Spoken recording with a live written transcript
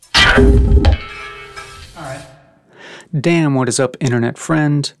Damn, what is up, internet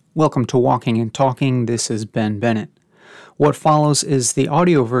friend? Welcome to Walking and Talking. This is Ben Bennett. What follows is the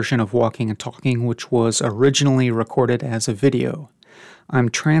audio version of Walking and Talking, which was originally recorded as a video. I'm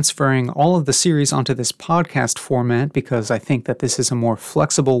transferring all of the series onto this podcast format because I think that this is a more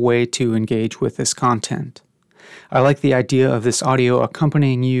flexible way to engage with this content. I like the idea of this audio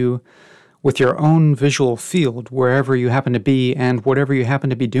accompanying you with your own visual field wherever you happen to be and whatever you happen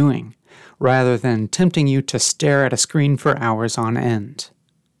to be doing, rather than tempting you to stare at a screen for hours on end.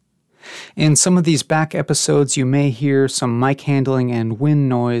 In some of these back episodes, you may hear some mic handling and wind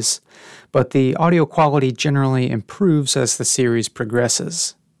noise, but the audio quality generally improves as the series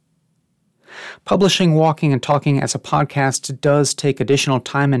progresses. Publishing Walking and Talking as a podcast does take additional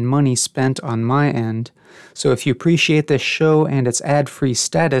time and money spent on my end, so if you appreciate this show and its ad-free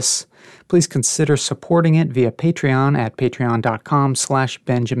status, please consider supporting it via Patreon at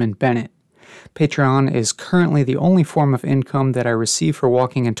patreon.com/Benjamin Bennett. Patreon is currently the only form of income that I receive for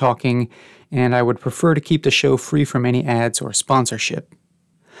Walking and Talking, and I would prefer to keep the show free from any ads or sponsorship.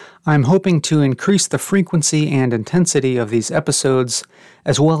 I'm hoping to increase the frequency and intensity of these episodes,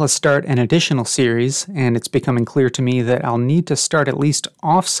 as well as start an additional series, and it's becoming clear to me that I'll need to start at least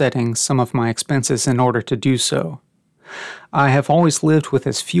offsetting some of my expenses in order to do so. I have always lived with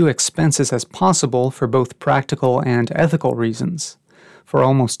as few expenses as possible for both practical and ethical reasons. For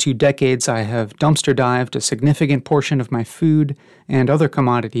almost 2 decades, I have dumpster dived a significant portion of my food and other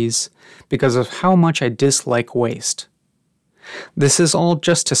commodities because of how much I dislike waste. This is all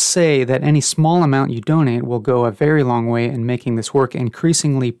just to say that any small amount you donate will go a very long way in making this work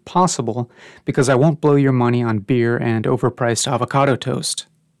increasingly possible because I won't blow your money on beer and overpriced avocado toast.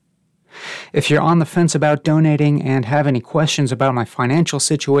 If you're on the fence about donating and have any questions about my financial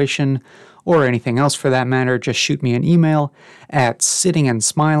situation, or anything else for that matter, just shoot me an email at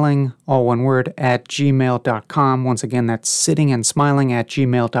sittingandsmiling, all one word, at gmail.com. Once again, that's sittingandsmiling at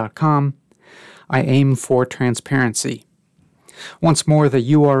gmail.com. I aim for transparency. Once more,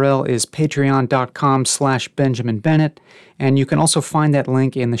 the URL is patreon.com/Benjamin Bennett, and you can also find that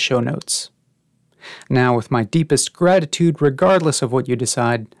link in the show notes. Now, with my deepest gratitude, regardless of what you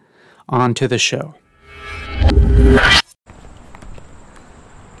decide, on to the show.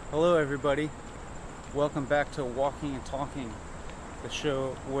 Hello, everybody. Welcome back to Walking and Talking, the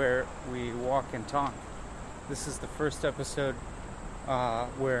show where we walk and talk. This is the first episode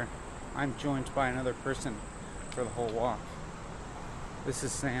where I'm joined by another person for the whole walk. This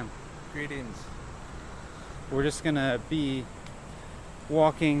is Sam. Greetings. We're just going to be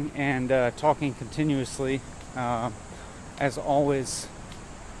walking and talking continuously. As always,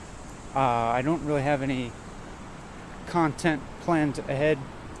 I don't really have any content planned ahead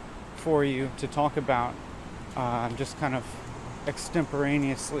for you to talk about. I'm just kind of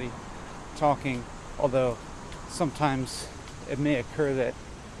extemporaneously talking, although sometimes it may occur that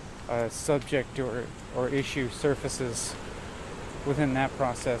a subject or issue surfaces within that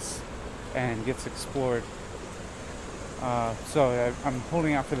process and gets explored. So I'm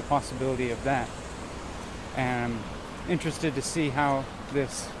holding out for the possibility of that, and I'm interested to see how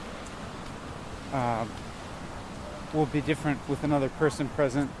this will be different with another person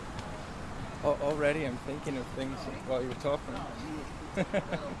present. Already I'm thinking of things while you're talking.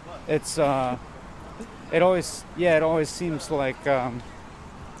 It always seems like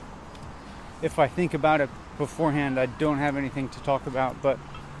if I think about it beforehand, I don't have anything to talk about, but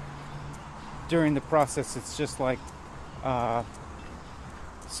during the process it's just like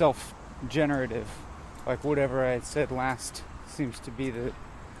self-generative. Like whatever I said last seems to be the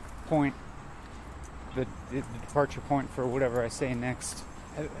point, the departure point for whatever I say next.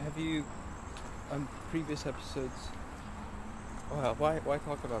 Have you, on previous episodes, well, why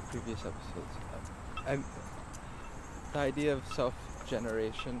talk about previous episodes? The idea of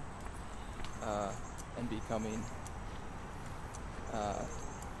self-generation and becoming, I've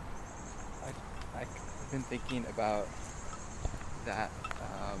been thinking about that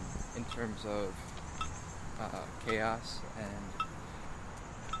in terms of chaos and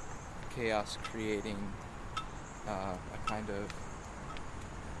chaos creating a kind of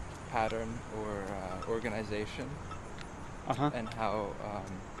pattern or organization, and how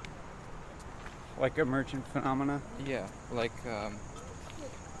like emergent phenomena. Yeah, like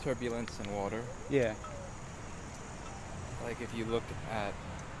turbulence in water. Yeah. Like if you look at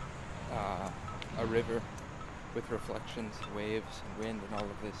a river with reflections, waves, and wind, and all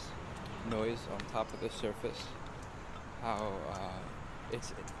of this noise on top of the surface, how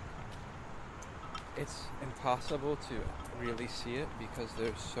it's impossible to really see it because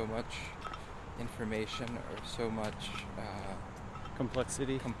there's so much information or so much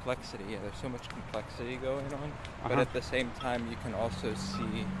Complexity. Yeah, there's so much complexity going on, but Uh-huh. at the same time you can also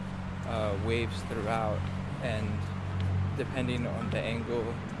see waves throughout, and depending on the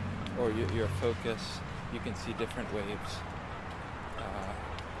angle or your focus, you can see different waves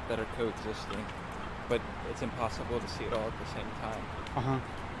that are coexisting, but it's impossible to see it all at the same time. Uh-huh.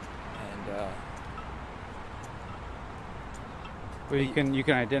 And Well, you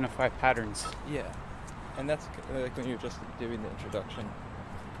can identify patterns. yeah, and that's like when you're just doing the introduction.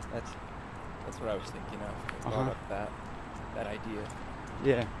 That's what I was thinking of. I brought Uh-huh. up that idea.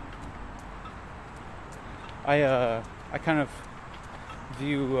 Yeah. I kind of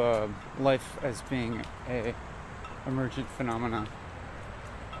view life as being a emergent phenomenon.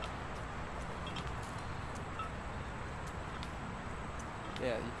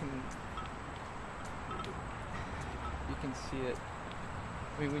 Yeah, you can see it.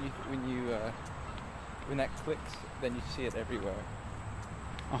 I mean, when that clicks, then you see it everywhere.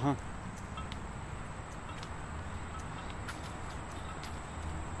 Uh-huh.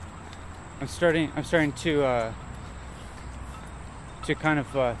 I'm starting to kind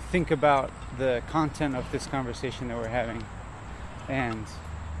of think about the content of this conversation that we're having, and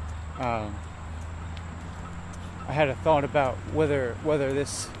I had a thought about whether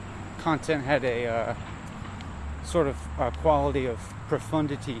this content had a sort of quality of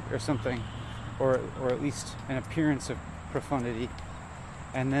profundity or something, or at least an appearance of profundity.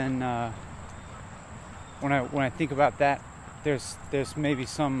 And then when I think about that, there's maybe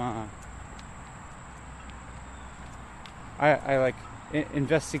some I like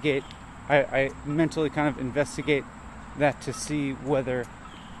investigate. I mentally kind of investigate that to see whether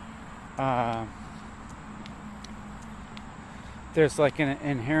there's like an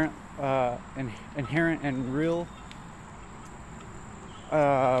inherent and real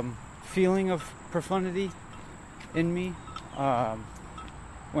feeling of profundity in me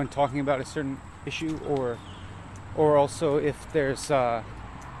when talking about a certain issue, or also if there's a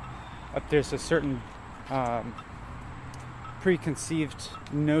certain preconceived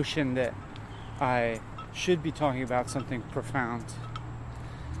notion that I should be talking about something profound.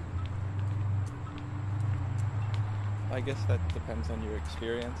 I guess that depends on your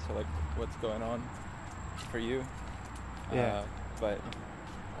experience, so like what's going on for you. Yeah. But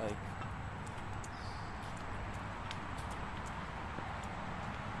like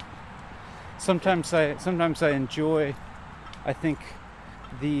sometimes I enjoy, I think,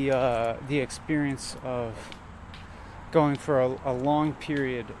 the experience of going for a long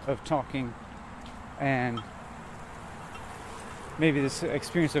period of talking, and maybe this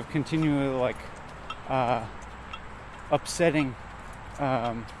experience of continually like upsetting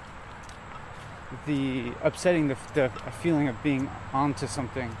the feeling of being onto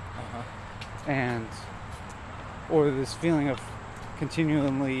something, and or this feeling of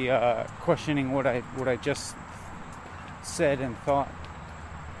continually questioning what I just said and thought,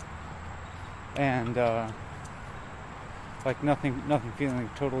 and like nothing feeling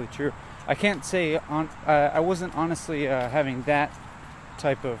totally true. I can't say I wasn't honestly having that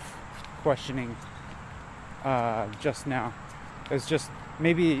type of questioning just now. It's just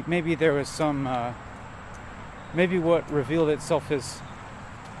maybe there was some maybe what revealed itself is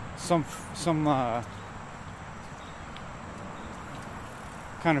some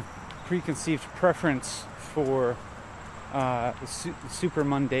kind of preconceived preference for super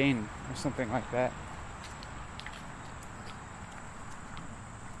mundane or something like that.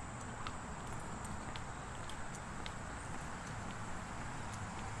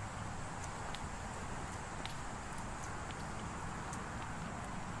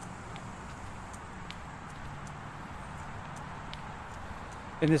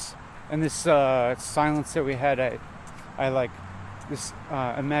 In this silence that we had, I like this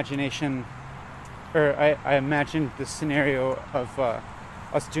imagination, or I imagined the scenario of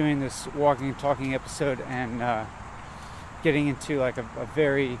us doing this walking and talking episode and getting into like a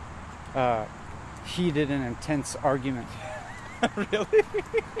very heated and intense argument. Really?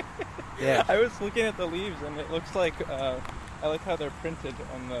 Yeah. I was looking at the leaves, and it looks like I like how they're printed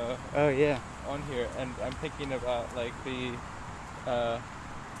on the Oh yeah. on here, and I'm thinking about like the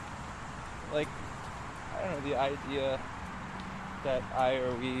like I don't know, the idea that I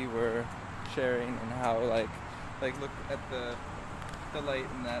or we were sharing, and how like look at the light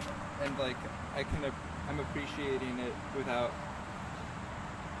and that, and like I'm appreciating it without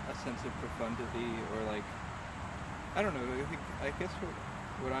a sense of profundity, or like I don't know. I guess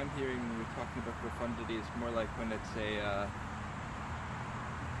what I'm hearing when we're talking about profundity is more like when it's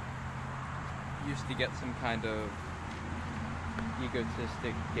used to get some kind of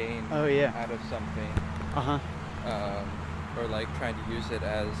egotistic gain Oh, yeah. out of something. Uh-huh. or like trying to use it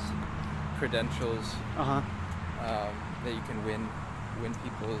as credentials that you can win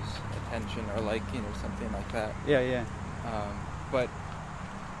people's attention or liking or something like that. Yeah. But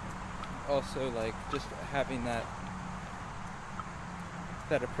also like just having that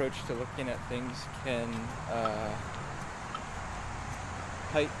approach to looking at things can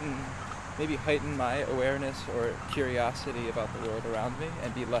heighten my awareness or curiosity about the world around me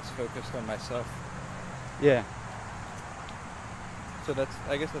and be less focused on myself. Yeah. So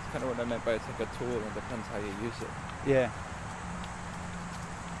I guess that's kind of what I meant by it's like a tool, and it depends how you use it. Yeah.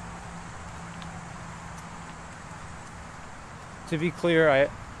 To be clear,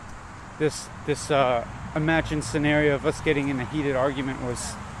 this imagined scenario of us getting in a heated argument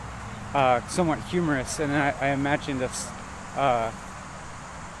was somewhat humorous, and I imagined us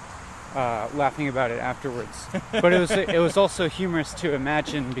laughing about it afterwards. But it was also humorous to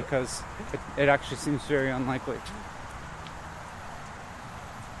imagine because it actually seems very unlikely.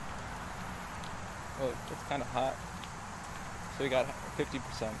 Well, it's kind of hot, so we got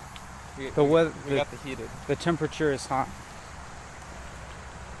 50%. We got the heated. The temperature is hot.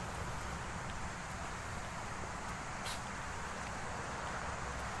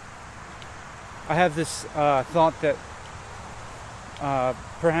 I have this thought that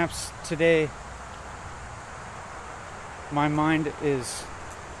perhaps today my mind is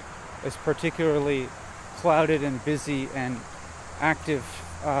particularly clouded and busy and active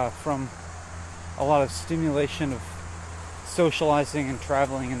from a lot of stimulation of socializing and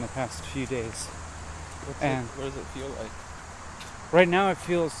traveling in the past few days. What does it feel like? Right now it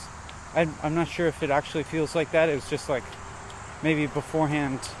feels, I'm not sure if it actually feels like that. It was just like maybe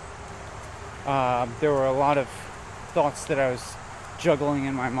beforehand there were a lot of thoughts that I was juggling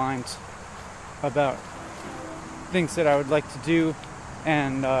in my mind about things that I would like to do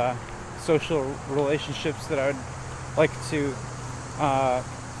and social relationships that I would like to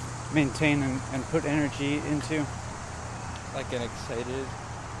maintain and put energy into. Like an excited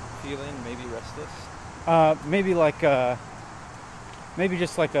feeling, maybe restless? Maybe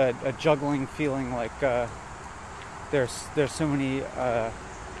just like a juggling feeling, like there's so many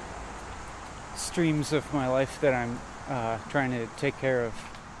streams of my life that I'm trying to take care of.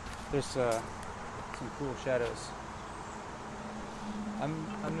 There's some cool shadows. I'm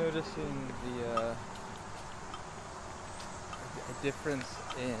noticing a difference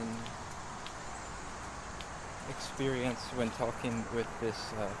in experience when talking with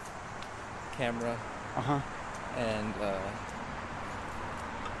this camera and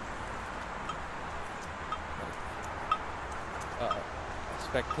a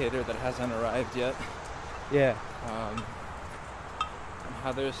spectator that hasn't arrived yet. Yeah. And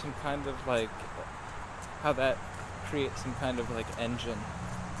how there's some kind of like, how that creates some kind of like engine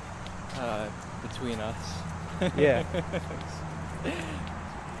between us. Yeah.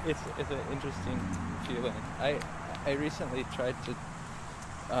 It's an interesting feeling. I recently tried to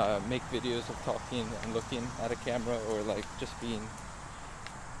make videos of talking and looking at a camera, or like just being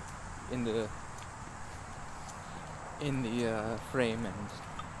in the frame and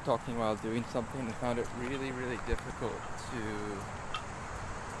talking while doing something, and found it really, really difficult to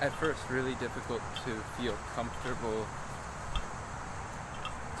feel comfortable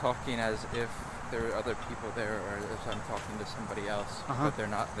talking as if there are other people there, or if I'm talking to somebody else, but they're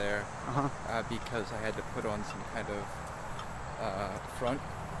not there, because I had to put on some kind of front,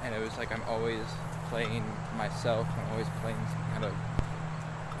 and it was like I'm always playing myself, I'm always playing some kind of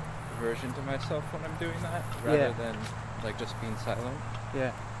version to myself when I'm doing that, rather than like just being silent.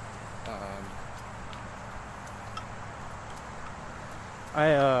 Yeah.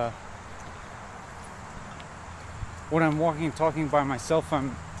 When I'm walking and talking by myself,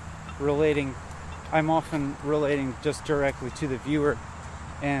 I'm often relating just directly to the viewer,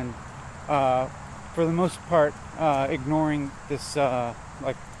 and for the most part ignoring this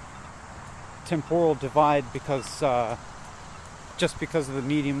like temporal divide, because just because of the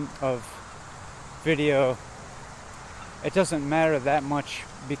medium of video, it doesn't matter that much,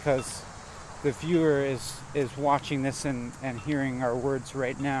 because the viewer is watching this and hearing our words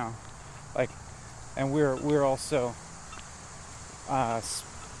right now, like, and we're also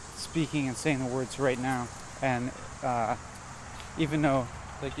speaking and saying the words right now, and even though,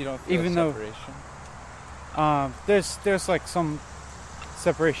 like, you don't feel separation. There's like some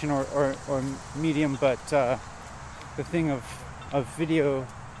separation or medium, but the thing of video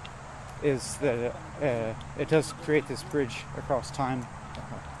is that it does create this bridge across time,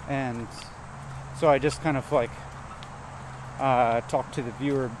 and so I just kind of like talk to the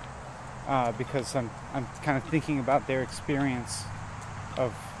viewer because I'm kind of thinking about their experience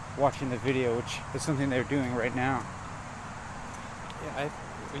of watching the video, which is something they're doing right now. Yeah,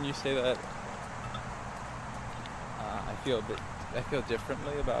 when you say that, I feel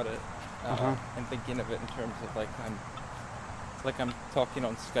differently about it. I'm thinking of it in terms of I'm talking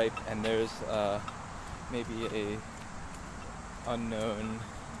on Skype, and there's maybe a unknown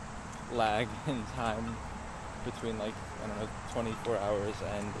lag in time between 24 hours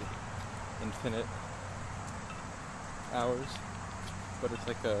and infinite hours, but it's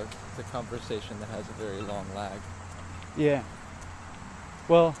it's a conversation that has a very long lag. Yeah.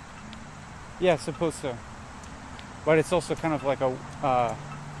 Well, yeah, I suppose so. But it's also kind of like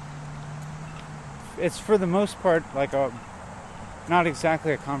it's for the most part not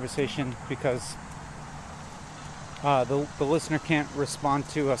exactly a conversation, because the listener can't respond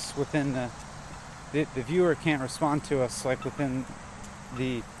to us within the viewer can't respond to us within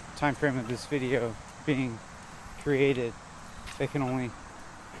the time frame of this video being created. They can only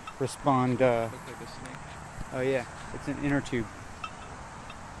respond. Look like a snake. Oh yeah, it's an inner tube.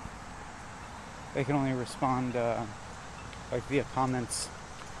 They can only respond via comments.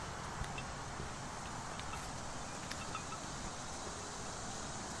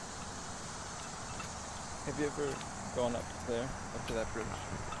 Have you ever gone up there, up to that bridge?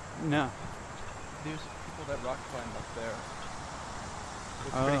 No. There's people that rock climb up there.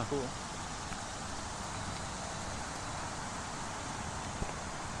 It's pretty cool.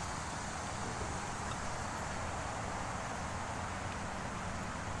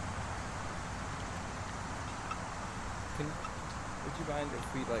 Would you mind if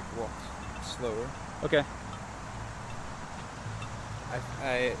we walked slower? Okay.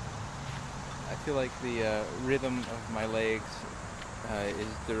 I feel like the rhythm of my legs is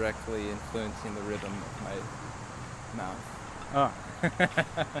directly influencing the rhythm of my mouth. Oh.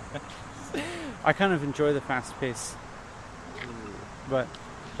 I kind of enjoy the fast pace, but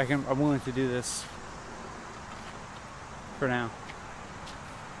I'm willing to do this for now.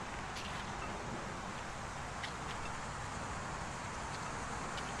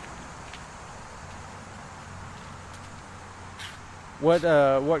 What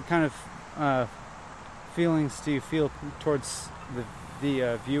kind of feelings do you feel towards the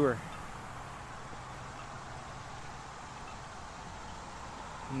viewer?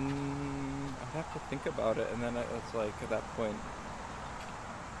 I'd have to think about it, and then it's at that point,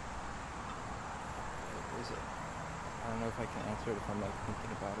 is it? I don't know if I can answer it if I'm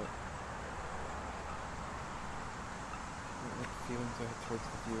thinking about it. What feelings I have towards the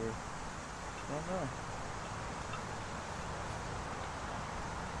viewer? I don't know.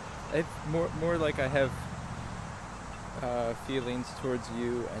 It's more like I have feelings towards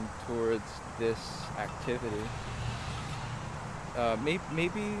you and towards this activity.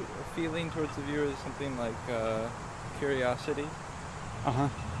 Maybe a feeling towards the viewer is something like curiosity.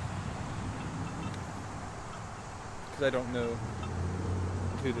 Because I don't know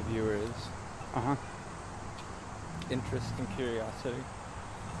who the viewer is. Interest and curiosity.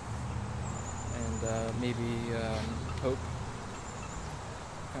 And maybe hope.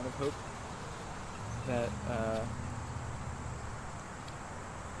 Kind of hope that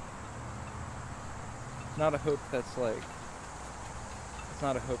not a hope that's it's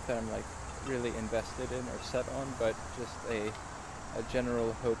not a hope that I'm really invested in or set on, but just a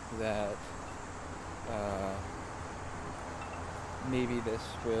general hope that maybe this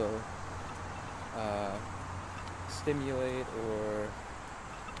will stimulate or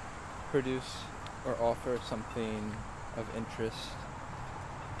produce or offer something of interest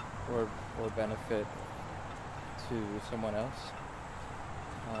or benefit to someone else.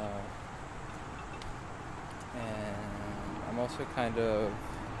 And I'm also kind of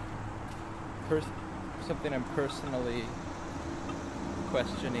something I'm personally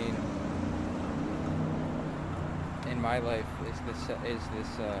questioning in my life is this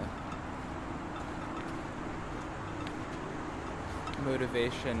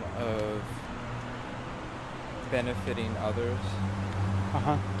motivation of benefiting others.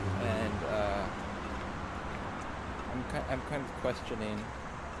 And I'm kind of questioning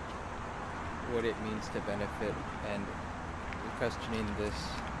what it means to benefit, and questioning this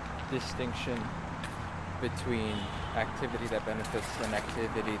distinction between activity that benefits and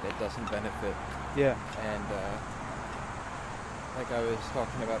activity that doesn't benefit. Yeah. And like I was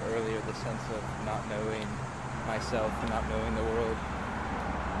talking about earlier, the sense of not knowing myself and not knowing the world,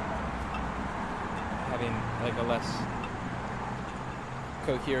 having a less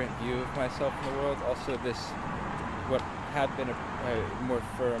coherent view of myself in the world. Also this, what had been a more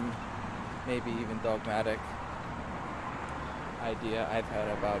firm, maybe even dogmatic idea I've had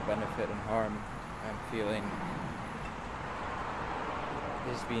about benefit and harm, I'm feeling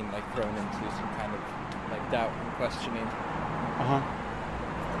is being thrown into some kind of doubt and questioning. Uh-huh.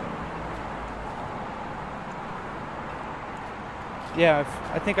 Yeah,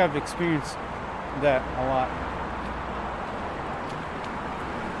 I think I've experienced that a lot.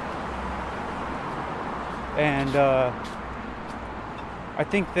 And I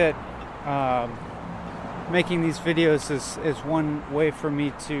think that making these videos is one way for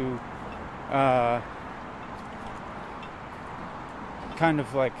me to kind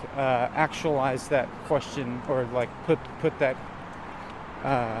of like actualize that question, or like put that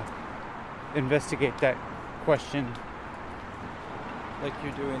investigate that question. Like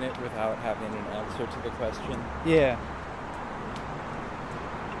you're doing it without having an answer to the question. Yeah.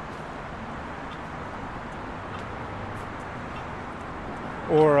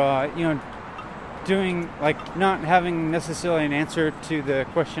 Or doing, like, not having necessarily an answer to the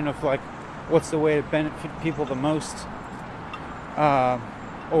question of like what's the way to benefit people the most,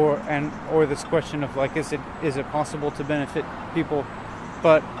 or this question of like is it possible to benefit people,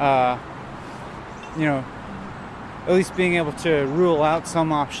 but at least being able to rule out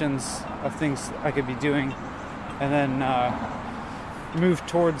some options of things I could be doing, and then move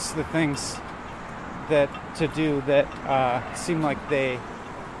towards the things that seem like they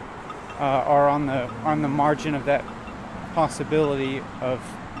are on the margin of that possibility of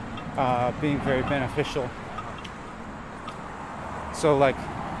being very beneficial. So like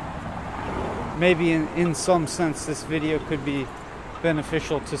maybe in some sense this video could be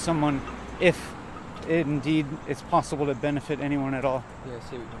beneficial to someone if indeed it's possible to benefit anyone at all. Yeah, I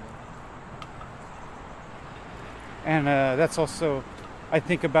see what you mean. And that's also, I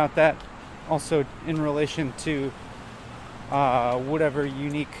think about that also in relation to whatever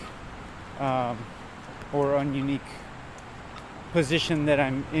unique or ununique position that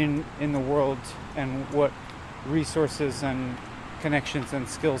I'm in the world, and what resources and connections and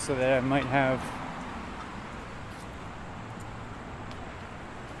skills that I might have.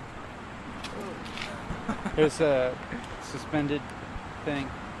 There's a suspended thing.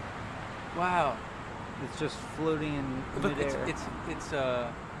 Wow. It's just floating in But midair. its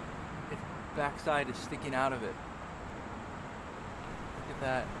backside is sticking out of it. Look at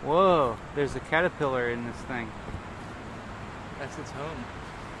that. Whoa, there's a caterpillar in this thing. That's its home.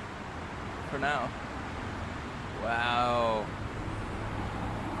 For now. Wow.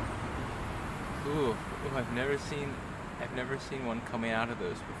 Ooh, I've never seen one coming out of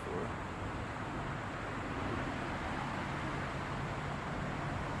those before.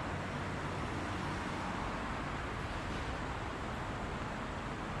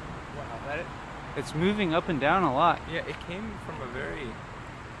 It's moving up and down a lot. Yeah, it came from a very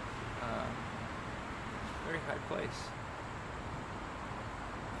high place.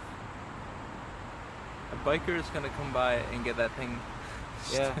 A biker is gonna come by and get that thing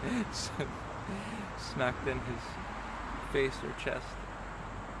Yeah. smacked in his face or chest.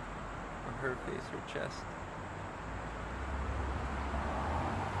 Or her face or chest.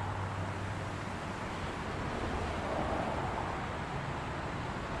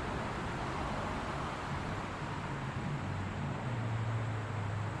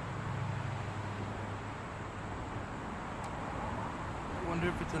 I wonder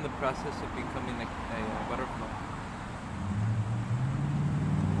if it's in the process of becoming a butterfly.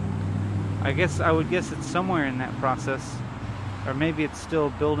 I would guess it's somewhere in that process. Or maybe it's still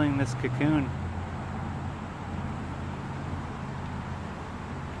building this cocoon.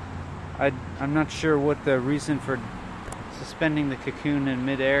 I'm not sure what the reason for suspending the cocoon in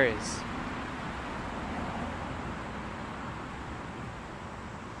midair is.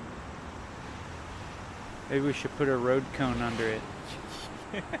 Maybe we should put a road cone under it.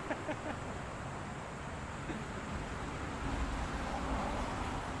 It's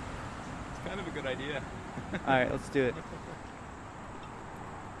kind of a good idea. Alright, let's do it.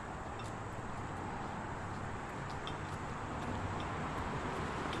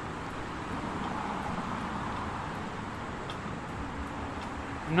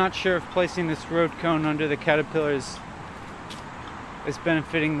 I'm not sure if placing this road cone under the caterpillar is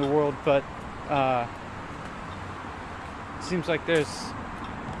benefiting the world, but seems like there's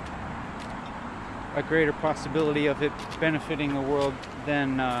a greater possibility of it benefiting the world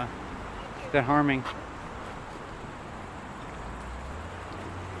than harming.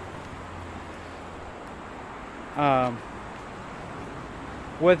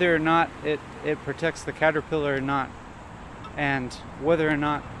 Whether or not it protects the caterpillar or not, and whether or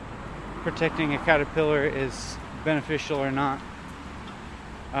not protecting a caterpillar is beneficial or not,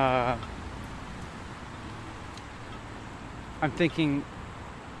 I'm thinking,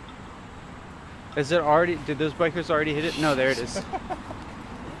 did those bikers already hit it? No, there it is.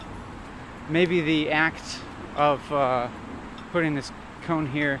 Maybe the act of putting this cone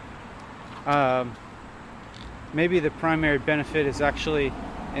here. Maybe the primary benefit is actually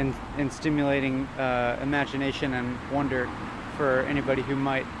in stimulating imagination and wonder for anybody who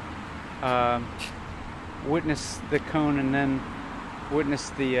might witness the cone and then witness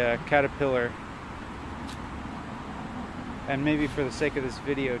the caterpillar, and maybe for the sake of this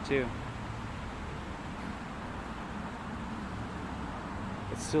video too.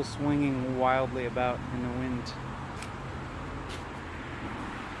 It's still swinging wildly about in the wind,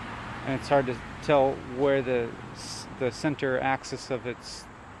 and it's hard to tell where the center axis of its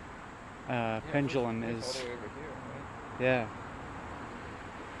pendulum is. All the way over here, right? Yeah.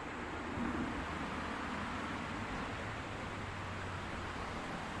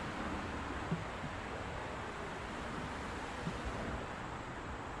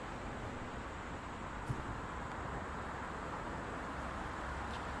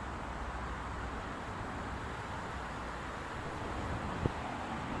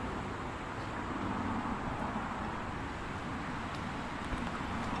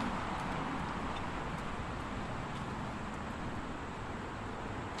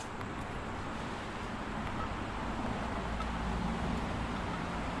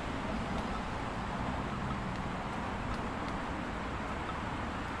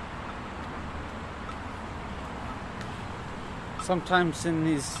 Sometimes in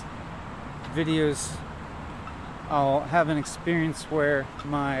these videos I'll have an experience where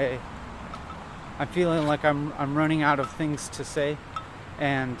I'm feeling like I'm running out of things to say,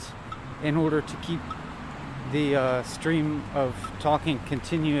 and in order to keep the stream of talking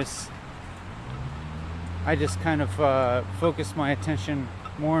continuous, I just kind of focus my attention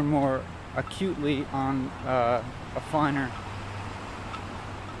more and more acutely on a finer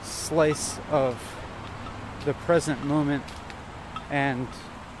slice of the present moment, and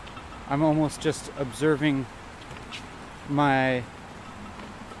I'm almost just observing the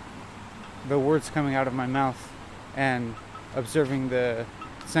words coming out of my mouth and observing the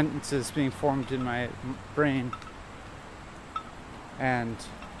sentences being formed in my brain, and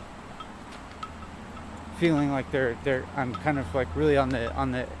feeling like I'm kind of like really on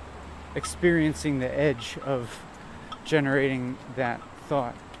the experiencing the edge of generating that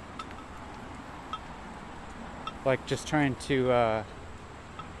thought, like just trying to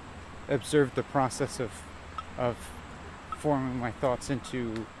observe the process of forming my thoughts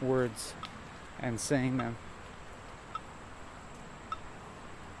into words and saying them.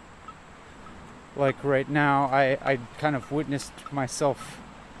 Like right now, I kind of witnessed myself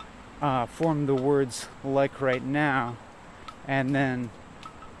form the words "like right now," and then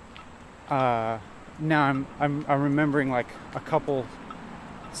now I'm remembering like a couple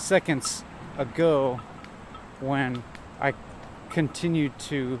seconds ago when I continued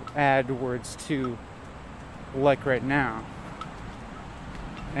to add words to "like right now,"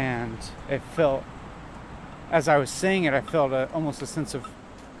 and it felt, as I was saying it, I felt almost a sense of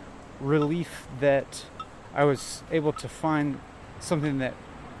relief that I was able to find something that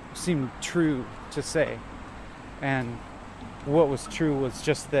seemed true to say. And what was true was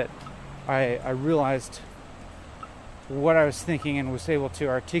just that I realized what I was thinking and was able to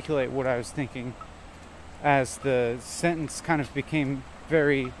articulate what I was thinking as the sentence kind of became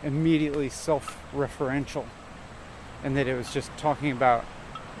very immediately self-referential, and that it was just talking about,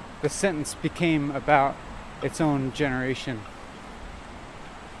 the sentence became about its own generation.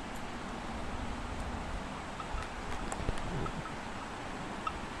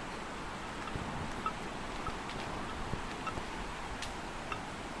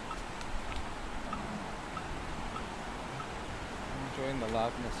 Enjoying the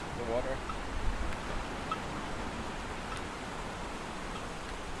loudness of the water.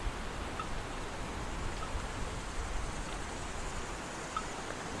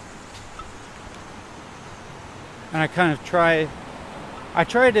 And I kind of try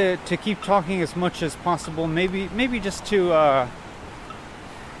to keep talking as much as possible. Maybe just to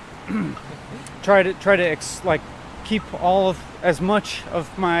try to keep all of as much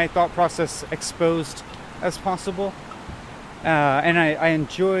of my thought process exposed as possible. And I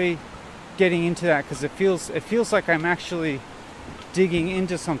enjoy getting into that because it feels like I'm actually digging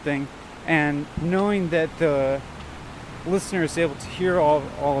into something, and knowing that the listener is able to hear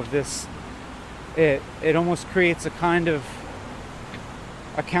all of this, it almost creates a kind of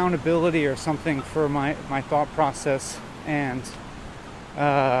accountability or something for my thought process, and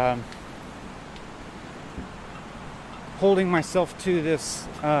holding myself to this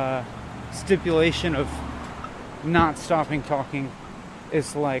stipulation of not stopping talking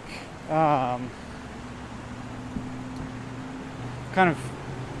is like kind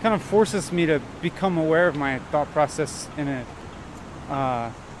of forces me to become aware of my thought process in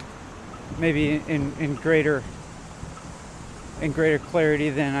maybe in greater clarity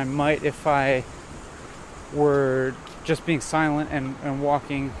than I might if I were just being silent and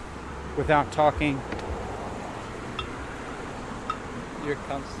walking without talking. You're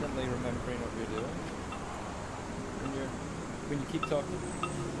constantly remembering what you're doing when you keep talking?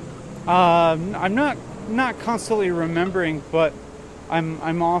 I'm not constantly remembering, but I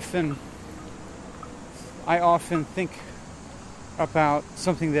often think about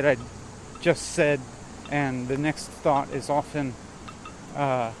something that I just said, and the next thought is often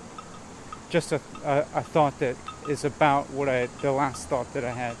just a thought that is about the last thought that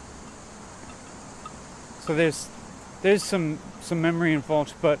I had. So there's some memory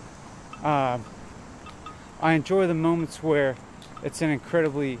involved, but I enjoy the moments where it's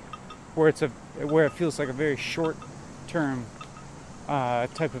where it feels like a very short term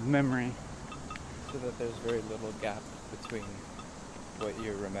type of memory. So that there's very little gap between what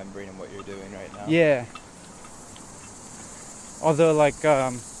you're remembering and what you're doing right now. Yeah. Although, like,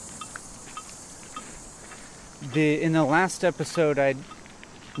 in the last episode, I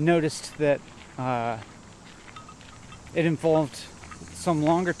noticed that it involved some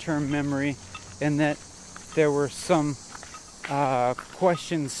longer-term memory, and that there were some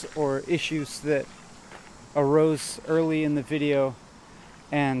questions or issues that arose early in the video,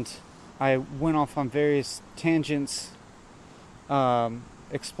 and I went off on various tangents,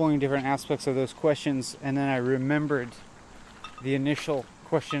 exploring different aspects of those questions, and then I remembered the initial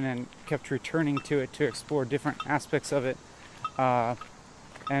question and kept returning to it to explore different aspects of it,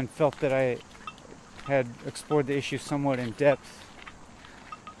 and felt that I had explored the issue somewhat in depth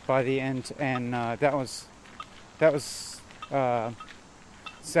by the end, and that was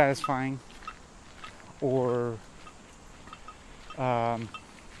satisfying, or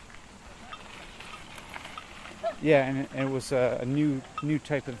yeah, and it was a new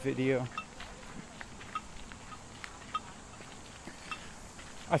type of video.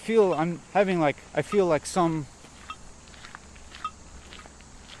 I feel like some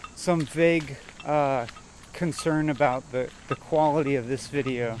vague concern about the quality of this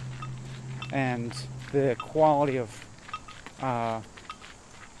video and the quality of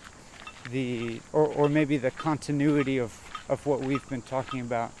or maybe the continuity of what we've been talking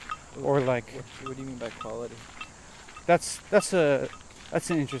about, or like. What do you mean by quality? That's an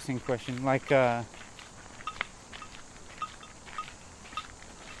interesting question. Like,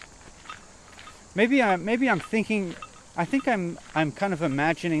 maybe I'm thinking. I think I'm kind of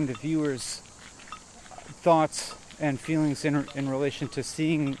imagining the viewer's thoughts and feelings in relation to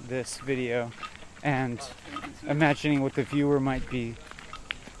seeing this video, and imagining what the viewer might be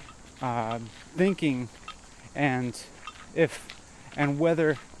thinking, and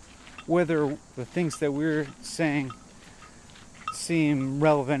whether the things that we're saying seem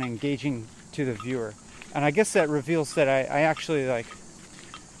relevant and engaging to the viewer. And I guess that reveals that I actually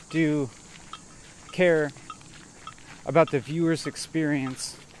do care about the viewer's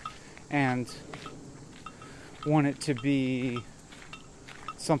experience and want it to be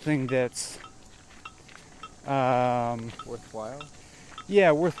something that's worthwhile.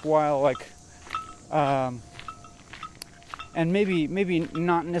 Yeah, worthwhile. And maybe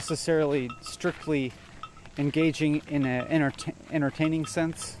not necessarily strictly engaging in an entertaining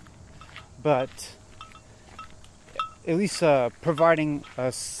sense, but at least providing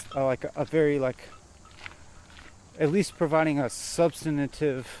us at least providing a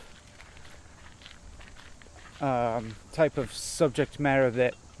substantive type of subject matter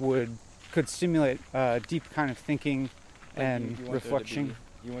that could stimulate deep kind of thinking and reflection.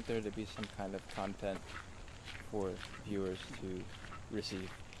 You want there to be some kind of content for viewers to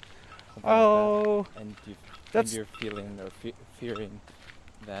receive. Oh, Like and you're feeling or fearing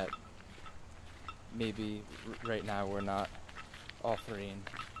that maybe right now we're not offering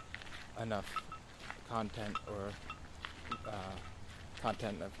enough content or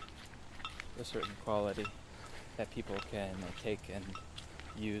content of a certain quality that people can take and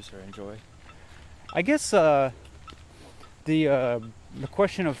use or enjoy. I guess the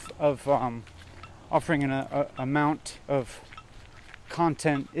question of offering an amount of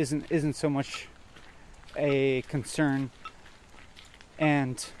content isn't so much a concern,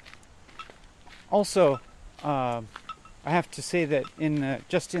 and also I have to say that in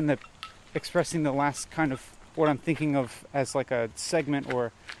the expressing the last kind of what I'm thinking of as like a segment,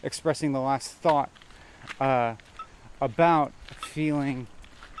 or expressing the last thought about feeling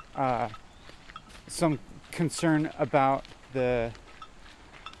some concern about the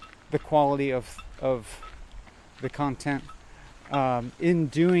quality of the content. In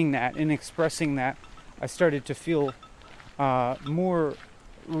doing that, in expressing that, I started to feel more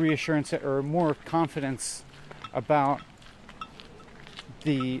reassurance or more confidence about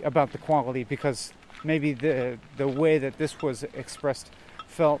the quality, because maybe the way that this was expressed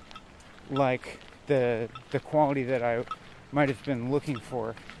felt like the quality that I might have been looking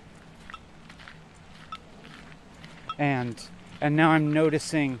for. And now I'm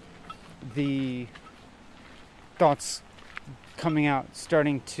noticing the thoughts coming out,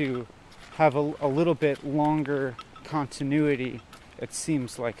 starting to have a little bit longer continuity, it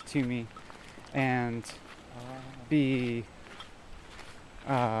seems like to me, and be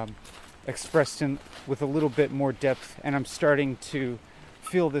expressed with a little bit more depth. And I'm starting to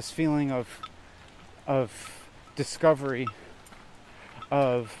feel this feeling of discovery,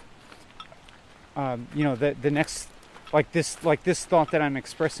 of the next, like this thought that I'm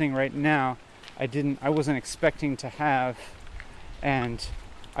expressing right now, I wasn't expecting to have, and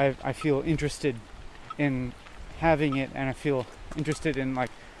I feel interested in having it, and I feel interested in like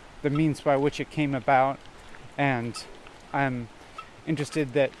the means by which it came about, and I'm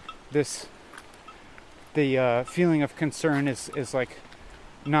interested that the feeling of concern is like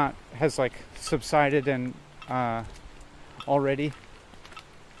has like subsided and already.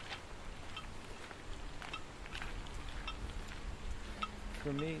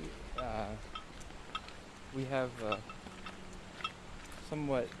 For me, we have a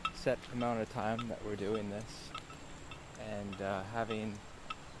somewhat set amount of time that we're doing this, and having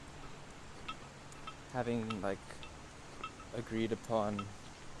like agreed upon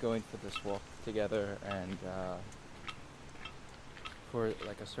going for this walk together, and for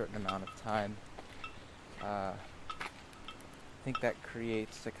like a certain amount of time, I think that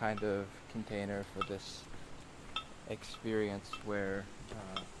creates a kind of container for this experience where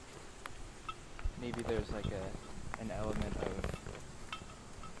maybe there's like an element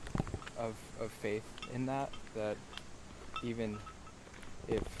of faith in that even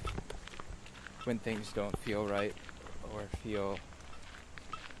if when things don't feel right or feel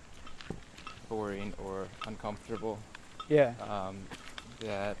boring or uncomfortable,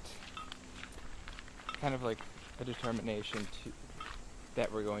 that kind of like a determination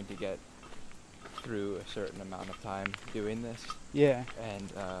that we're going to get through a certain amount of time doing this, and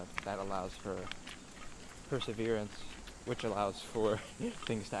that allows for perseverance, which allows for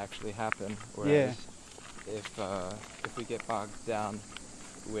things to actually happen. Whereas if we get bogged down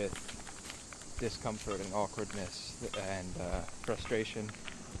with discomfort and awkwardness and frustration,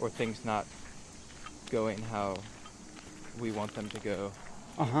 or things not going how we want them to go,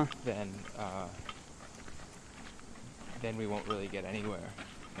 then we won't really get anywhere.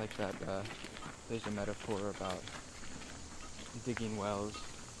 Like that, there's a metaphor about digging wells.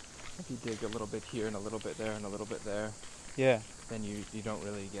 If you dig a little bit here and a little bit there and a little bit there, then you don't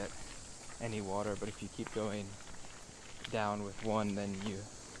really get any water. But if you keep going down with one, then you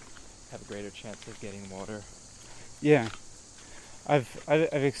have a greater chance of getting water. Yeah, I've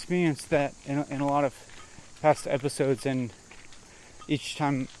experienced that in a lot of past episodes, and each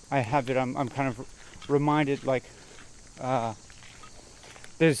time I have it, I'm kind of reminded, like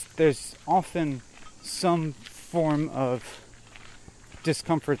there's often some form of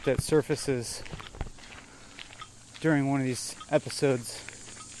discomfort that surfaces during one of these episodes.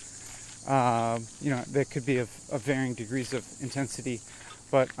 That could be of varying degrees of intensity,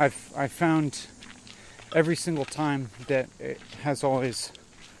 but I've found every single time that it has always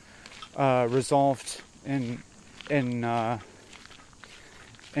resolved in an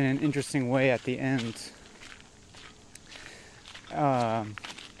interesting way at the end.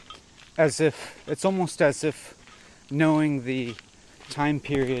 It's almost as if knowing the time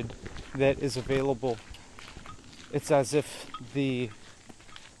period that is available, it's as if the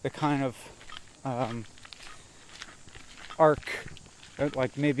kind of arc,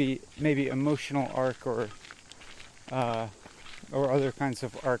 like maybe emotional arc or other kinds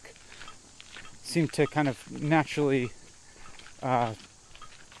of arc, seem to kind of naturally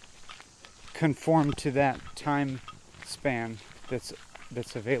conform to that time span that's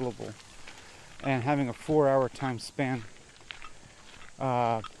available. And having a 4-hour time span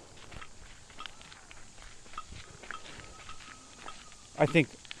I think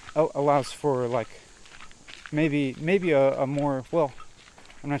allows for like maybe a more, well,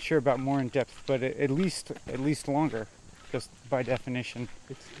 I'm not sure about more in depth, but at least longer, just by definition.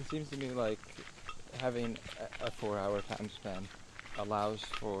 It seems to me like having a 4-hour time span allows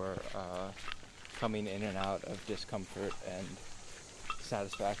for coming in and out of discomfort and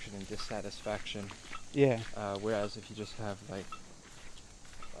satisfaction and dissatisfaction. Whereas if you just have like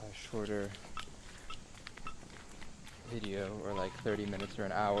a shorter video, or like 30 minutes or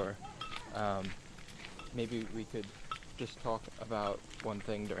an hour, maybe we could just talk about one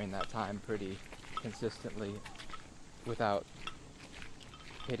thing during that time pretty consistently without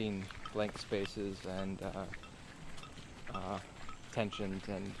hitting blank spaces and tensions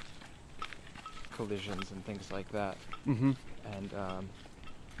and collisions and things like that. Mm-hmm. And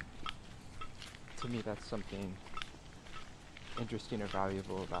to me, that's something interesting or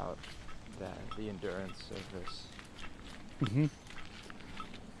valuable about the endurance of this. Mm-hmm.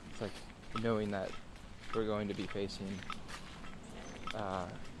 It's like knowing that we're going to be facing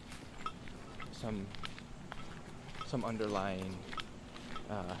some underlying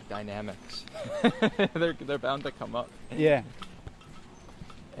dynamics. they're bound to come up. Yeah.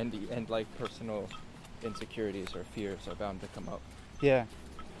 And like personal insecurities or fears are bound to come up. Yeah.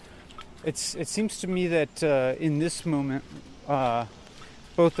 It seems to me that in this moment,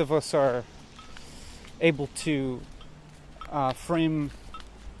 both of us are able to frame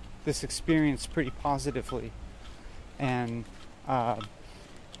this experience pretty positively, and I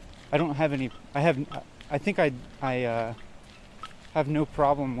don't have any. I think I have no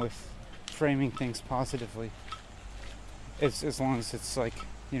problem with framing things positively, as long as it's like,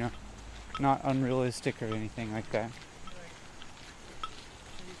 you know, not unrealistic or anything like that.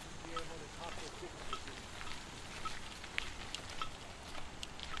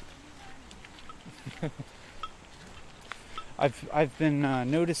 I've been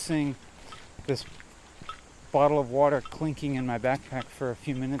noticing this bottle of water clinking in my backpack for a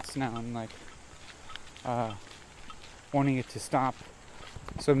few minutes now, and like wanting it to stop.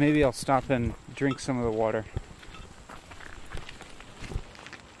 So maybe I'll stop and drink some of the water.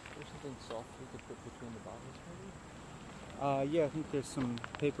 There's something soft we could put between the bottles, maybe? Yeah, I think there's some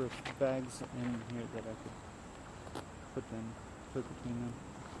paper bags in here that I could put between them.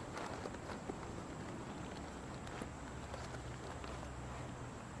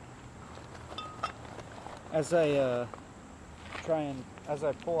 As I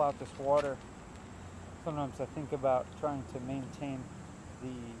pull out this water, sometimes I think about trying to maintain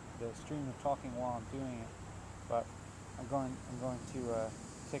the stream of talking while I'm doing it. But I'm going to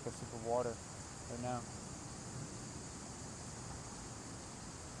take a sip of water right now.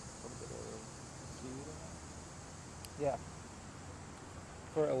 A little bit of seaweed in Yeah.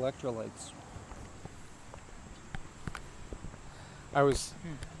 For electrolytes. I was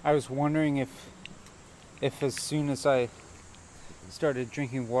wondering if as soon as I started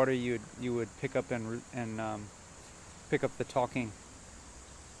drinking water, you would pick up and pick up the talking.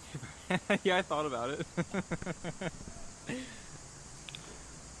 Yeah, I thought about it.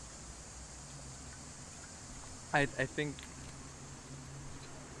 I think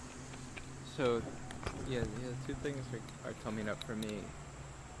so. Yeah. Two things are coming up for me,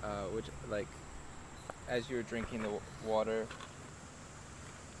 which, like, as you were drinking the water,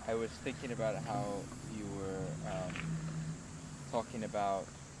 I was thinking about how you were talking about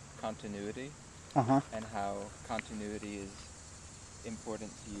continuity, and how continuity is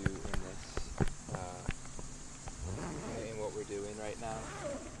important to you in this, in what we're doing right now.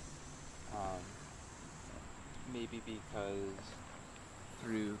 Maybe because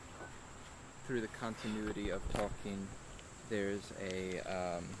through the continuity of talking, there's a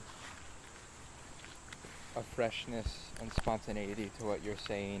freshness and spontaneity to what you're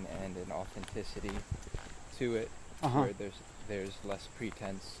saying, and an authenticity to it, where there's less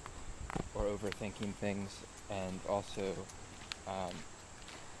pretense or overthinking things, and also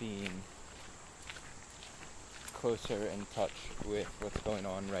being closer in touch with what's going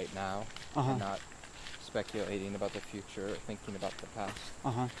on right now, and not speculating about the future or thinking about the past.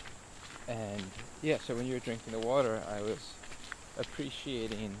 And yeah, so when you were drinking the water, I was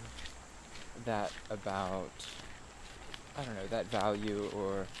appreciating that about, I don't know, that value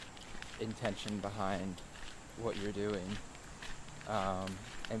or intention behind what you're doing,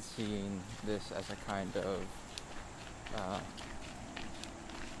 and seeing this as a kind of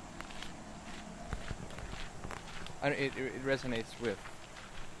it resonates with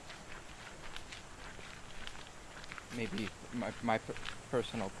maybe my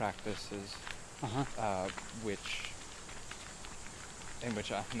personal practices, in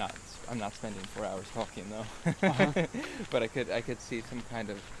which I'm not spending 4 hours talking though, but I could see some kind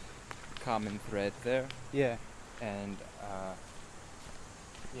of common thread there. Yeah. And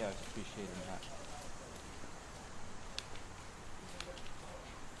yeah, I was appreciating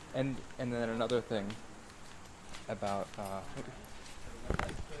that. And then another thing about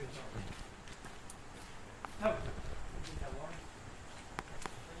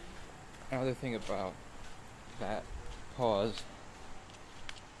another thing about that pause.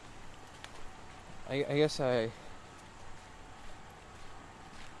 I guess so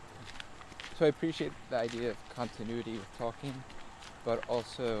So I appreciate the idea of continuity with talking, but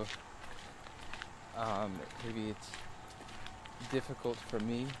also maybe it's difficult for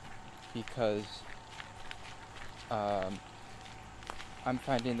me because I'm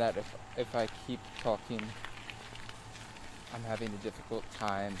finding that if I keep talking, I'm having a difficult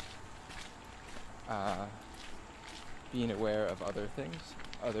time being aware of other things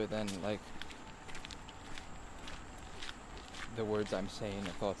other than like the words I'm saying,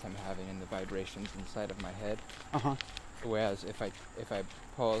 the thoughts I'm having, and the vibrations inside of my head. Whereas if I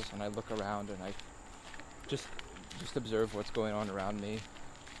pause and I look around and I just observe what's going on around me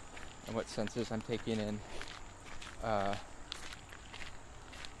and what senses I'm taking in, I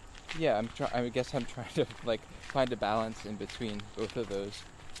guess I'm trying to like find a balance in between both of those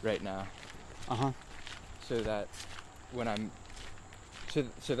right now. So that when I'm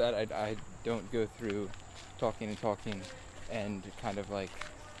so that I don't go through talking and kind of like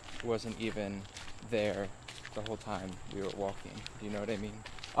wasn't even there the whole time we were walking. Do you know what I mean?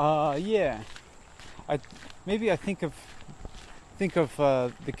 Yeah. I think of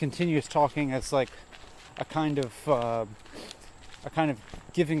the continuous talking as like a kind of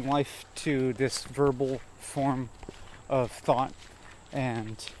giving life to this verbal form of thought,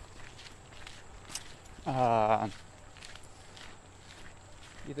 and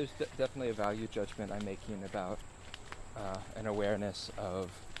there's definitely a value judgment I'm making about an awareness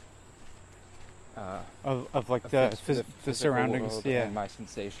of like the surroundings, world and my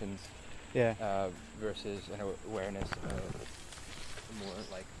sensations, versus an awareness of more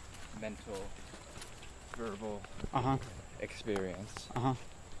like mental, verbal experience.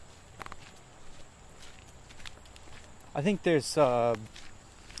 I think there's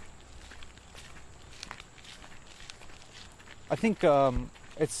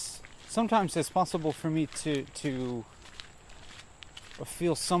it's sometimes it's possible for me to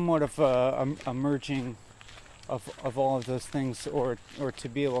feel somewhat of a merging of all of those things, or to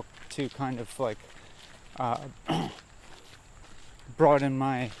be able to kind of like broaden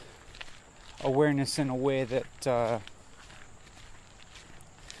my awareness in a way that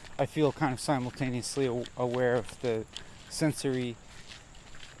I feel kind of simultaneously aware of the sensory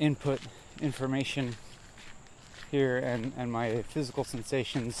input information here and my physical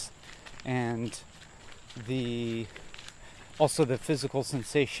sensations, and also the physical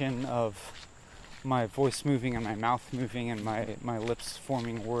sensation of my voice moving and my mouth moving and my lips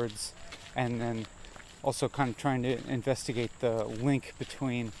forming words, and then also kind of trying to investigate the link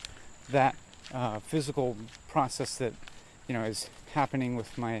between that physical process that is happening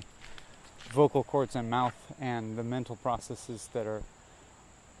with my vocal cords and mouth and the mental processes that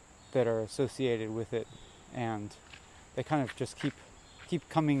are associated with it, and they kind of just keep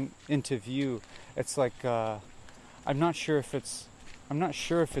coming into view. It's like I'm not sure if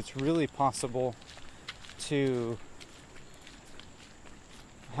it's really possible to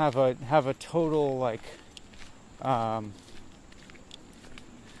have a total like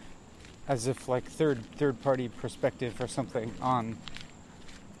as if like third party perspective or something on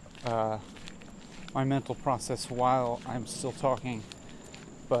my mental process while I'm still talking,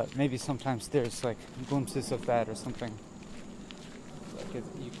 but maybe sometimes there's like glimpses of that or something. Like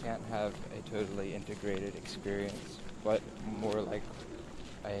you can't have a totally integrated experience, but more like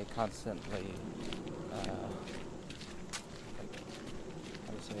a constantly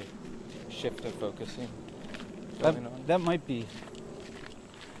shift of focusing going on. That might be,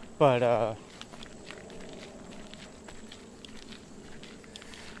 but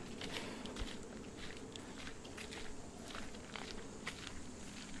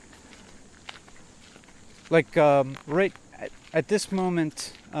like right at this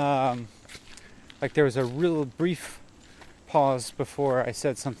moment, like there was a real brief pause before I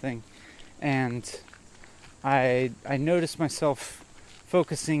said something, and I noticed myself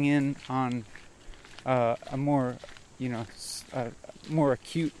focusing in on a more more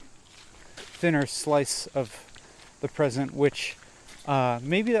acute, thinner slice of the present, which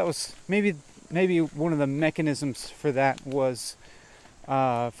maybe one of the mechanisms for that was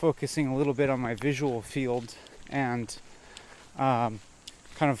focusing a little bit on my visual field and kind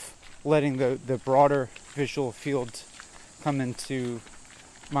of letting the broader visual field come into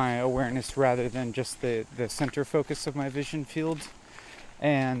my awareness rather than just the center focus of my vision field.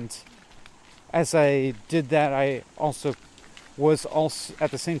 And as I did that, I was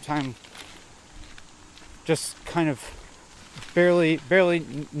at the same time just kind of barely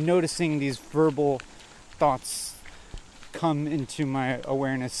noticing these verbal thoughts come into my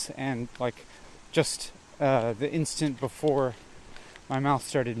awareness, and like just the instant before my mouth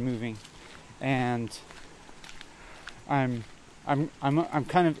started moving, and I'm I'm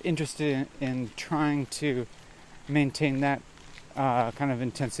kind of interested in trying to maintain that kind of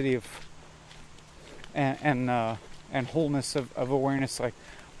intensity of and wholeness of awareness, like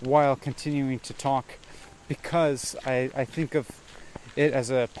while continuing to talk, because I think of it as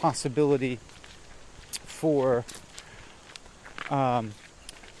a possibility for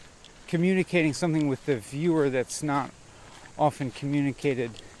communicating something with the viewer that's not often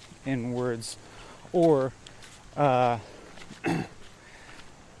communicated in words, or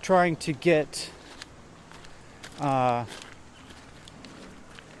trying to get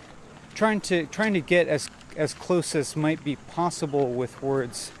trying to get as close as might be possible with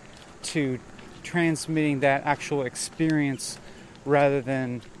words to transmitting that actual experience, rather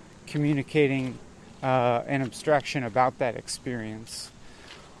than communicating an abstraction about that experience.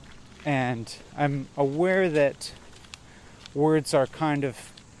 And I'm aware that words are kind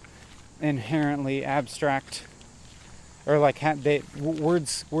of inherently abstract, or like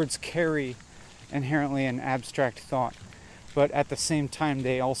words carry inherently an abstract thought, but at the same time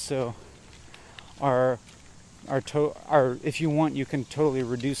they also are if you want, you can totally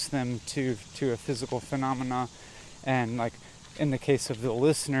reduce them to a physical phenomena. And like in the case of the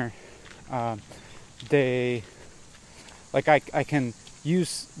listener, they like I can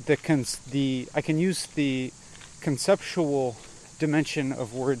use the conceptual dimension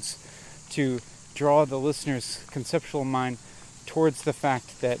of words to draw the listener's conceptual mind towards the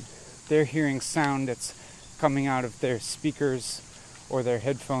fact that they're hearing sound that's coming out of their speakers or their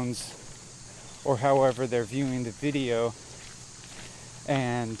headphones, or however they're viewing the video,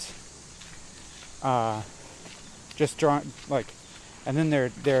 and just draw like, and then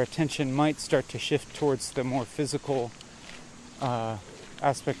their attention might start to shift towards the more physical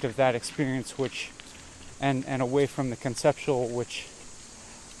aspect of that experience, which and away from the conceptual, which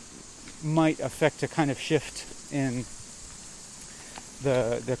might affect a kind of shift in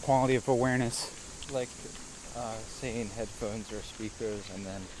the quality of awareness. Like saying headphones or speakers, and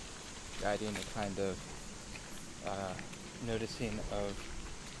then guiding a kind of noticing of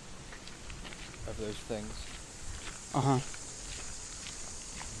those things.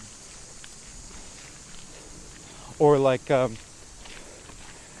 Or like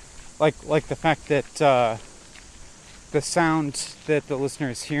the fact that the sound that the listener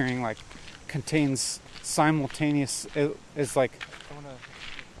is hearing like contains simultaneous is like,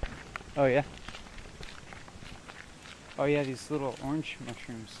 oh yeah, these little orange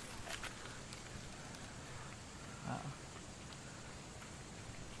mushrooms.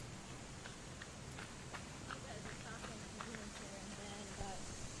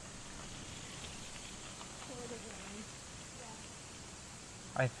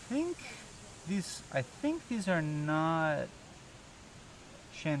 I think these are not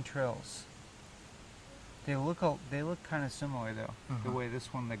chanterelles. They look kind of similar though. The way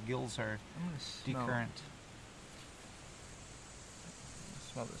this one, the gills are decurrent.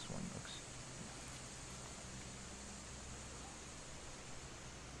 Smell this one. Looks.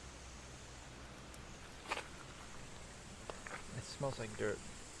 It smells like dirt.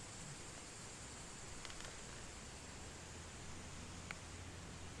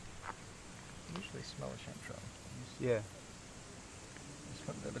 I usually smell a chanterelle. Yeah.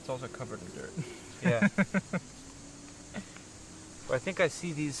 But it's also covered in dirt. Yeah. But I think I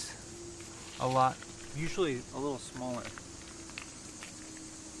see these a lot. Usually a little smaller.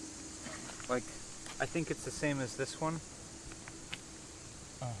 Like, I think it's the same as this one.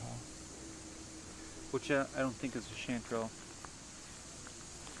 Which I don't think is a chanterelle.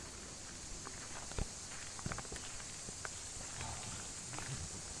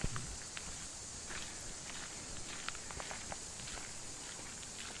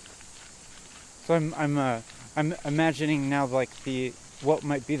 So I'm imagining now like what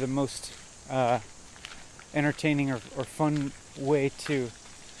might be the most entertaining or fun way to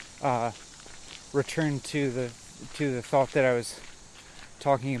return to the thought that I was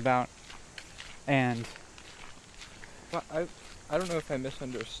talking about. And well, I don't know if I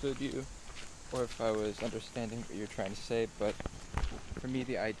misunderstood you or if I was understanding what you're trying to say, but for me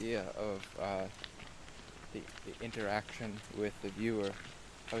the idea of the interaction with the viewer,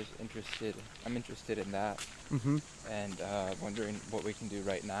 I'm interested in that. And wondering what we can do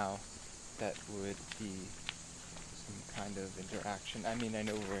right now that would be some kind of interaction. I mean, I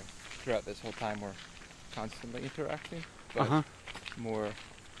know throughout this whole time we're constantly interacting, but more,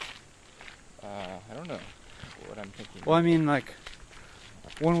 I don't know what I'm thinking. Well, I mean, like,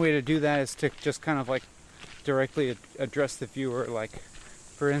 one way to do that is to just kind of like directly address the viewer. Like,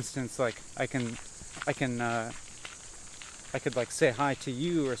 for instance, like I could like say hi to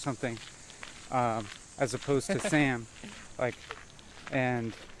you or something, as opposed to Sam. like,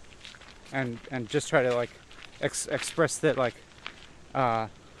 and just try to like express that, like, I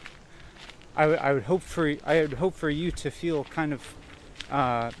would hope for you to feel kind of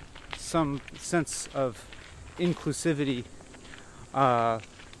some sense of inclusivity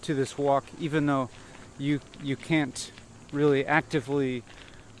to this walk, even though you can't really actively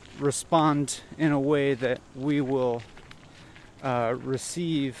respond in a way that we will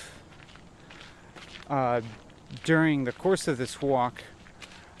receive during the course of this walk.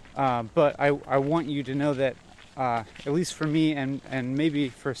 But I want you to know that, at least for me and maybe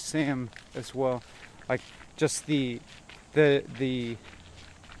for Sam as well, like, just the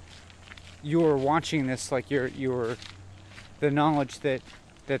you're watching this, like, you're the knowledge that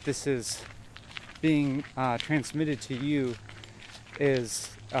this is being transmitted to you is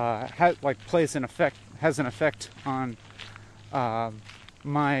has an effect on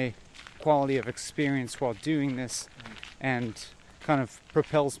my quality of experience while doing this, and kind of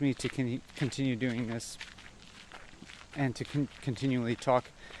propels me to continue doing this and to continually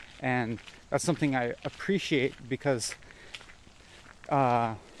talk. And that's something I appreciate, because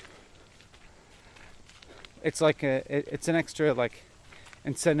it's like it's an extra, like,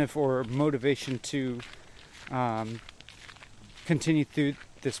 incentive or motivation to continue through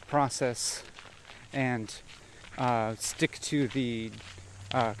this process and stick to the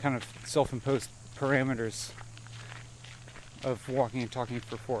kind of self-imposed parameters of walking and talking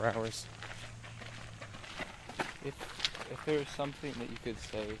for 4 hours. If there's something that you could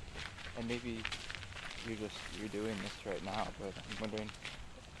say, and maybe you're doing this right now, but I'm wondering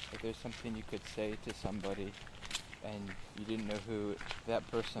if there's something you could say to somebody and you didn't know who that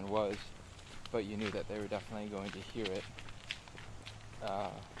person was, but you knew that they were definitely going to hear it,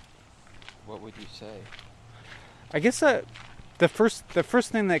 what would you say? I guess the first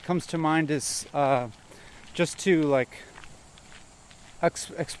thing that comes to mind is just to, like,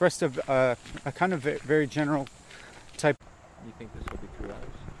 express a kind of very general type. You think this will be 2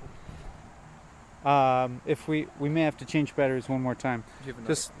 hours? If we may have to change batteries one more time. Do you have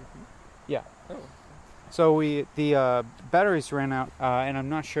Just yeah. Oh. So the batteries ran out, and I'm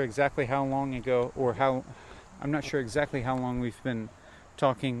not sure exactly how long ago, or I'm not sure exactly how long we've been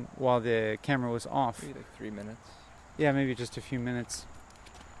talking while the camera was off. Maybe like 3 minutes. Yeah, maybe just a few minutes.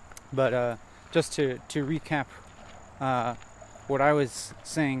 But just to recap, what I was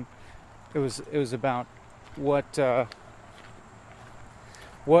saying, it was about what I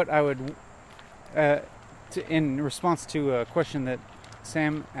would, in response to a question that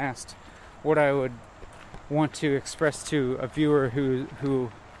Sam asked, what I would want to express to a viewer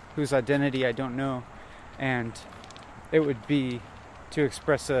whose identity I don't know, and it would be to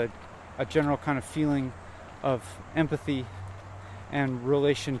express a general kind of feeling of empathy and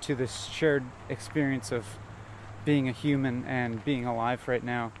relation to this shared experience of being a human and being alive right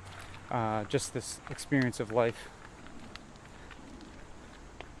now, just this experience of life.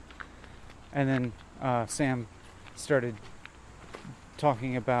 And then Sam started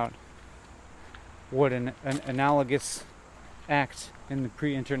talking about what an analogous act in the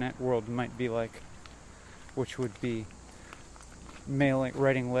pre-internet world might be like, which would be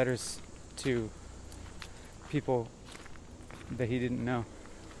writing letters to people that he didn't know.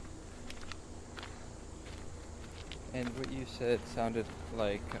 And what you said sounded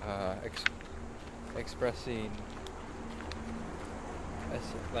like expressing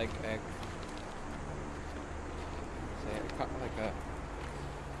like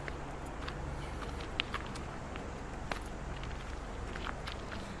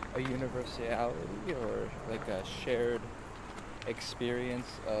a universality, or like a shared experience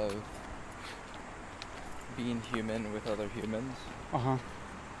of being human with other humans. Uh-huh.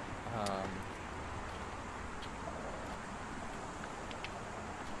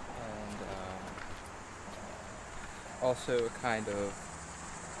 And also a kind of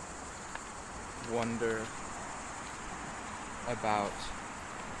wonder about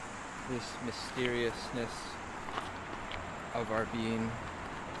this mysteriousness of our being,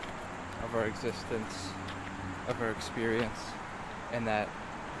 of our existence, of our experience, and that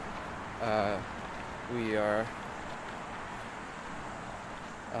we are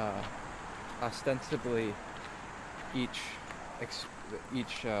ostensibly each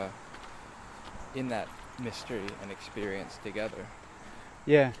in that mystery and experience together.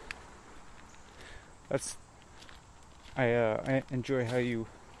 Yeah. That's. I enjoy how you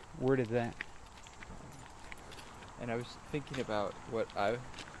worded that. And I was thinking about what I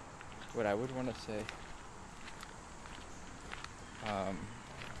would want to say.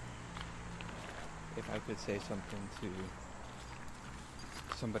 If I could say something to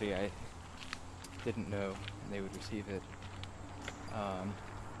somebody I didn't know and they would receive it.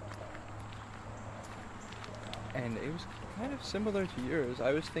 And it was kind of similar to yours.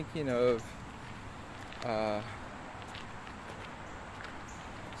 I was thinking of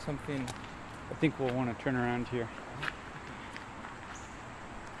something. I think we'll want to turn around here.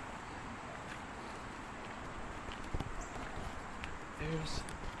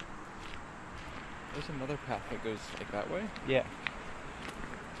 There's another path that goes like that way. Yeah.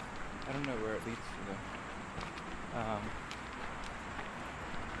 I don't know where it leads to though.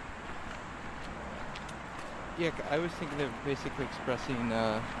 Yeah, I was thinking of basically expressing.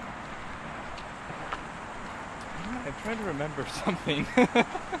 I'm trying to remember something.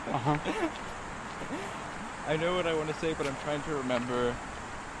 I know what I want to say, but I'm trying to remember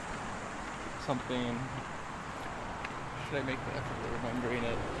something. Should I make the effort of remembering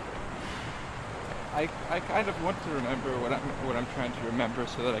it? I kind of want to remember what I'm trying to remember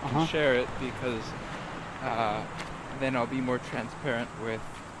so that I can share it, because then I'll be more transparent with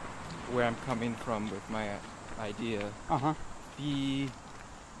where I'm coming from with my idea.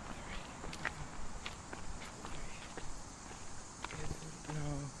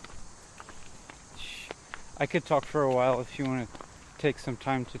 I could talk for a while if you want to take some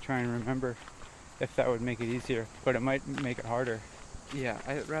time to try and remember, if that would make it easier, but it might make it harder. Yeah,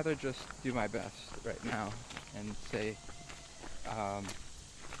 I'd rather just do my best right now and say,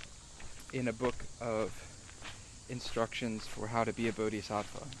 in a book of instructions for how to be a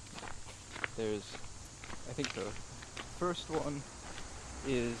bodhisattva, there's, I think the first one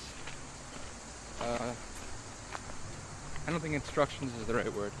is, I don't think instructions is the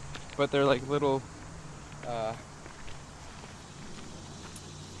right word, but they're like little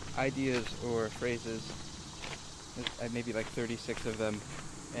ideas or phrases, maybe like 36 of them,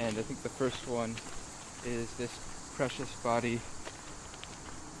 and I think the first one is this precious body,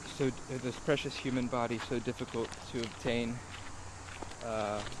 this precious human body so difficult to obtain,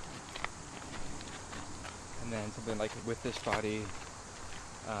 and then something like, with this body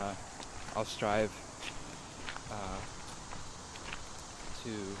I'll strive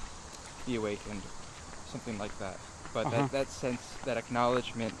to be awakened, something like that. But that sense, that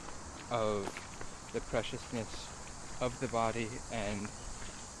acknowledgement of the preciousness of the body, and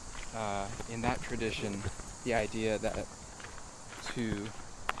in that tradition, the idea that to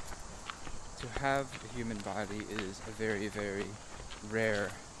have a human body is a very, very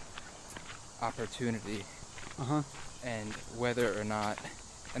rare opportunity. And whether or not,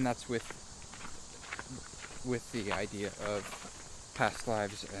 and that's with the idea of past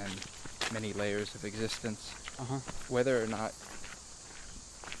lives and many layers of existence, whether or not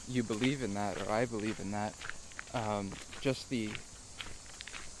you believe in that, or I believe in that, just the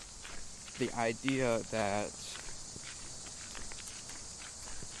idea that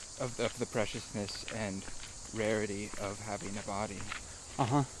of the preciousness and rarity of having a body.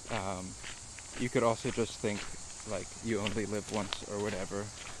 You could also just think like you only live once or whatever.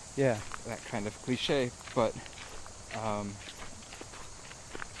 Yeah. That kind of cliche, but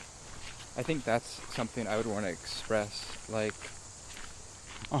I think that's something I would want to express, like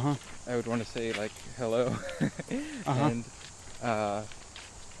I would want to say like hello and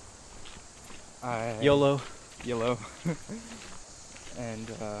YOLO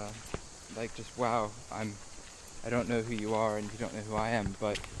and like just wow, I don't know who you are and you don't know who I am,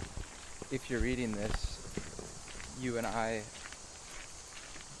 but if you're reading this, you and I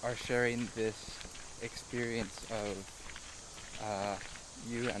are sharing this experience of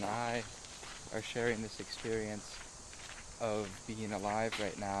you and I are sharing this experience of being alive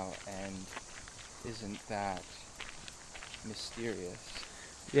right now, and isn't that mysterious?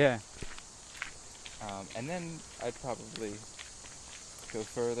 Yeah. And then I'd probably go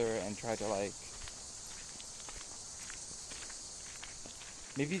further and try to like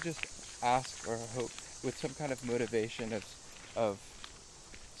maybe just ask or hope with some kind of motivation of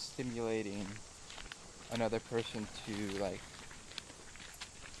stimulating another person to like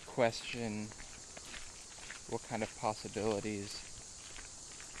question what kind of possibilities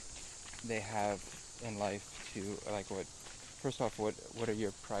they have in life, to like what are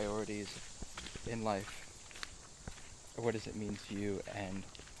your priorities in life? What does it mean to you, and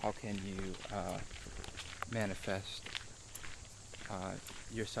how can you manifest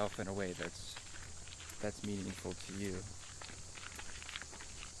yourself in a way that's meaningful to you?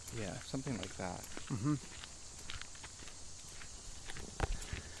 Yeah, something like that.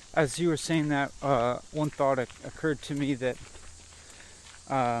 As you were saying that, one thought occurred to me that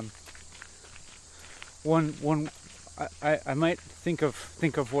I might think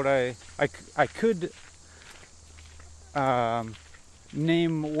of what I could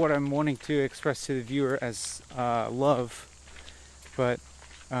name what I'm wanting to express to the viewer as love, but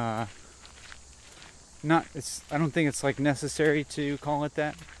not. I don't think it's like necessary to call it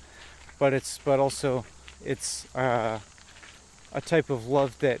that, but also it's a type of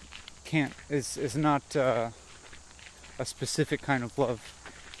love that is not a specific kind of love.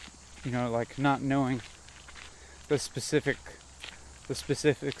 Like not knowing the specifics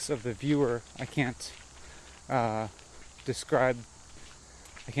of the viewer. I can't describe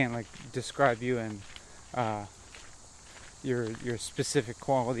you and your specific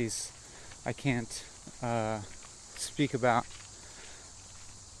qualities. I can't speak about,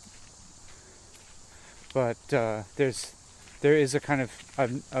 but there is a kind of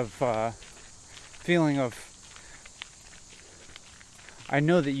feeling of, I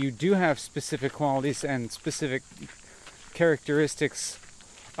know that you do have specific qualities and specific characteristics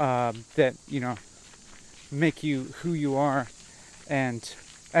that make you who you are. And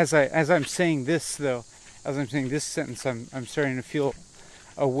as I'm saying this sentence, I'm starting to feel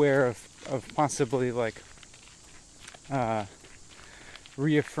aware of possibly like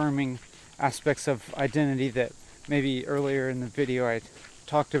reaffirming aspects of identity that maybe earlier in the video I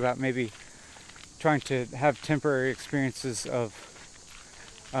talked about, maybe trying to have temporary experiences of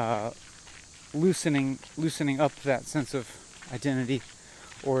loosening up that sense of identity,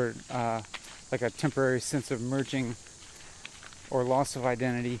 or like a temporary sense of merging or loss of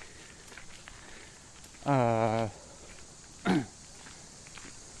identity. And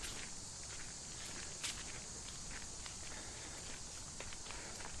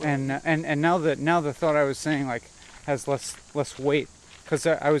now the thought I was saying like has less weight, because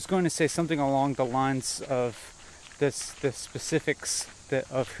I was going to say something along the lines of the specifics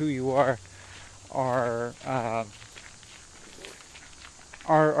of who you are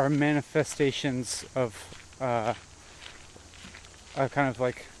manifestations of a kind of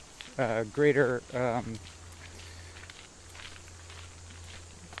like greater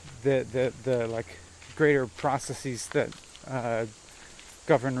the like greater processes that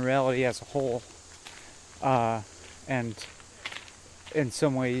govern reality as a whole, and in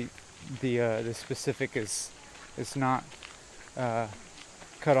some way the specific is not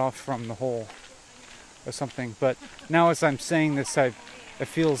cut off from the whole or something. But now as I'm saying this, it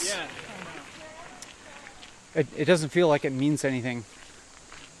feels, it doesn't feel like it means anything.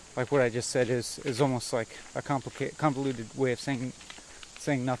 Like what I just said is almost like a convoluted way of saying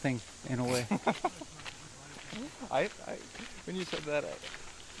nothing in a way. I when you said that,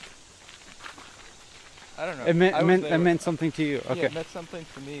 I don't know. It meant something to you. Okay. Yeah, it meant something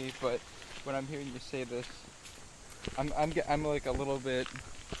to me. But when I'm hearing you say this, I'm like a little bit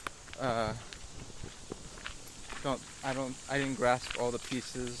I didn't grasp all the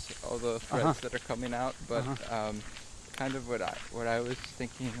pieces, all the threads that are coming out. But kind of what I was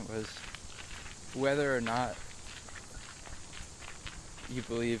thinking was whether or not you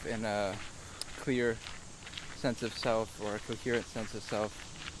believe in a clear sense of self or a coherent sense of self,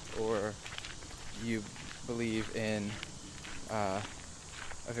 or you believe in a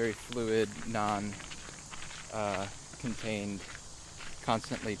very fluid, non-contained,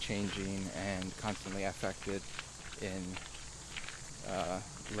 constantly changing and constantly affected in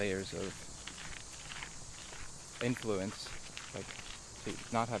layers of influence, like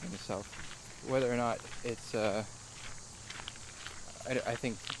not having a self. Whether or not it's I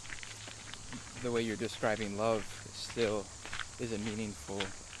think the way you're describing love still is a meaningful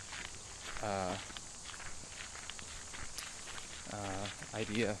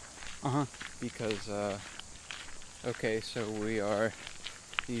idea. Because okay, so we are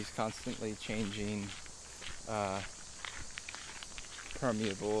these constantly changing,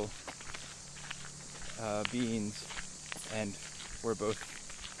 permeable beings, and we're both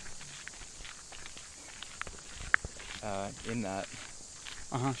in that,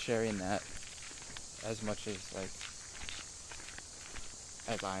 sharing that as much as like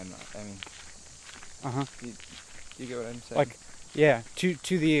as I mean, do you get what I'm saying? Like, yeah, to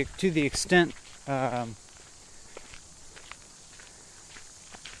the extent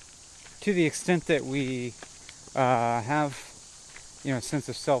that we have, a sense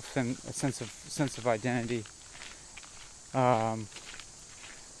of self and a sense of identity,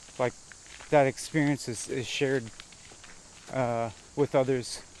 like that experience is shared with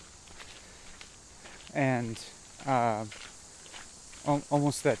others, and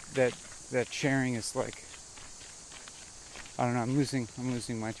almost that sharing is like, I don't know, I'm losing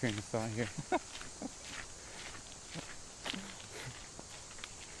my train of thought here.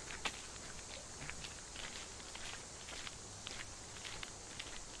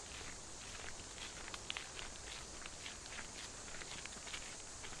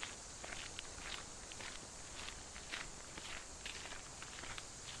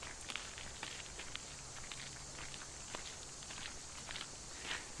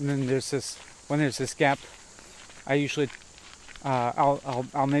 And then when there's this gap, I usually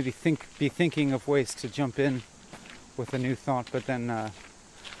I'll maybe be thinking of ways to jump in with a new thought, but then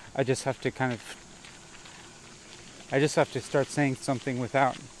I just have to start saying something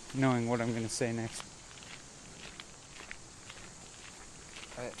without knowing what I'm going to say next.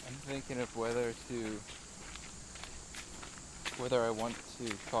 I'm thinking of whether I want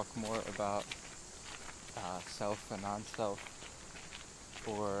to talk more about self and non-self,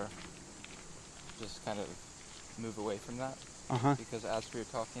 or just kind of move away from that. Because as we were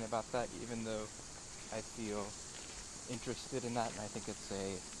talking about that, even though I feel interested in that, and I think it's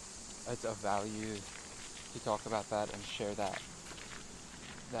a value to talk about that and share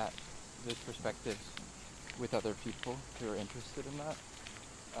those perspectives with other people who are interested in that.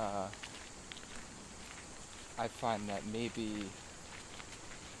 I find that maybe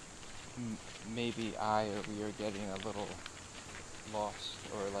I or we are getting a little lost,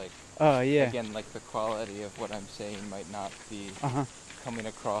 or like again, like the quality of what I'm saying might not be coming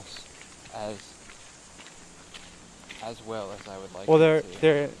across as well as I would like. Well,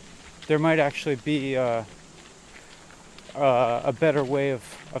 there might actually be a better way of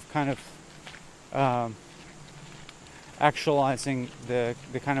kind of actualizing the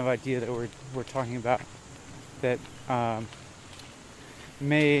kind of idea that we're talking about, that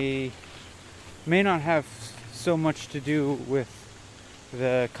may not have so much to do with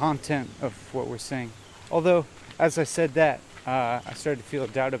the content of what we're saying. Although, as I said that, I started to feel a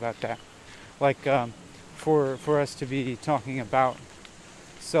doubt about that. Like, for us to be talking about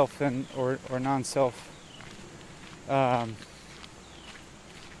self or non-self, I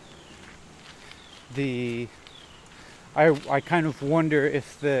kind of wonder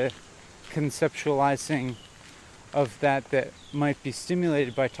if the conceptualizing of that might be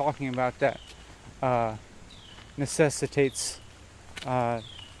stimulated by talking about that necessitates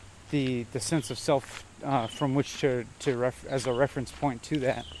the sense of self from which to as a reference point to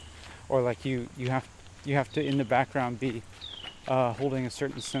that, or like you have to in the background be holding a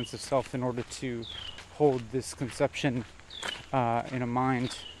certain sense of self in order to hold this conception in a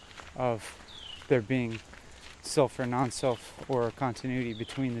mind of there being self or non-self, or a continuity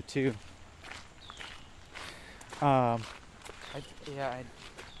between the two. For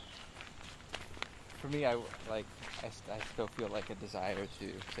me, I still feel like a desire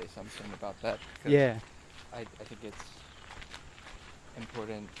to say something about that. Yeah. I think it's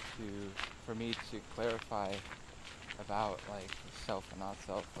important for me to clarify about like self and not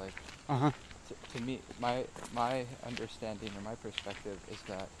self. Like, to me, my understanding or my perspective is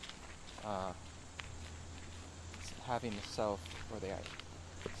that having a self, or the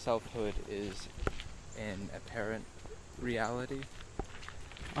selfhood, is an apparent reality,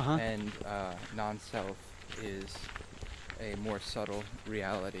 and non-self is a more subtle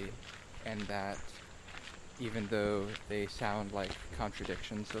reality, and that even though they sound like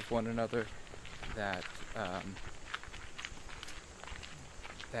contradictions of one another, that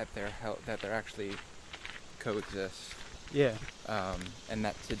they're actually coexist. Yeah. And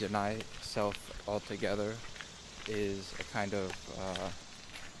that to deny self altogether is a kind of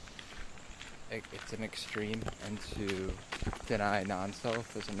it's an extreme, and to deny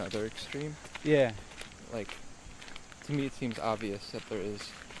non-self is another extreme. Yeah. Like, to me it seems obvious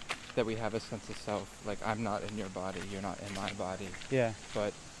that we have a sense of self. Like, I'm not in your body, you're not in my body. Yeah.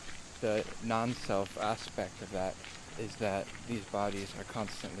 But the non-self aspect of that is that these bodies are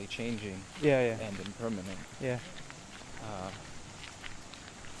constantly changing. Yeah. And impermanent. Yeah.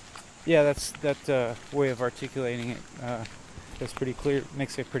 Yeah, that way of articulating it is pretty clear.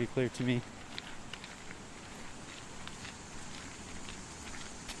 Makes it pretty clear to me.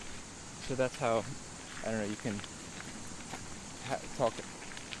 So that's how, I don't know, you can talk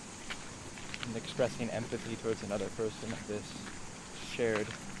and expressing empathy towards another person, of this shared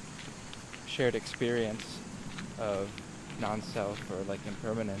experience of non-self, or like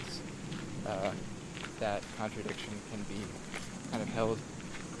impermanence. That contradiction can be kind of held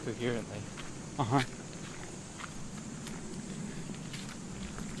coherently.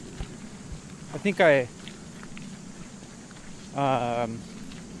 I think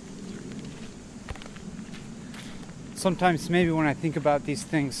sometimes maybe when I think about these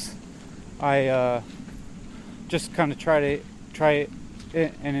things, I just kind of try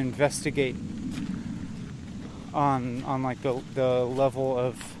and investigate on like the level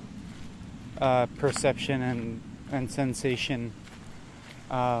of perception and sensation,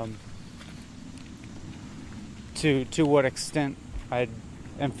 to what extent I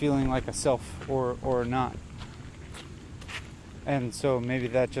am feeling like a self or not. And so maybe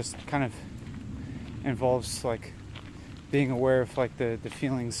that just kind of involves like being aware of like the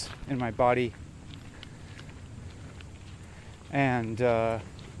feelings in my body, and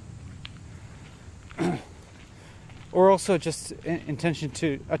or also just attention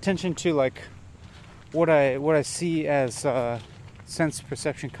to like what I see as sense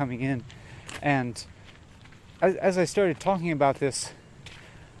perception coming in. And as I started talking about this,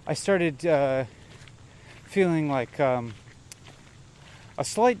 I started feeling like a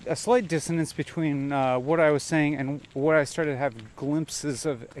slight dissonance between what I was saying and what I started having glimpses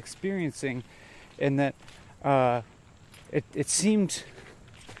of experiencing, in that it seemed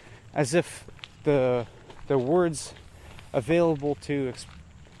as if the words available to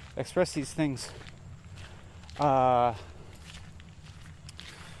express these things or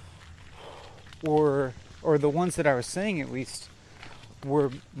the ones that I was saying at least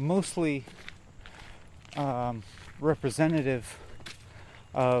were mostly representative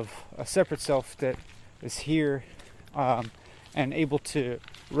of a separate self that is here and able to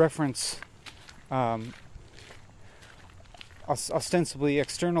reference ostensibly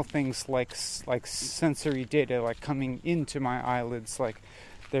external things like sensory data, like coming into my eyelids. Like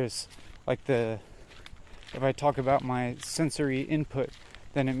there's like if I talk about my sensory input,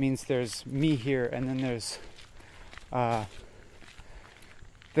 then it means there's me here, and then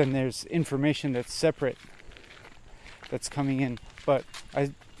there's information that's separate that's coming in. But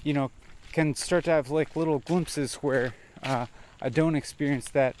I can start to have like little glimpses where I don't experience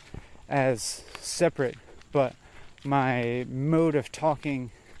that as separate, but my mode of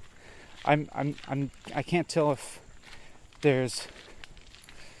talking, I can't tell if there's,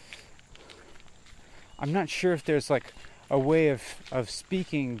 I'm not sure if there's like a way of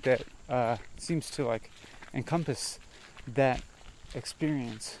speaking that seems to like encompass that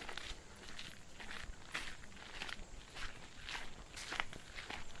experience.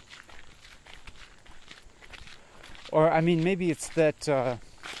 Or I mean, maybe it's that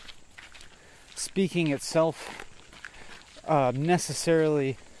speaking itself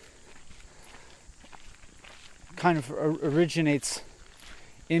necessarily kind of originates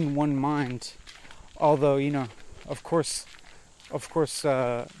in one mind, although of course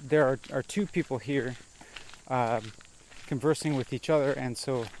there are two people here conversing with each other, and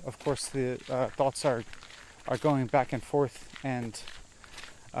so of course the thoughts are going back and forth, and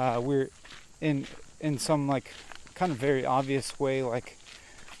we're in some like kind of very obvious way, like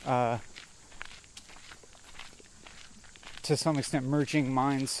to some extent merging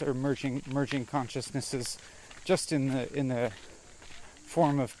minds or merging consciousnesses, just in the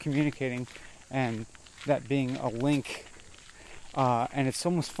form of communicating, and that being a link. And it's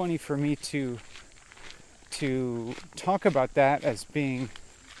almost funny for me to talk about that as being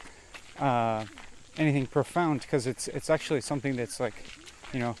anything profound, because it's actually something that's like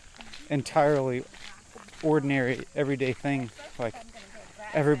entirely ordinary, everyday thing. Like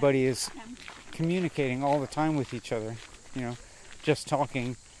everybody is communicating all the time with each other, just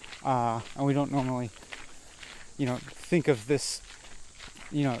talking, and we don't normally think of this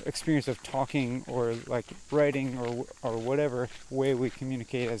experience of talking or like writing or whatever way we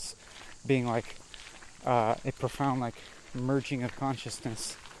communicate as being like a profound like merging of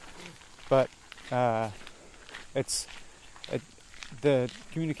consciousness. But the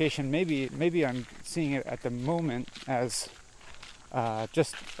communication, maybe I'm seeing it at the moment as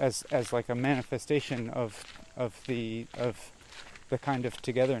just as like a manifestation of the kind of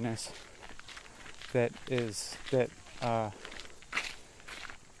togetherness that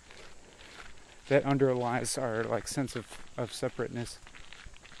underlies our like sense of separateness.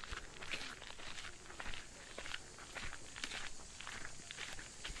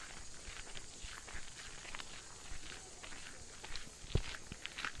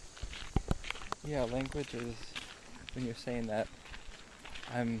 Yeah, language is, when you're saying that,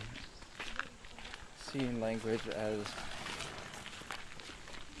 I'm seeing language as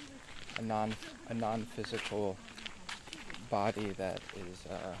a non-physical body that is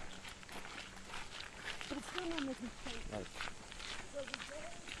like,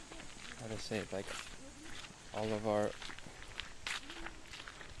 how to say it, like all of our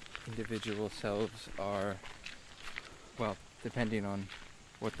individual selves are, well, depending on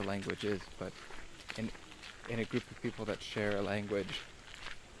what the language is, but in a group of people that share a language,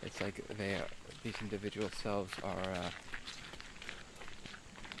 it's like these individual selves are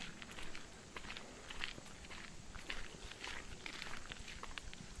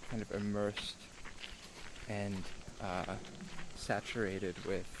kind of immersed and saturated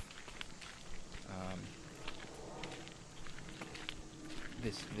with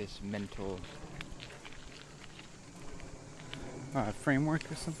this mental Framework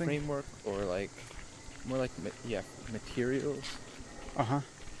or something? Framework, or like more like materials. Uh-huh.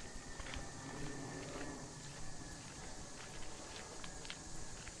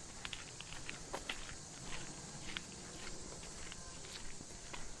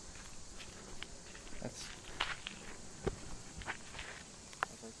 That's I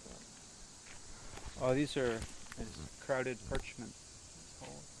like that. Oh, these are crowded parchment. It's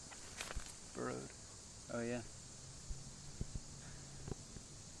called burrowed. Oh yeah.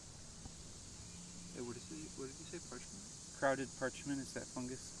 Hey, what did you say? Parchment? Crowded parchment, is that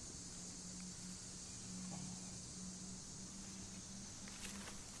fungus?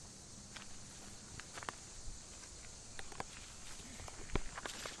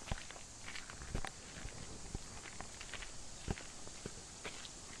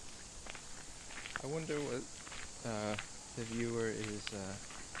 I wonder what the viewer is,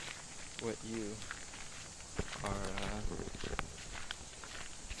 what you are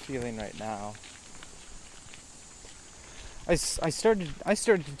feeling right now. I started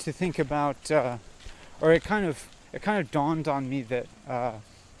to think about, or it kind of dawned on me that I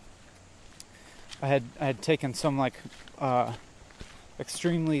had taken some like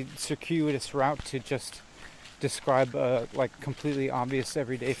extremely circuitous route to just describe a like completely obvious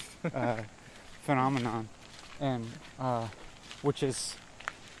everyday phenomenon, and which is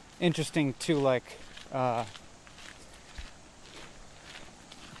interesting to like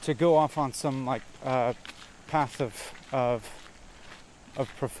to go off on some like path of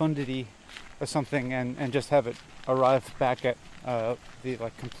profundity or something, and just have it arrive back at the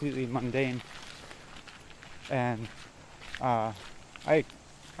like completely mundane. And I'm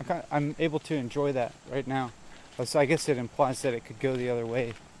able to enjoy that right now. So I guess it implies that it could go the other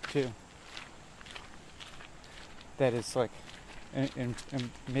way too. That is like, and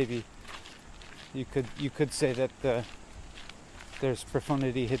maybe you could say that there's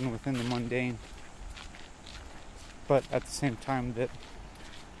profundity hidden within the mundane, but at the same time that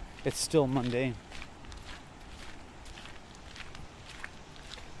it's still mundane.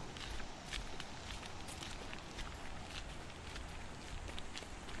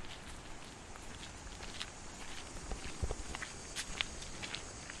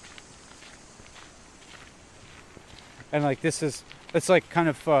 And like it's like kind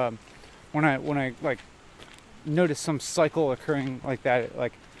of when I like notice some cycle occurring like that, it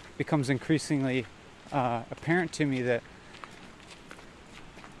like becomes increasingly apparent to me that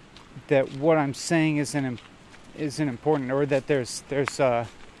what I'm saying isn't important, or that there's or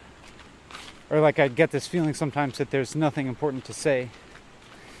like I get this feeling sometimes that there's nothing important to say,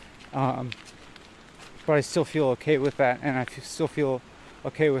 but I still feel okay with that, and I still feel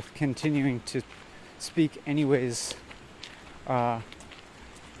okay with continuing to speak anyways,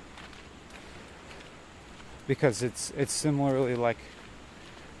 because it's similarly like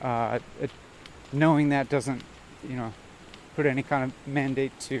knowing that doesn't, put any kind of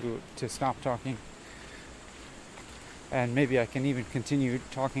mandate to stop talking, and maybe I can even continue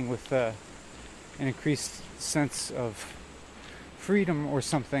talking with an increased sense of freedom or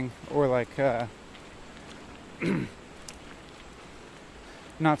something, or like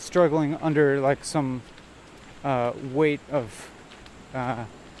not struggling under like some weight of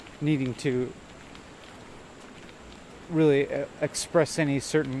needing to really express any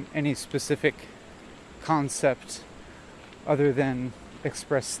specific concept other than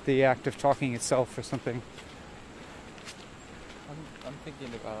express the act of talking itself or something. I'm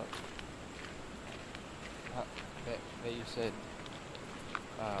thinking about that you said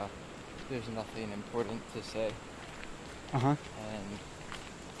there's nothing important to say. Uh-huh. And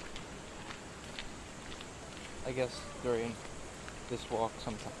I guess during this walk,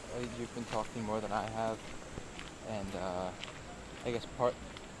 sometimes you've been talking more than I have, and I guess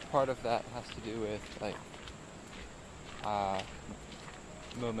part of that has to do with like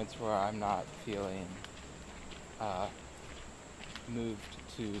moments where I'm not feeling moved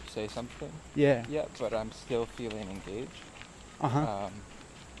to say something. Yeah. Yeah, but I'm still feeling engaged. Uh-huh.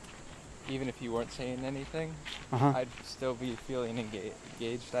 Even if you weren't saying anything, Uh-huh. I'd still be feeling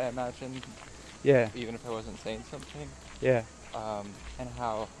engaged, I imagine. Yeah. Even if I wasn't saying something. Yeah. And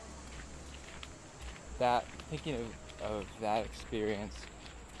how that, thinking of that experience,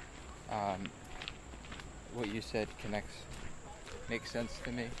 what you said makes sense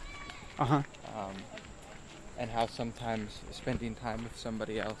to me. Uh-huh. And how sometimes spending time with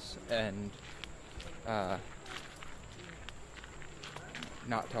somebody else and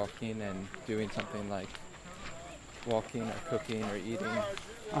not talking and doing something like walking or cooking or eating.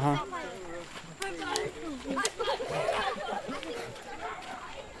 Uh-huh.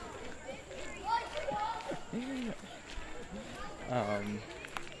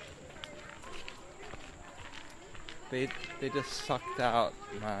 they just sucked out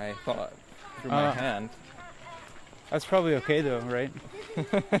my thought through my hand. That's probably okay though, right?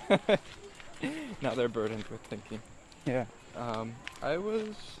 Now they're burdened with thinking. Yeah. I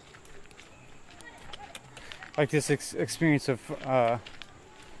was like this experience of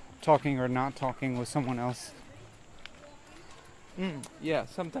talking or not talking with someone else. Yeah,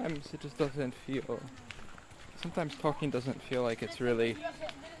 sometimes it just doesn't feel. Sometimes talking doesn't feel like it's really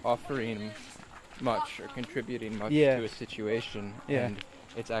offering much or contributing much to a situation, and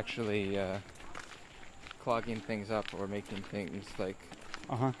it's actually clogging things up or making things like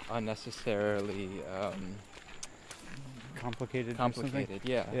unnecessarily complicated.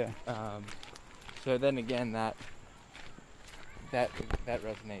 Yeah. So then again, that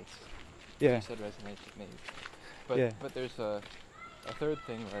resonates. Yeah. You said resonates with me. But there's a third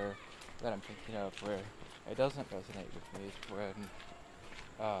thing that I'm thinking of where it doesn't resonate with me is when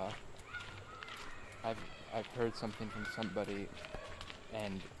I've heard something from somebody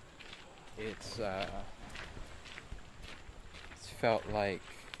and it's felt like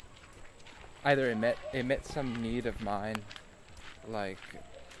either it met some need of mine, like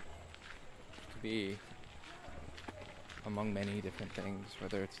to be among many different things,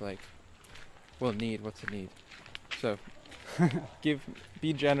 whether it's like, well, what's a need? So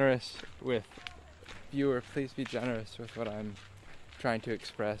be generous with viewer, please be generous with what I'm trying to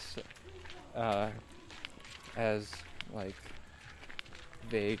express as like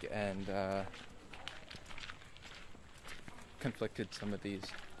vague and conflicted some of these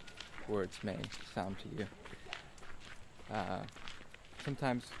words may sound to you.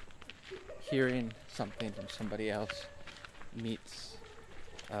 Sometimes hearing something from somebody else meets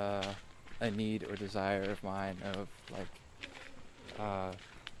a need or desire of mine of like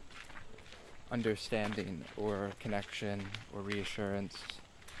understanding or connection or reassurance.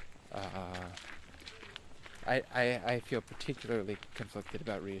 I feel particularly conflicted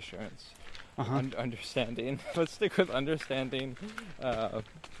about reassurance. Understanding. Let's stick with understanding. The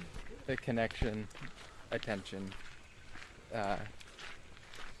connection, attention.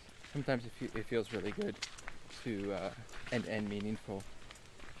 Sometimes it feels really good to and meaningful,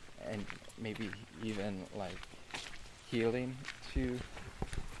 and maybe even like healing to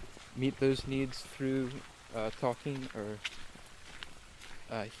meet those needs through talking or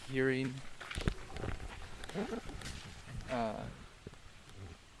hearing.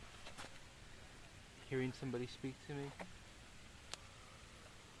 Hearing somebody speak to me.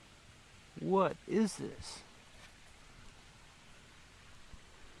 What is this?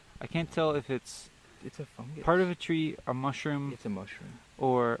 I can't tell if it's a fungus. Part of a tree, a mushroom. It's a mushroom.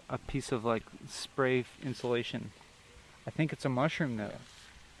 Or a piece of like spray insulation. I think it's a mushroom though. Yeah.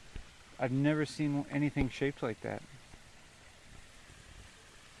 I've never seen anything shaped like that.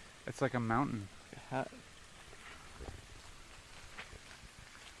 It's like a mountain.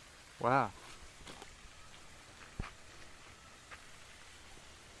 Wow.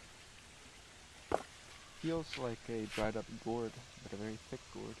 Feels like a dried up gourd, but a very thick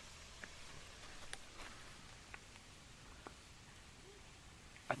gourd.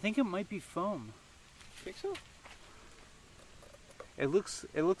 I think it might be foam. Think so? It looks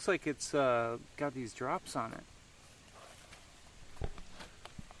like it's got these drops on it.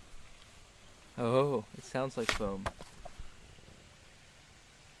 Oh, it sounds like foam.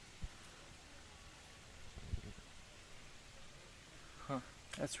 Huh.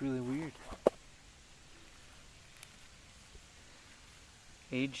 That's really weird.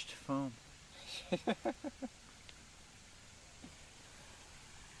 Aged foam.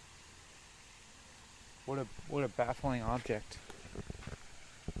 What a baffling object.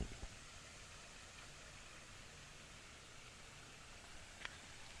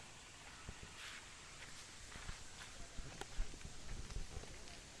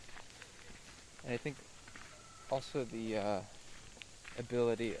 And I think also the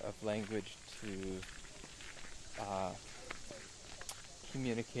ability of language to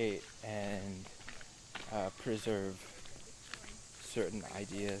communicate and preserve certain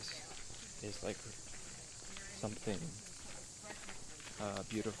ideas is like something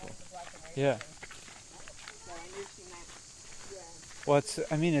beautiful. Yeah. Well,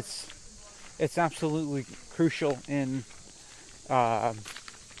 it's absolutely crucial in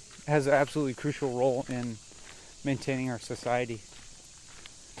has an absolutely crucial role in maintaining our society.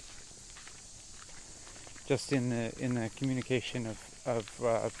 Just in the communication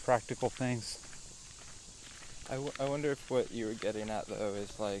of practical things. I wonder if what you were getting at though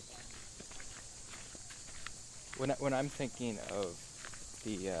is like when I'm thinking of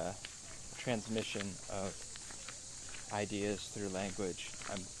the transmission of ideas through language,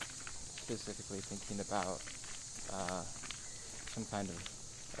 I'm specifically thinking about some kind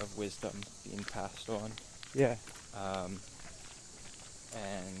of wisdom being passed on. Yeah.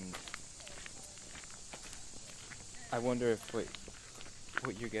 And I wonder if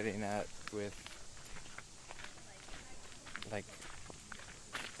what you're getting at with like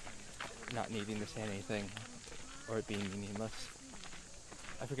not needing to say anything or it being meaningless.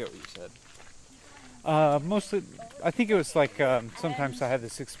 I forget what you said. Mostly, I think it was like sometimes I have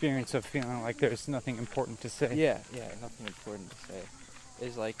this experience of feeling like there's nothing important to say. Yeah, nothing important to say.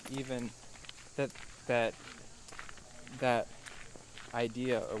 Is like even that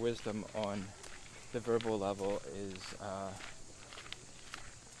idea or wisdom on the verbal level is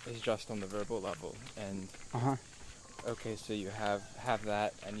just on the verbal level, and okay, so you have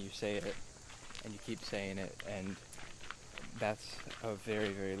that and you say it and you keep saying it, and that's of very,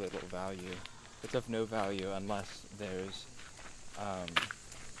 very little value. It's of no value unless there's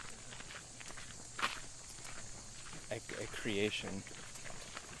a creation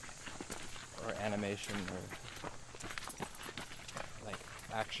or animation or like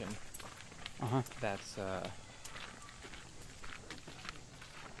action that's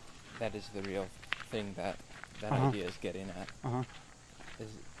that is the real thing that idea is getting at.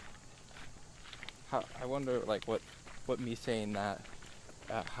 Is how I wonder like what me saying that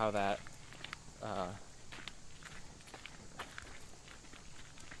how that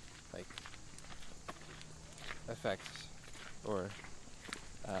like affects or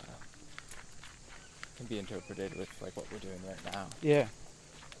can be interpreted with like what we're doing right now. Yeah,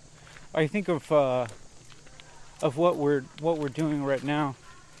 I think of what we're doing right now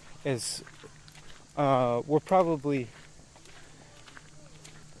is we're probably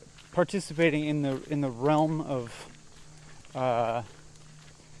participating in the realm of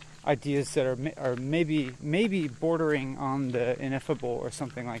ideas that are maybe bordering on the ineffable or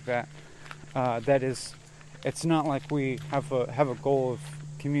something like that. That is, it's not like we have a goal of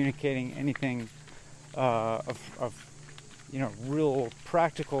communicating anything of real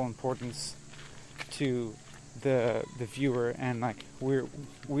practical importance to the viewer, and like we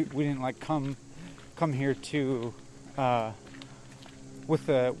didn't like come here to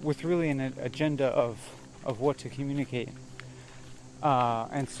with really an agenda of what to communicate.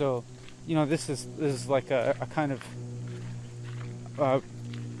 And so, this is like a kind of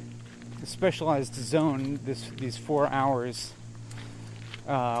specialized zone. These 4 hours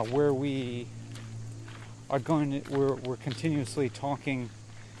where we are we're continuously talking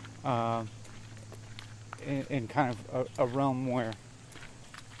in kind of a realm where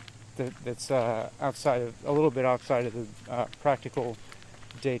that's outside of a little bit outside of the practical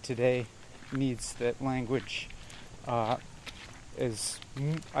day-to-day needs that language is,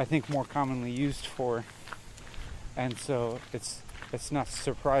 I think, more commonly used for, and so it's not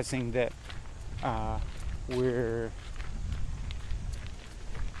surprising that we're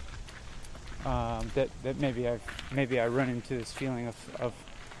that maybe I run into this feeling of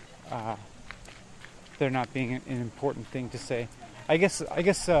there not being an important thing to say. I guess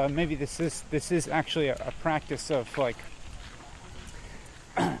maybe this is actually a practice of like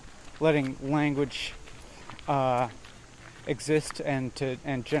letting language exist and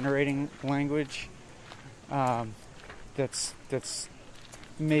generating language that's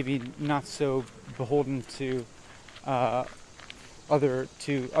maybe not so beholden to other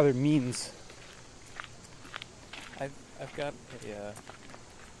means. I've got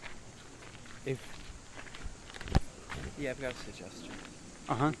I've got a suggestion.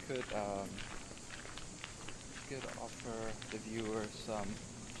 You could offer the viewer some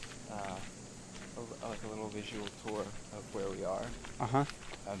like a little visual tour of where we are.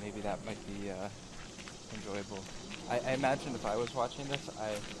 Maybe that might be enjoyable. I imagine if I was watching this,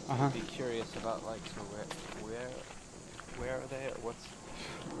 I would be curious about like, so where are they, or what's?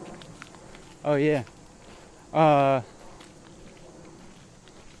 Oh yeah.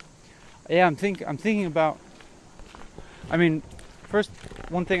 Yeah, I'm thinking about. I mean, first,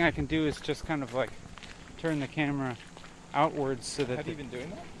 one thing I can do is just kind of like turn the camera outwards so that. Have you been doing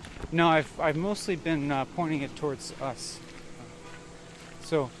that? No, I've mostly been pointing it towards us.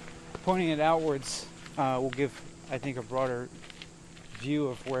 So, pointing it outwards will give, I think, a broader view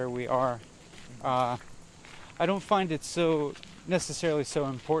of where we are. I don't find it so necessarily so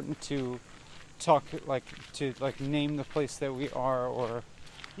important to talk to name the place that we are, or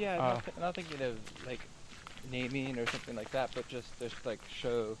not thinking of like naming or something like that, but just like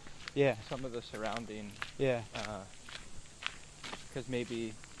show some of the surrounding. Because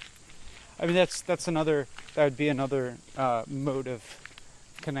maybe. I mean, that would be another mode of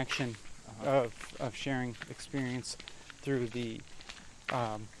connection, of sharing experience through the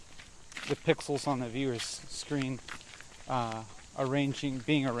the pixels on the viewer's screen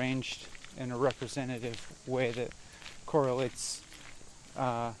being arranged in a representative way that correlates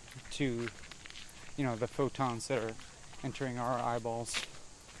to, the photons that are entering our eyeballs.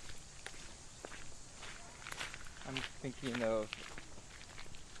 I'm thinking of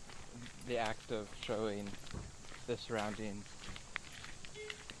the act of showing the surroundings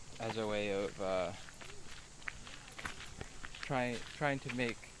as a way of trying to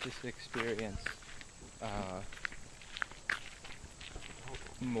make this experience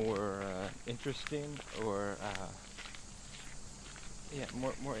more interesting, or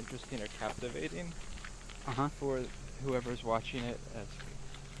more interesting or captivating for whoever's watching it. As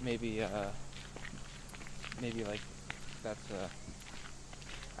maybe like that's a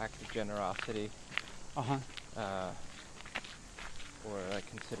act of generosity, or like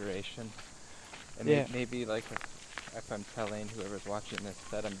consideration, and maybe like if I'm telling whoever's watching this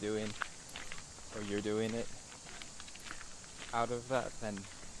that I'm doing, or you're doing it out of that, then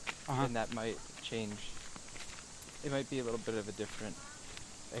that might change. It might be a little bit of a different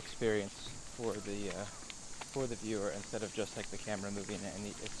experience for the viewer, instead of just like the camera moving and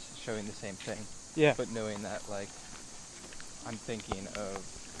it's showing the same thing. Yeah. But knowing that like I'm thinking of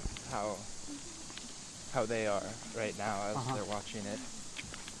how they are right now as they're watching it,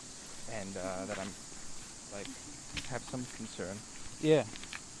 and that I'm like have some concern. Yeah.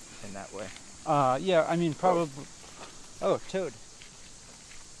 In that way. Yeah. I mean, probably. Oh, toad.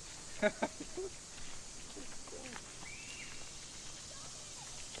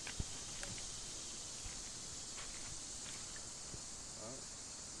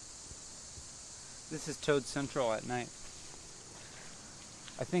 This is Toad Central at night.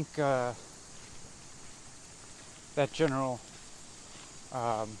 I think that general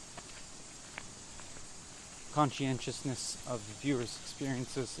conscientiousness of the viewer's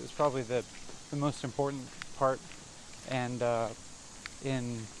experiences is probably the most important part. And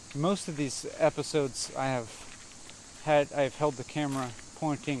in most of these episodes, I've held the camera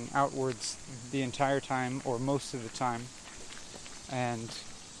pointing outwards the entire time, or most of the time, and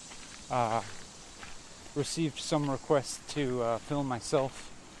received some requests to film myself,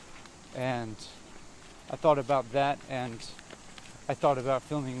 and I thought about that, and I thought about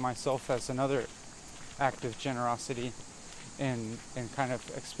filming myself as another act of generosity, and kind of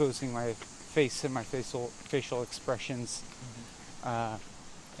exposing my face and my facial expressions,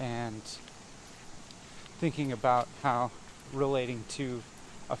 and thinking about how relating to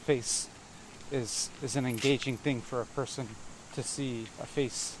a face is an engaging thing for a person to see a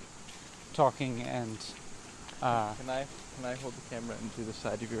face talking. And can I hold the camera and do the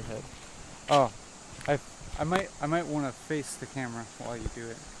side of your head? Oh, I might want to face the camera while you do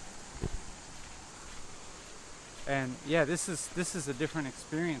it. And yeah, this is a different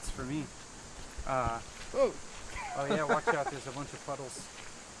experience for me. Oh yeah, watch out! There's a bunch of puddles.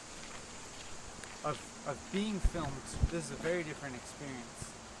 Of being filmed, this is a very different experience.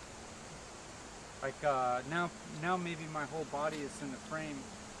 Like now maybe my whole body is in the frame.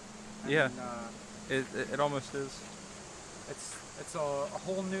 And, it almost is. It's a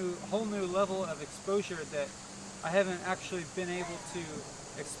whole new level of exposure that I haven't actually been able to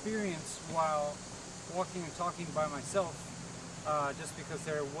experience while walking and talking by myself, just because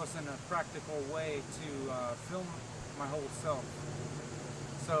there wasn't a practical way to film my whole self.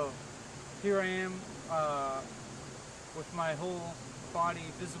 So here I am with my whole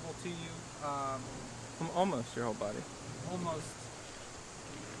body visible to you. Almost your whole body. Almost.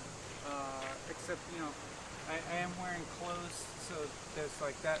 Except, I am wearing clothes, so there's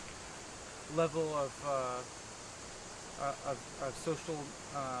like that level of social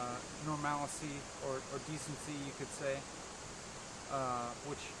normalcy or decency, you could say,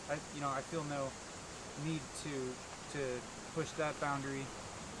 which I feel no need to push that boundary.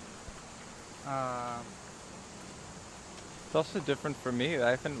 It's also different for me.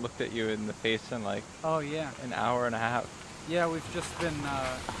 I haven't looked at you in the face in like an hour and a half. Yeah, we've just been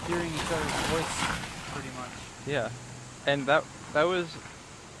hearing each other's voice pretty much. Yeah, and that was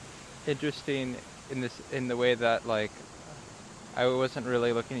interesting in the way that like I wasn't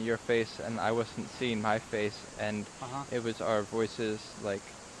really looking at your face and I wasn't seeing my face, and it was our voices like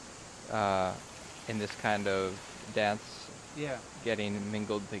in this kind of dance, getting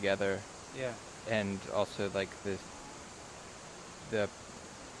mingled together. Yeah. And also like the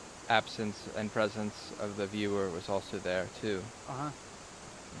absence and presence of the viewer was also there too.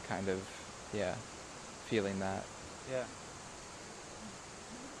 Kind of, feeling that. Yeah.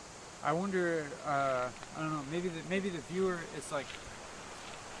 I wonder. I don't know. Maybe the viewer is like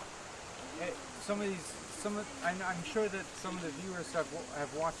some of I'm sure that some of the viewers have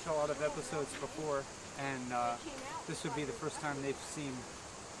watched a lot of episodes before, and this would be the first time they've seen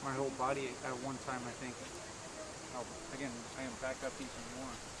my whole body at one time, I think. Oh, again, I am back up even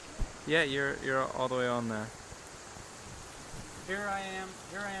more. Yeah, you're all the way on there. Here I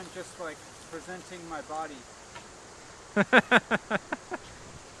am just like presenting my body. And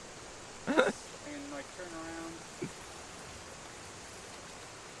like turn around.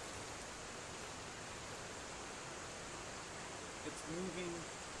 It's moving.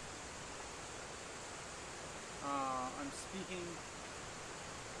 I'm speaking.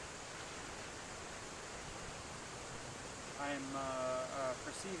 I'm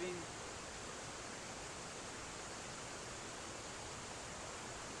perceiving.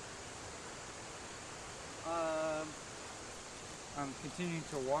 I'm continuing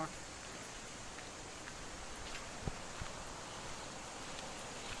to walk.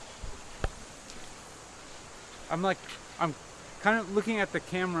 I'm kind of looking at the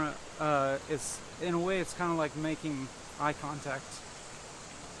camera. It's in a way, it's kind of like making eye contact.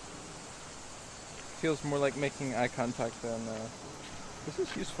 Feels more like making eye contact than. This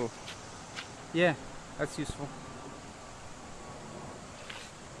is useful. Yeah, that's useful.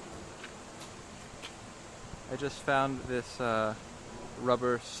 I just found this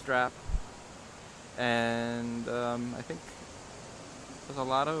rubber strap, and I think there's a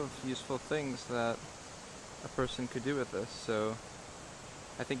lot of useful things that a person could do with this, so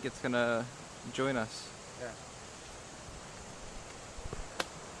I think it's gonna join us. Yeah.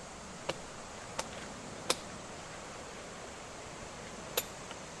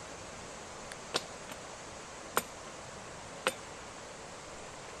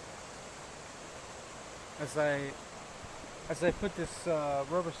 As I put this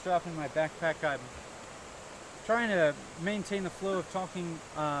rubber strap in my backpack, I'm trying to maintain the flow of talking,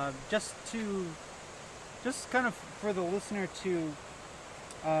 just kind of for the listener to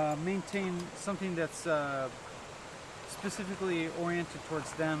maintain something that's specifically oriented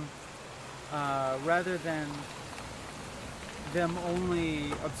towards them, rather than them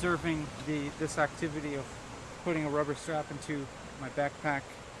only observing this activity of putting a rubber strap into my backpack,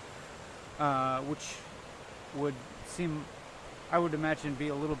 which would seem, I would imagine, be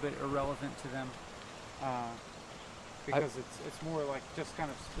a little bit irrelevant to them, because it's more like just kind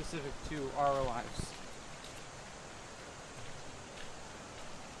of specific to our lives.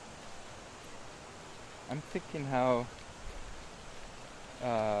 I'm thinking how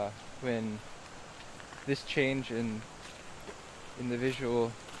when this change in the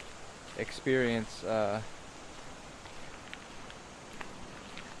visual experience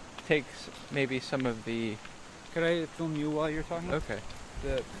takes maybe some of the. Could I film you while you're talking? Okay.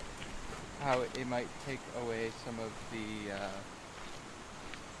 How it might take away some of the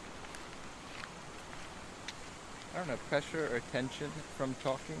I don't know, pressure or tension from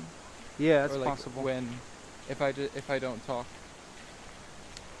talking. Yeah, that's or like possible. If I don't talk.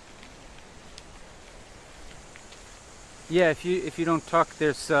 Yeah, if you don't talk,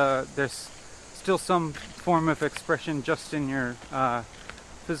 there's still some form of expression just in your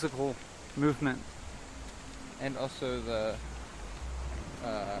physical movement. And also the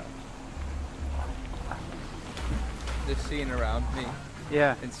scene around me.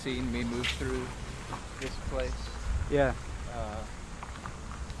 Yeah. And seeing me move through this place. Yeah.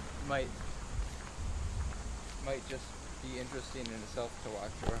 Might just be interesting in itself to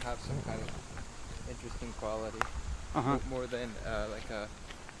watch, or have some kind of interesting quality. More than like a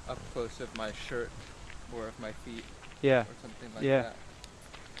up close of my shirt or of my feet. Yeah. Or something like that.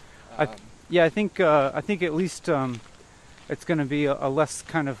 I think at least it's going to be a less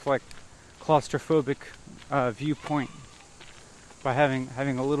kind of like claustrophobic viewpoint by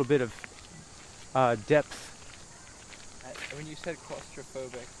having a little bit of depth. When you said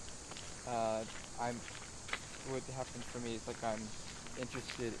claustrophobic, what happened for me is like I'm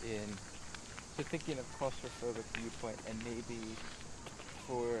interested in thinking of claustrophobic viewpoint, and maybe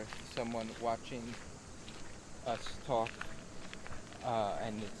for someone watching us talk,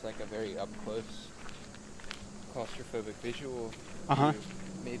 and it's like a very up close claustrophobic visual view.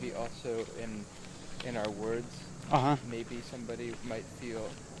 Maybe also in our words, maybe somebody might feel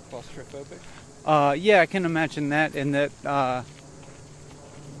claustrophobic. Yeah, I can imagine that, and that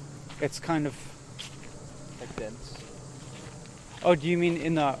it's kind of like dense. Oh, do you mean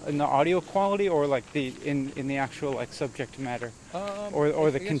in the audio quality, or like in the actual like subject matter, or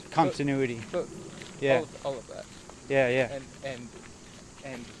the continuity? Yeah. All of that. Yeah, yeah.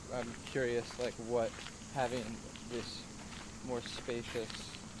 And I'm curious, like, what having this more spacious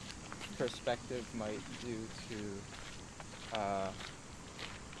perspective might do to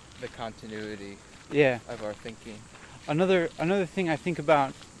the continuity Yeah. of our thinking. Another thing I think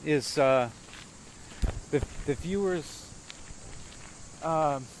about is the viewer's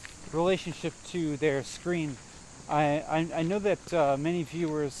relationship to their screen. I know that many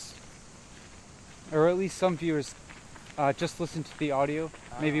viewers, or at least some viewers, just listen to the audio,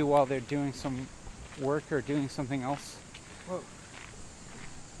 maybe while they're doing some work or doing something else. Whoa.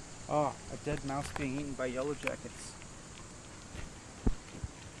 Oh, a dead mouse being eaten by yellow jackets.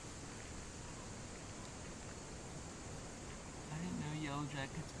 I didn't know yellow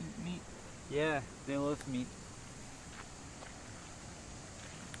jackets eat meat. Yeah, they love meat.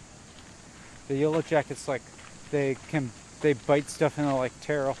 The yellow jackets, like, they bite stuff and they'll like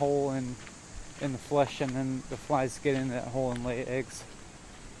tear a hole in the flesh, and then the flies get in that hole and lay eggs.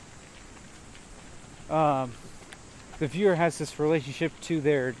 The viewer has this relationship to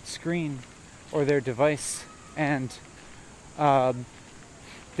their screen or their device, and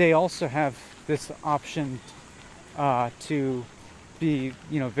they also have this option to be,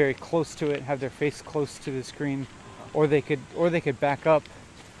 very close to it, have their face close to the screen, or they could back up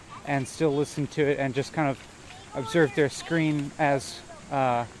and still listen to it and just kind of observe their screen as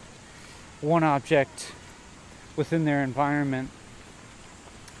one object within their environment,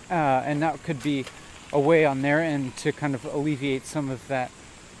 and that could be a way on their end to kind of alleviate some of that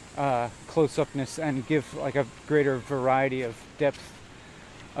close-upness and give like a greater variety of depth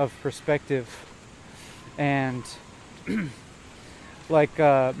of perspective. And like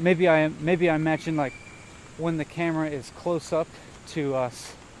maybe I imagine, like, when the camera is close up to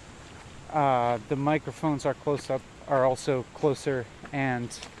us, the microphones are also closer,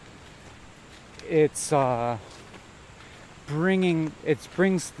 and it's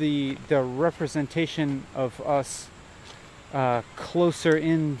brings the representation of us closer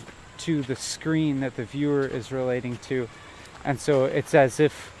into the screen that the viewer is relating to, and so it's as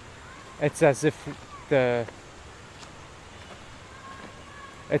if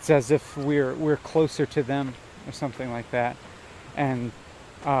we're closer to them or something like that. And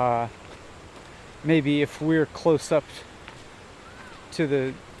maybe if we're close up to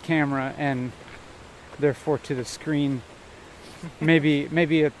the camera and therefore to the screen, maybe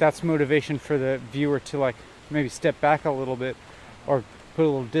that's motivation for the viewer to, like, maybe step back a little bit or put a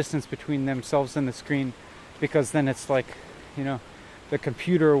little distance between themselves and the screen, because then it's like, the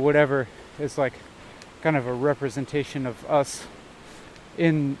computer or whatever is like kind of a representation of us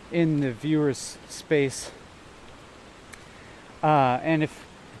in the viewer's space. And if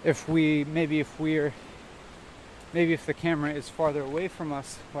the camera is farther away from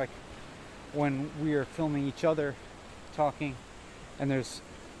us, like when we are filming each other talking, and there's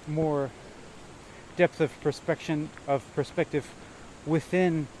more depth of perspective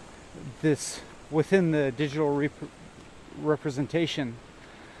within the digital representation,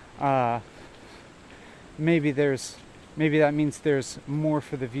 maybe that means there's more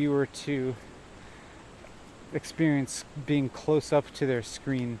for the viewer to experience being close up to their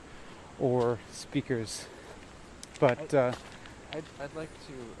screen or speakers. But I'd like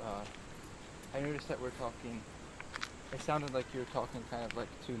to. I noticed that we're talking. It sounded like you were talking kind of like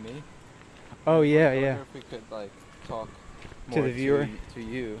to me. Oh yeah, I yeah. wonder if we could like talk more To the viewer? to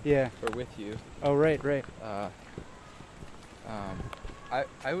you, Yeah. or with you. Oh right.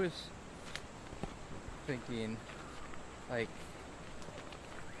 I was thinking, like,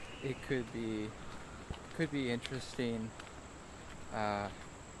 it could be interesting. I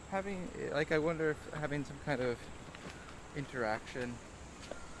wonder if having some kind of interaction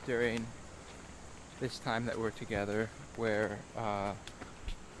during this time that we're together, where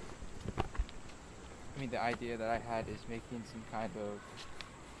the idea that I had is making some kind of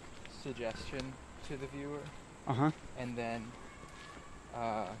suggestion to the viewer, and then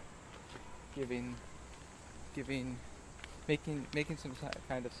making some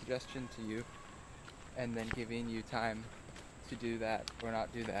kind of suggestion to you, and then giving you time to do that or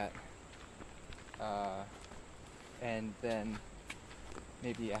not do that, and then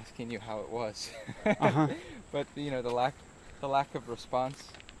maybe asking you how it was. But the lack of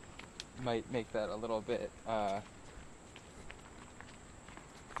response might make that a little bit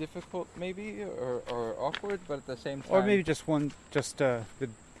difficult, maybe, or awkward, but at the same time, Or maybe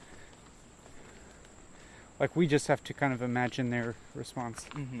like we just have to kind of imagine their response,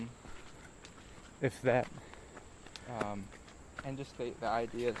 if that. And just the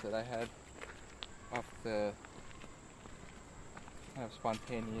ideas that I had off the kind of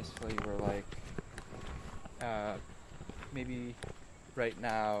spontaneously were like, maybe right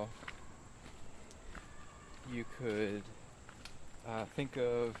now you could think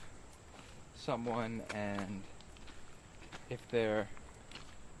of someone, and if they're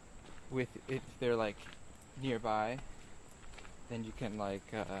with if they're like nearby, then you can like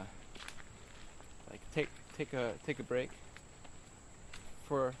take a break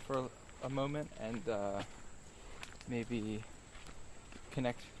for a moment and maybe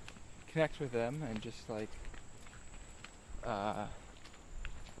connect with them and just like I'm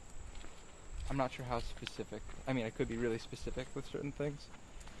not sure how specific. I mean, I could be really specific with certain things,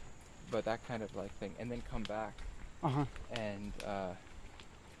 but that kind of like thing, and then come back. And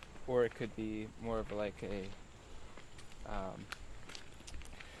or it could be more of like a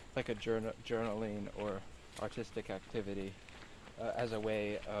journaling or artistic activity as a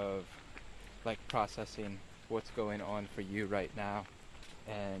way of like processing what's going on for you right now,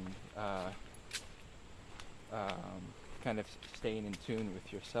 and kind of staying in tune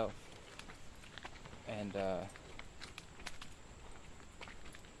with yourself. And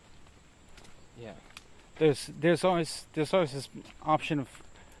yeah, there's always this option of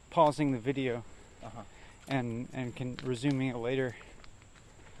pausing the video and resuming it later.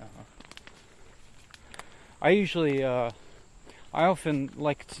 I often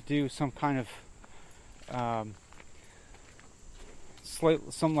like to do some kind of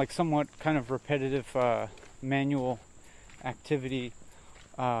somewhat kind of repetitive manual activity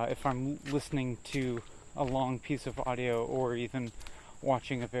if I'm listening to a long piece of audio or even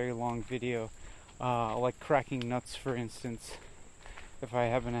watching a very long video, like cracking nuts, for instance. If I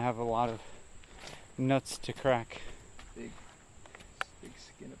happen to have a lot of nuts to crack. Big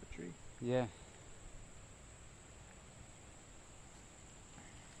skin of a tree. Yeah.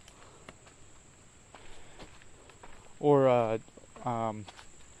 Or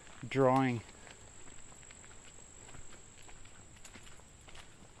drawing.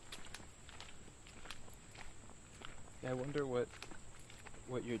 Yeah, I wonder what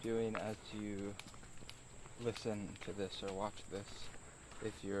you're doing as you listen to this or watch this.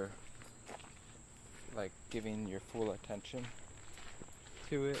 If you're like giving your full attention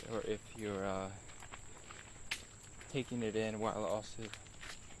to it, or if you're taking it in while also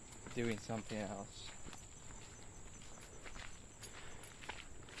doing something else.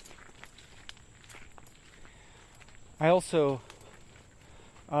 I also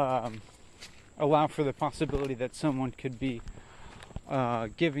allow for the possibility that someone could be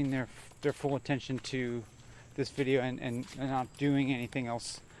giving their full attention to this video and not doing anything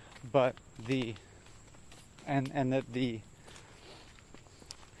else but and that the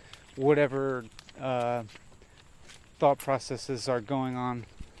whatever thought processes are going on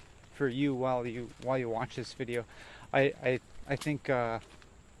for you while you watch this video. I think I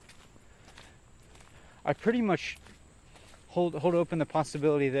pretty much hold open the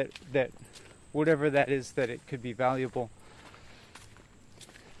possibility that whatever that is, that it could be valuable,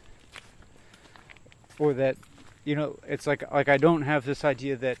 or that, you know, it's like I don't have this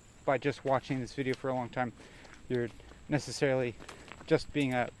idea that by just watching this video for a long time you're necessarily just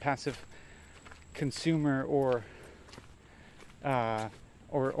being a passive consumer or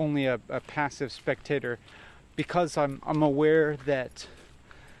only a passive spectator, because I'm aware that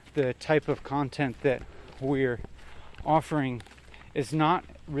the type of content that we're offering is not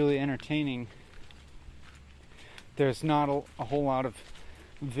really entertaining. There's not a whole lot of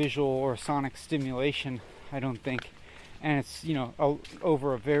visual or sonic stimulation, I don't think, and it's, you know,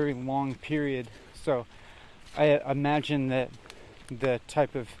 over a very long period. So I imagine that the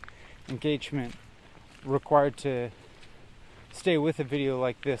type of engagement required to stay with a video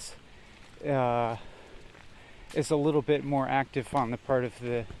like this is a little bit more active on the part of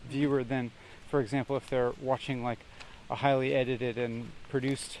the viewer than, for example, if they're watching like a highly edited and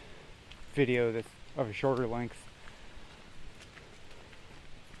produced video that's of a shorter length.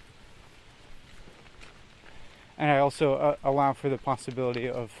 And I also allow for the possibility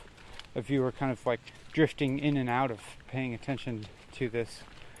of a viewer kind of like drifting in and out of paying attention to this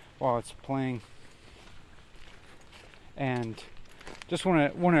while it's playing. And just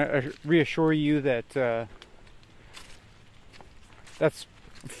want to reassure you that that's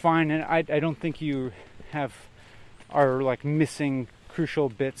fine, and I don't think you are like missing crucial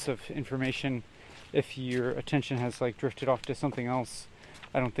bits of information if your attention has like drifted off to something else.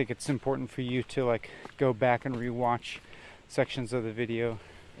 I don't think it's important for you to like go back and rewatch sections of the video.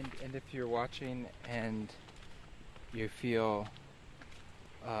 And if you're watching and you feel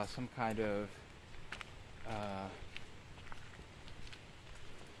some kind of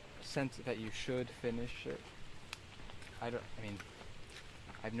sense that you should finish it, I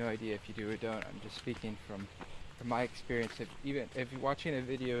have no idea if you do or don't. I'm just speaking from my experience. If you're watching a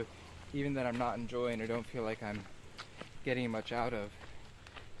video, even that I'm not enjoying or don't feel like I'm getting much out of,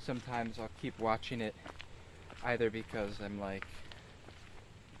 sometimes I'll keep watching it, either because I'm like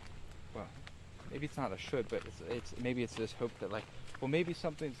maybe it's not a should, but it's maybe it's this hope that like, well, maybe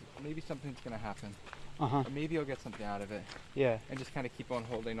something's gonna happen, Uh-huh. or maybe I'll get something out of it, Yeah. and just kind of keep on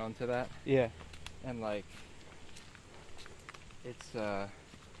holding on to that, Yeah. and like, it's yeah,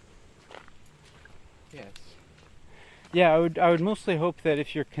 it's Yeah, I would mostly hope that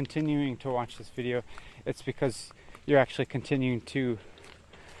if you're continuing to watch this video, it's because you're actually continuing to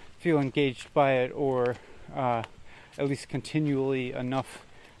feel engaged by it, or at least continually enough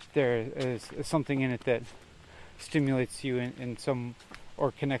there is something in it that stimulates you in some,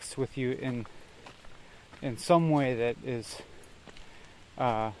 or connects with you in some way that is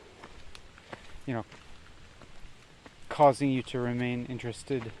causing you to remain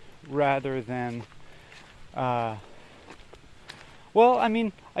interested, rather than well, I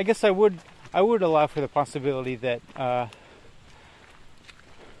mean, I guess I would allow for the possibility that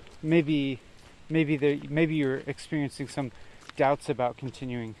maybe you're experiencing some doubts about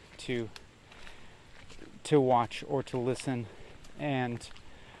continuing to watch or to listen,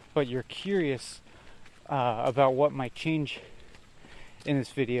 but you're curious about what might change in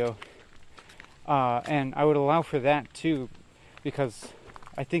this video, and I would allow for that too, because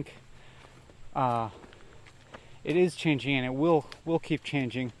I think it is changing, and it will keep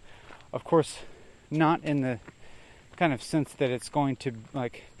changing. Of course, not in the kind of sense that it's going to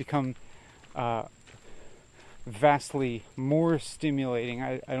like become vastly more stimulating.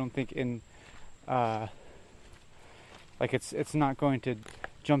 I don't think in like it's not going to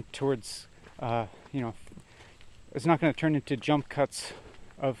jump towards it's not going to turn into jump cuts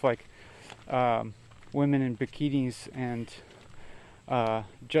of like women in bikinis and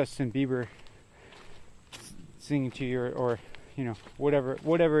Justin Bieber singing to you, or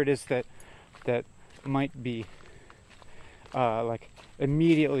whatever it is that might be like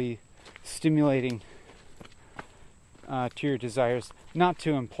immediately stimulating to your desires. Not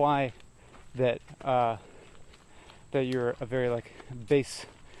to imply that that you're a very like base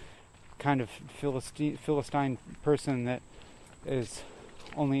kind of Philistine person that is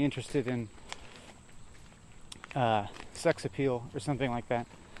only interested in sex appeal or something like that.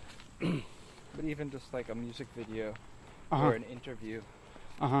 but even just like a music video Uh-huh. or an interview,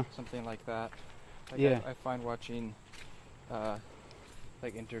 something like that. Like Yeah. I find watching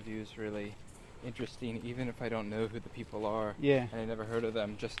like interviews really interesting, even if I don't know who the people are. Yeah. And I never heard of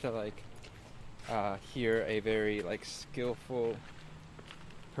them, just to like hear a very like skillful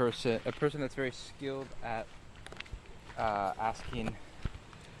person, a person that's very skilled at asking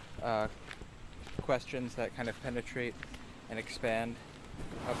questions that kind of penetrate and expand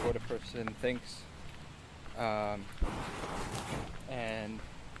of what a person thinks. And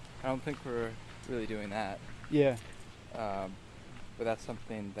I don't think we're really doing that. Yeah. But that's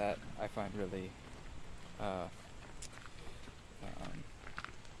something that I find really like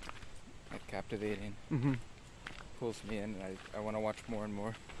captivating. Mm-hmm. Pulls me in, and I want to watch more and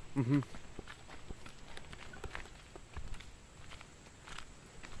more. Mm-hmm.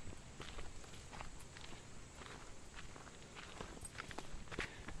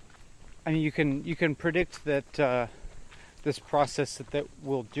 I mean, you can predict that this process that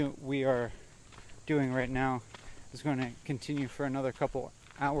we are doing right now is going to continue for another couple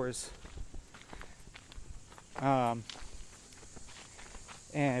hours. But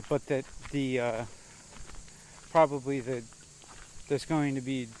that there's going to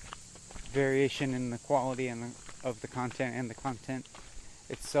be variation in the quality of the content and the content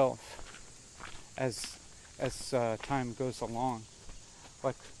itself as time goes along.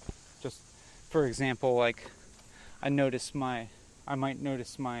 Like, just for example, like I may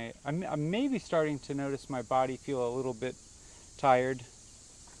be starting to notice my body feel a little bit tired.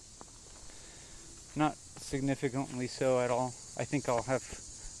 Not significantly so at all. I think I'll have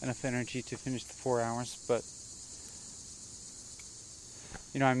enough energy to finish the 4 hours, but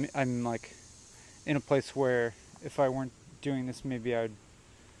I'm like in a place where if I weren't doing this, maybe I'd.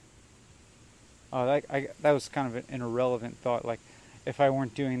 That was kind of an irrelevant thought. Like, if I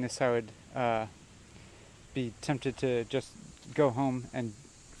weren't doing this, I would be tempted to just go home and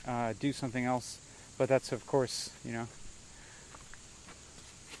do something else. But that's, of course,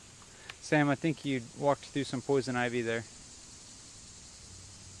 Sam, I think you walked through some poison ivy there.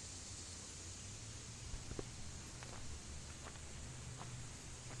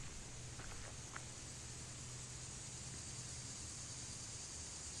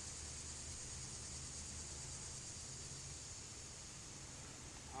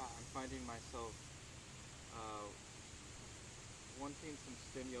 I'm finding myself wanting some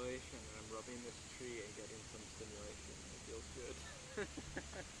stimulation, and I'm rubbing this tree and getting some stimulation. It feels good.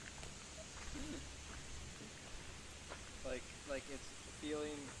 like it's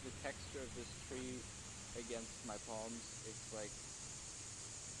feeling the texture of this tree against my palms. It's like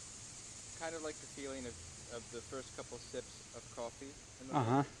kind of like the feeling of the first couple sips of coffee in the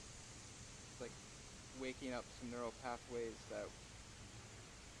morning. It's like waking up some neural pathways that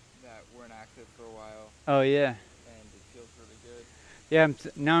weren't active for a while. Oh yeah. And it feels really good. Yeah.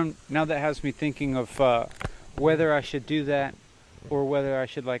 Now that has me thinking of whether I should do that or whether I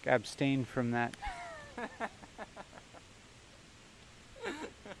should like abstain from that.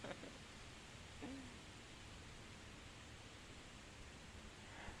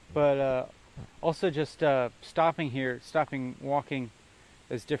 But also just stopping walking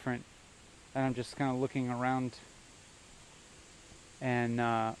is different, and I'm just kind of looking around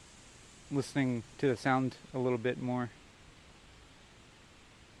and listening to the sound a little bit more.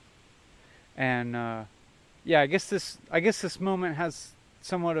 And yeah, I guess this moment has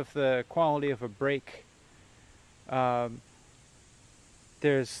somewhat of the quality of a break.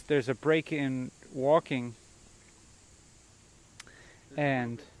 There's a break in walking.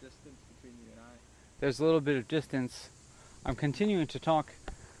 And there's a little bit of distance. I'm continuing to talk.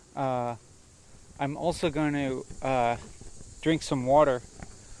 I'm also going to drink some water,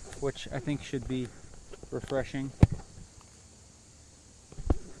 which I think should be refreshing.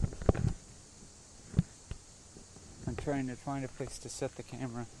 I'm trying to find a place to set the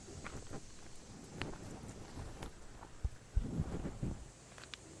camera.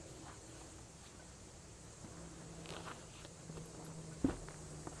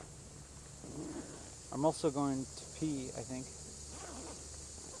 I'm also going to pee, I think.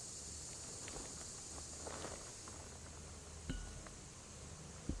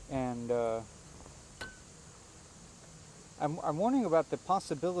 And I'm wondering about the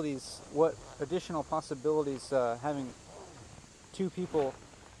possibilities, what additional possibilities having two people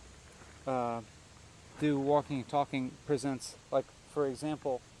do walking and talking presents. Like, for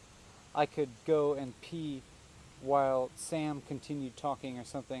example, I could go and pee while Sam continued talking or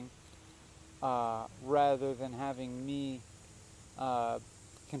something. Rather than having me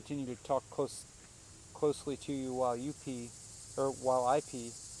continue to talk closely to you while you pee, or while I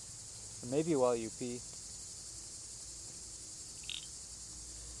pee, or maybe while you pee.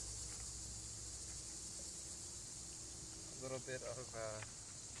 A little bit of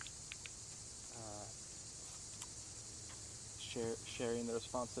sharing the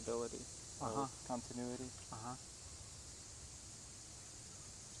responsibility of continuity.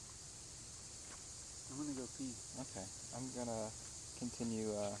 I'm gonna go pee. Okay, I'm gonna continue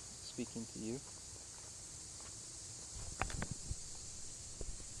speaking to you.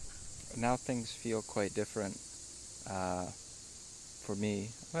 Now things feel quite different for me.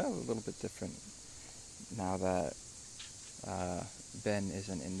 Well, a little bit different now that Ben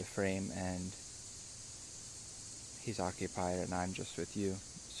isn't in the frame and he's occupied and I'm just with you.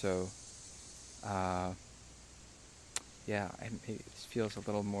 So, yeah, it feels a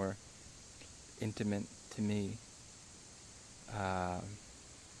little more intimate to me.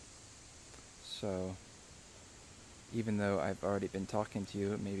 So even though I've already been talking to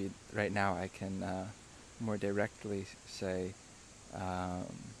you, maybe right now I can more directly say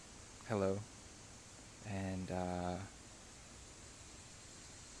hello, and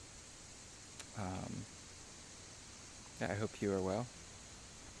yeah, I hope you are well.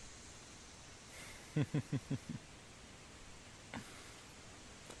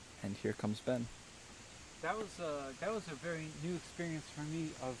 And here comes Ben. That was a very new experience for me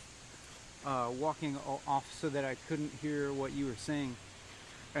of walking off so that I couldn't hear what you were saying,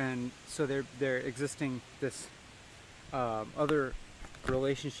 and so there existing this other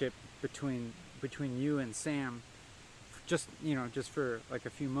relationship between you and Sam, just for like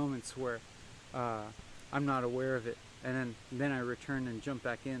a few moments where I'm not aware of it, and then I return and jump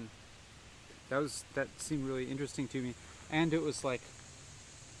back in. That seemed really interesting to me, and it was like,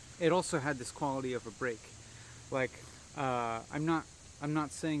 it also had this quality of a break. Like, I'm not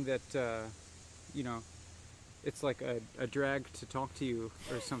saying that it's like a drag to talk to you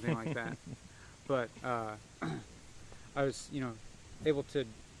or something like that, but I was able to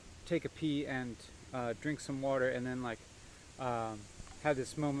take a pee and drink some water, and then like had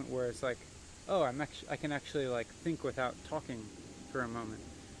this moment where it's like, oh, I can actually like think without talking for a moment,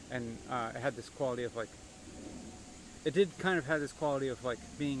 and it had this quality of like, it did kind of have this quality of like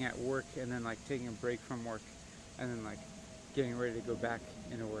being at work and then like taking a break from work and then like getting ready to go back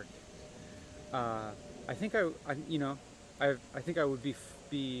into work. I think I think I would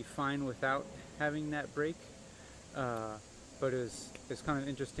be fine without having that break, but it's kind of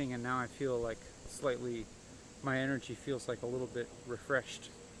interesting, and now I feel like slightly, my energy feels like a little bit refreshed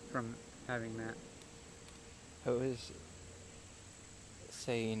from having that.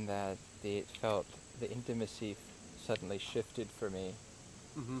 saying that it felt the intimacy suddenly shifted for me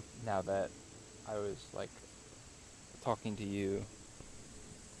Mm-hmm. now that I was like talking to you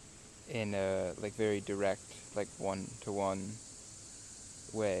in a like very direct, like one-to-one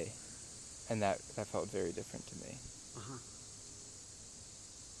way, and that felt very different to me. Uh-huh.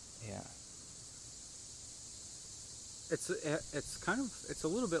 Yeah. It's kind of it's a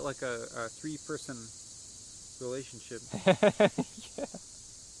little bit like a three-person relationship. Yeah.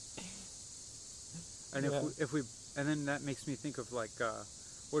 And Yeah. if we and then that makes me think of like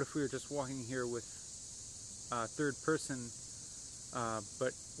what if we were just walking here with third person,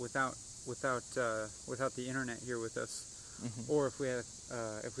 but without the internet here with us, Mm-hmm. or if we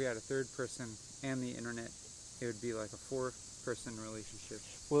had a third person and the internet, it would be like a four-person relationship.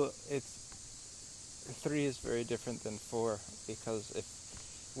 Well, it's 3 is very different than 4 because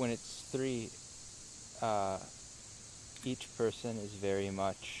when it's 3, each person is very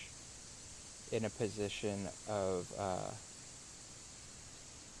much in a position of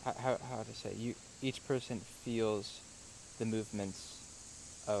how to say each person feels the movements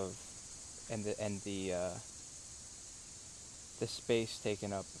of and the space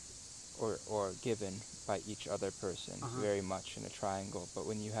taken up or given by each other person very much in a triangle. But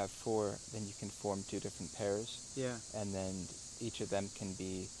when you have 4, then you can form 2 different pairs. Yeah. And then each of them can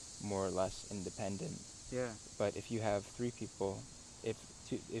be more or less independent. Yeah. But if you have 3 people, if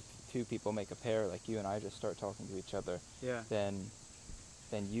two people make a pair, like you and I just start talking to each other, Yeah. then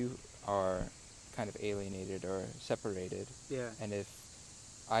you are kind of alienated or separated. Yeah. And if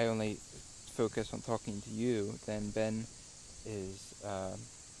I only focus on talking to you, then Ben is a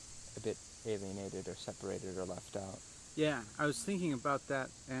bit alienated or separated or left out. Yeah, I was thinking about that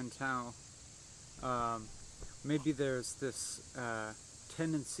and how maybe there's this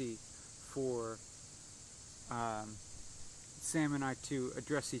tendency for Sam and I to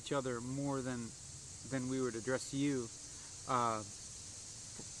address each other more than we would address you.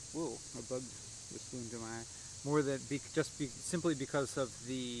 Whoa, a bug just flew into my eye. More that simply because of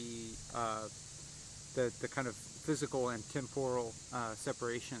the kind of physical and temporal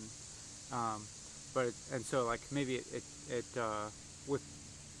separation. So like maybe it with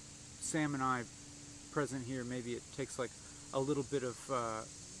Sam and I present here, maybe it takes like a little bit of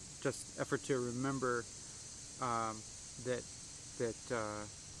just effort to remember that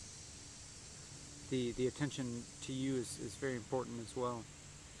the attention to you is very important as well.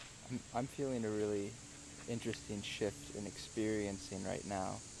 I'm feeling a really interesting shift in experiencing right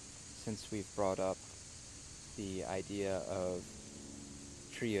now, since we've brought up the idea of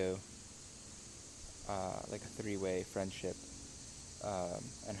trio, like a 3-way friendship,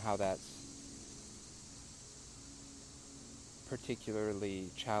 and how that's particularly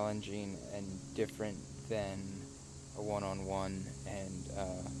challenging and different than a one-on-one and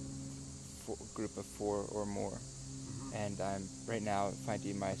group of 4 or more. Mm-hmm. And I'm right now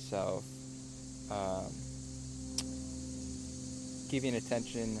finding myself giving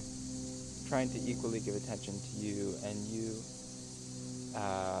attention, trying to equally give attention to you and you,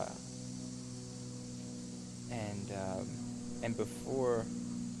 and before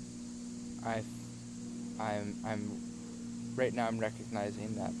right now I'm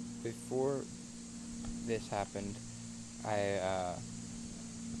recognizing that before this happened, I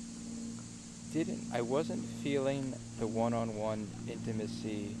wasn't feeling the one-on-one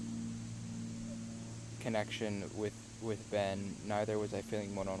intimacy connection with Ben. Neither was I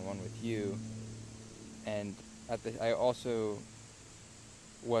feeling one-on-one with you. And I also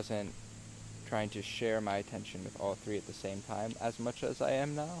wasn't trying to share my attention with all 3 at the same time as much as I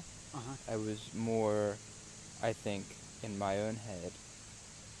am now. I was more, I think, in my own head,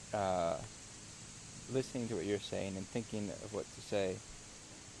 listening to what you're saying and thinking of what to say,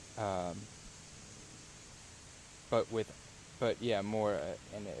 but yeah, more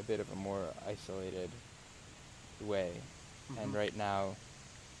in a bit of a more isolated way. Mm-hmm. And right now,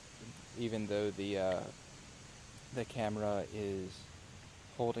 even though the camera is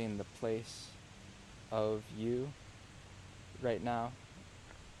holding the place of you right now,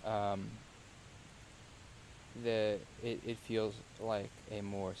 it feels like a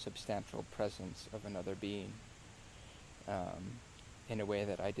more substantial presence of another being, in a way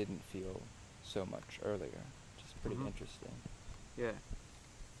that I didn't feel so much earlier, which is pretty interesting. Yeah.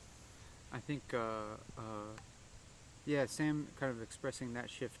 I think yeah, Sam kind of expressing that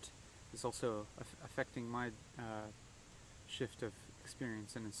shift is also affecting my shift of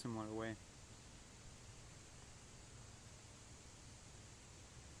experience in a similar way.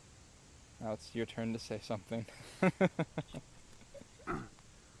 Now it's your turn to say something.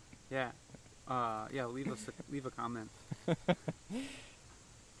 Yeah. Yeah, leave a comment.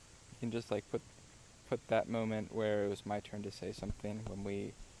 can just like put that moment where it was my turn to say something, when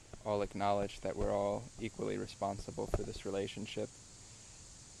we all acknowledge that we're all equally responsible for this relationship.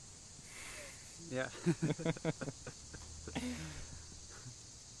 Yeah.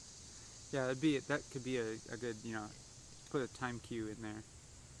 Yeah, that could be a good, put a time cue in there,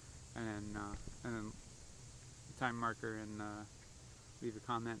 and then time marker, and leave a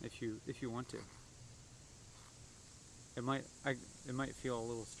comment if you want to. It might feel a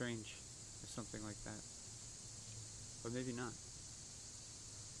little strange or something like that, but maybe not.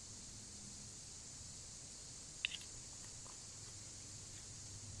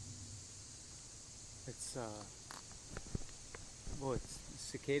 It's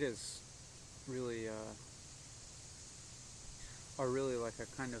cicadas really are really like a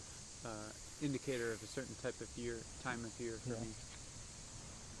kind of indicator of a certain time of year for me.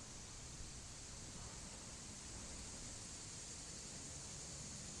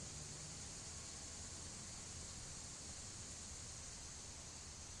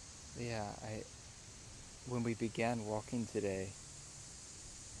 Yeah, when we began walking today,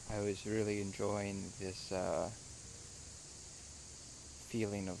 I was really enjoying this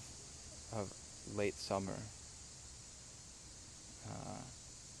feeling of late summer,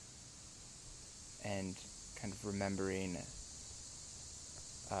 and kind of remembering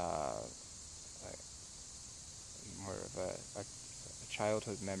more of a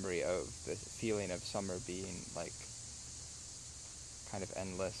childhood memory of the feeling of summer being like kind of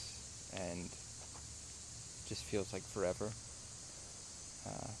endless and just feels like forever.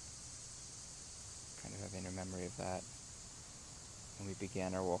 Kind of having a memory of that when we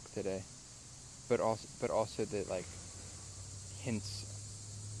began our walk today, but also the like hints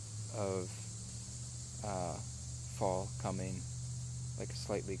of fall coming, like a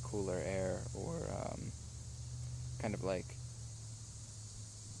slightly cooler air, or kind of like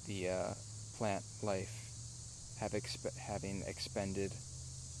the plant life having expended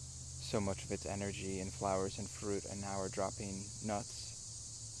so much of its energy in flowers and fruit, and now are dropping nuts.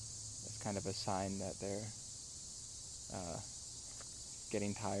 It's kind of a sign that they're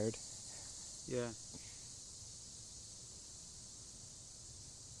getting tired. Yeah.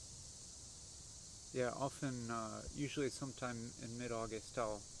 Yeah, often, usually sometime in mid-August,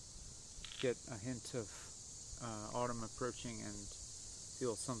 I'll get a hint of autumn approaching and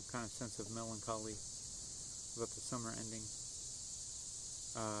feel some kind of sense of melancholy about the summer ending.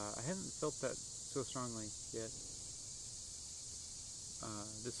 I haven't felt that so strongly yet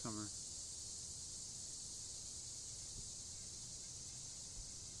this summer.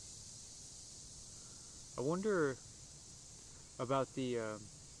 I wonder about the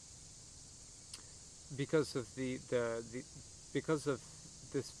because of because of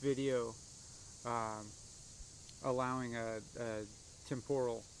this video allowing a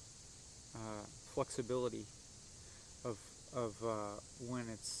temporal flexibility of when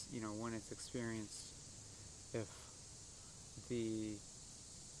it's experienced. If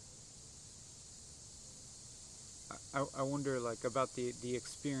I wonder like about the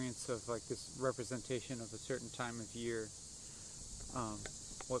experience of like this representation of a certain time of year,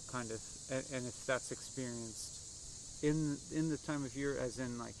 what kind of, and if that's experienced in the time of year, as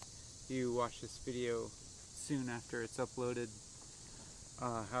in like you watch this video soon after it's uploaded,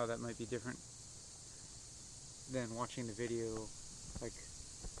 how that might be different than watching the video like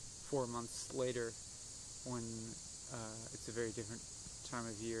 4 months later, when it's a very different time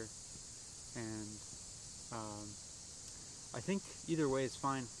of year. And I think either way is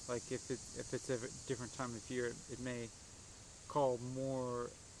fine. Like if it's a different time of year, it may call more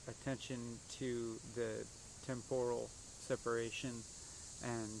attention to the temporal separation,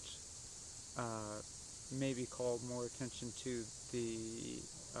 and maybe call more attention to the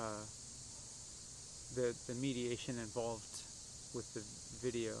mediation involved with the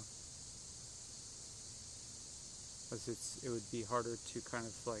video, as it would be harder to kind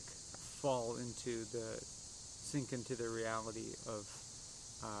of like sink into the reality of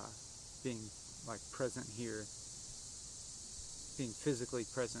being like present here, being physically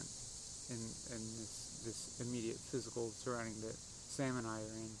present in this immediate physical surrounding that Sam and I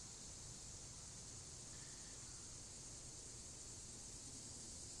are in.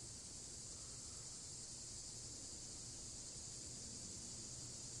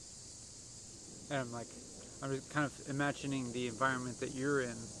 And I'm just kind of imagining the environment that you're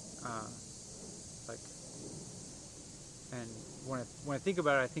in, and when I think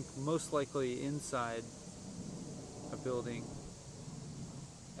about it, I think most likely inside a building,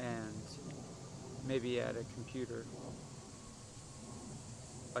 and maybe at a computer.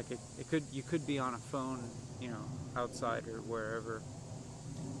 Like you could be on a phone, outside or wherever.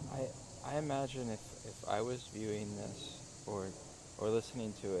 I imagine if I was viewing this or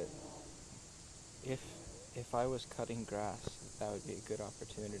listening to it, if I was cutting grass, that would be a good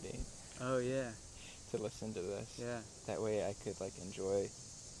opportunity Oh yeah. to listen to this. Yeah. That way I could like enjoy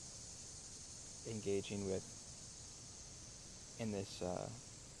engaging with in this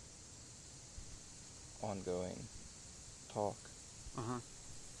ongoing talk. Uh-huh.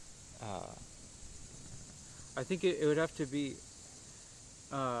 Uh, I think it would have to be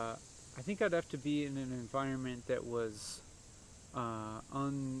I think I'd have to be in an environment that was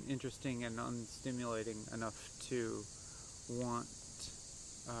uninteresting and unstimulating enough to want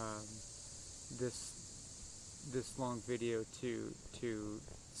um, this long video to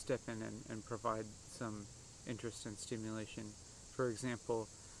step in and provide some interest and stimulation. For example,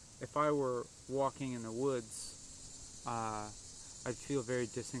 if I were walking in the woods, I'd feel very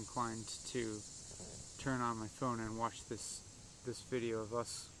disinclined to turn on my phone and watch this video of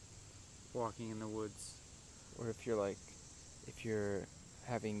us walking in the woods. or if you're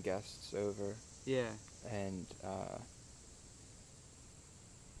having guests over Yeah. and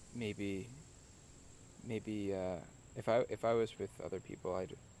maybe if I was with other people,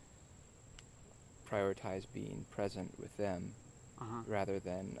 I'd prioritize being present with them Uh-huh. rather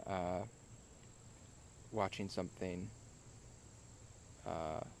than watching something.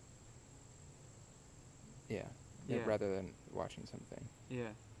 Yeah. Yeah. Rather than watching something.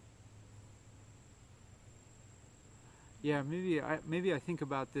 Yeah. Yeah, maybe I think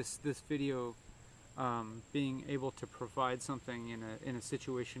about this video being able to provide something in a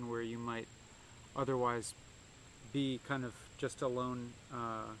situation where you might otherwise be kind of just alone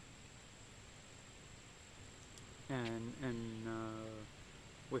and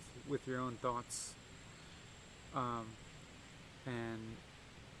with your own thoughts, and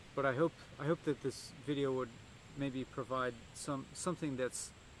but I hope that this video would maybe provide something that's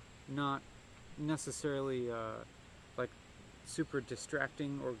not necessarily like super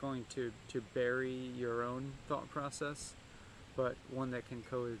distracting or going to bury your own thought process, but one that can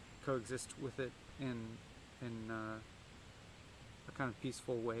coexist with it in a kind of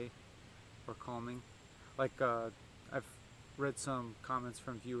peaceful way or calming. Like I've read some comments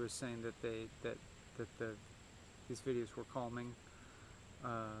from viewers saying that these videos were calming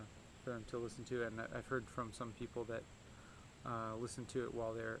for them to listen to, and I've heard from some people that listen to it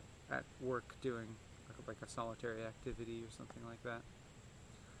while they're at work doing like a solitary activity or something like that.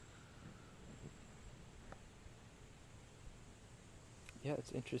 Yeah,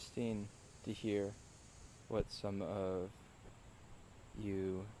 it's interesting to hear what some of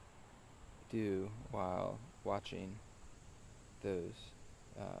you do while watching those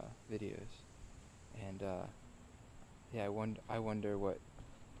videos, and yeah, I wonder what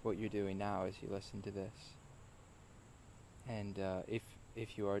you're doing now as you listen to this, and if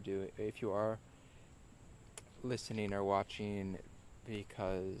you are listening or watching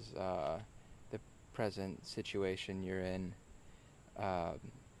because the present situation you're in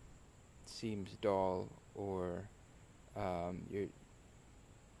seems dull, or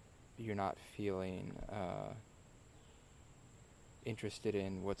you're not feeling interested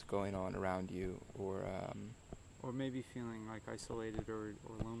in what's going on around you, or maybe feeling like isolated or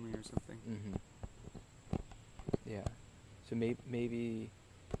lonely or something. Mm-hmm. Yeah. So maybe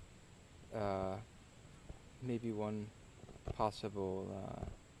one possible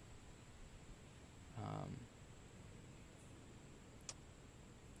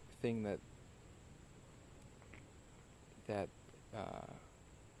thing that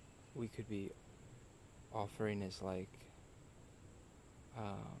we could be offering is like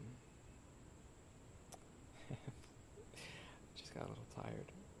just got a little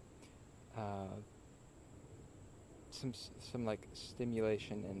tired. Some like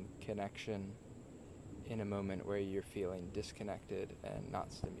stimulation and connection in a moment where you're feeling disconnected and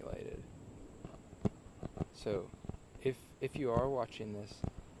not stimulated. So if you are watching this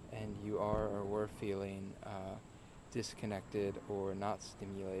and you are or were feeling disconnected or not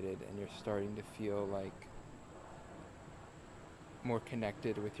stimulated, and you're starting to feel like more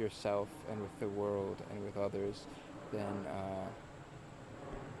connected with yourself and with the world and with others, then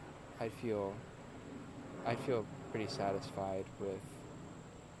I'd feel pretty satisfied with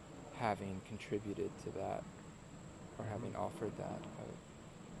having contributed to that, or having offered that.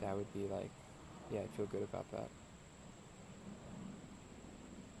 That would be like, yeah, I'd feel good about that.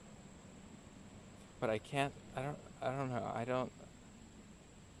 But I don't know.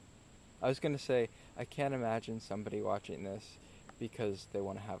 I was going to say, I can't imagine somebody watching this because they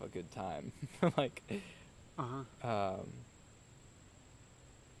want to have a good time. Like,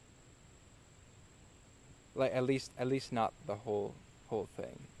 like at least not the whole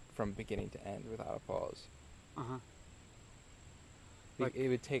thing. from beginning to end without a pause. Uh-huh. It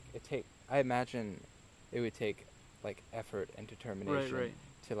would take I imagine it would take like effort and determination Right.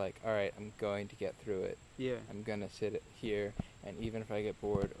 to like, all right, I'm going to get through it. Yeah. I'm gonna sit here, and even if I get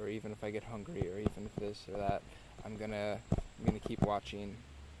bored, or even if I get hungry, or even if this or that, I'm gonna keep watching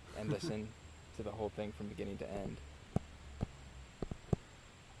and listen to the whole thing from beginning to end.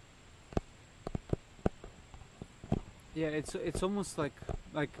 Yeah, it's almost like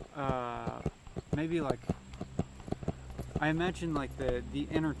maybe like I imagine like the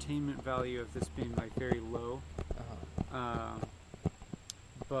entertainment value of this being like very low,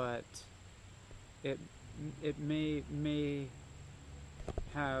 but it may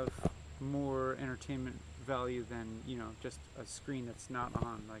have more entertainment value than, you know, just a screen that's not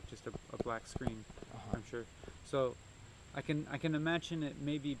on, like just a black screen. I'm sure. So I can imagine it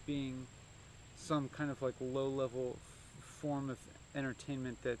maybe being some kind of like low level form of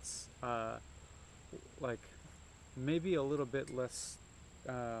entertainment that's like maybe a little bit less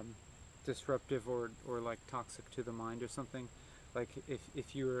disruptive or like toxic to the mind or something. Like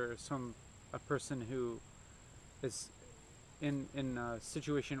if you're a person who is in a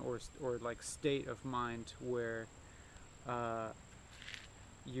situation or like state of mind where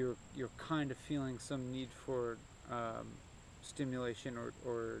you're kind of feeling some need for stimulation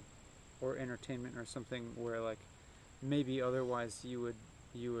or entertainment or something, where like maybe otherwise you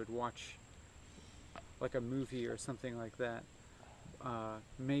would watch like a movie or something like that.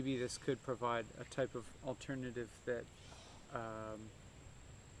 Maybe this could provide a type of alternative that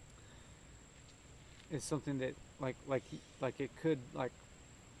is something that like it could like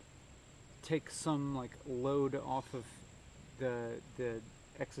take some like load off of the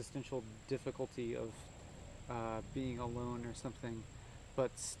existential difficulty of being alone or something,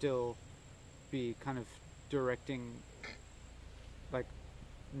 but still be kind of directing, like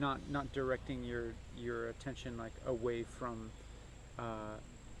not directing your attention like away from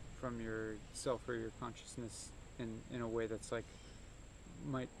yourself or your consciousness in a way that's like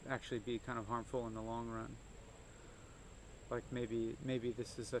might actually be kind of harmful in the long run. Like maybe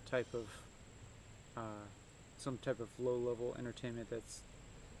this is a type of some type of low level entertainment that's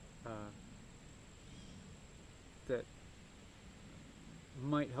that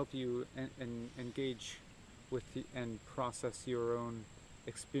might help you and engage with and process your own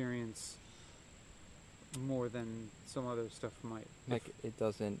experience more than some other stuff might. Like it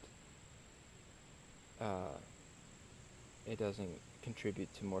doesn't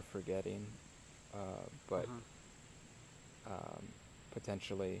contribute to more forgetting, but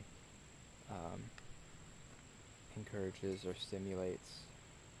potentially encourages or stimulates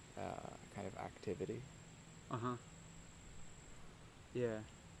kind of activity. Yeah.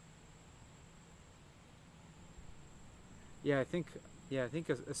 I think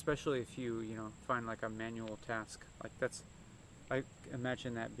especially if you find like a manual task, like that's, I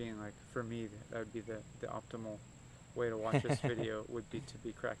imagine that being like, for me, that would be the optimal way to watch this video would be to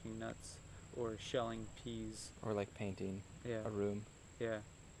be cracking nuts or shelling peas or like painting a room.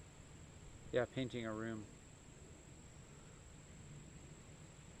 Painting a room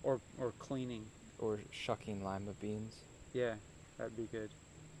or cleaning or shucking lima beans. Yeah, that'd be good.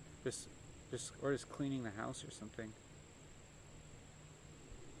 Just cleaning the house or something.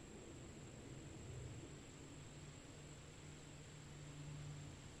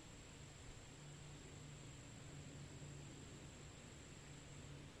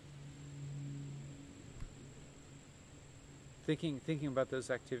 Thinking about those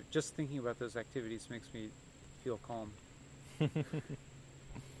activities makes me feel calm.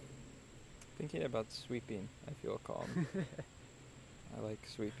 Thinking about sweeping, I feel calm. I like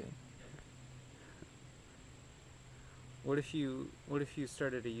sweeping. What if you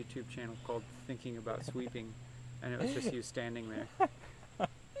started a YouTube channel called Thinking About Sweeping, and it was just you standing there? I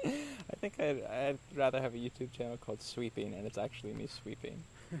think I'd rather have a YouTube channel called Sweeping, and it's actually me sweeping,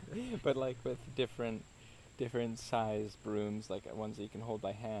 but like with different sized brooms, like ones that you can hold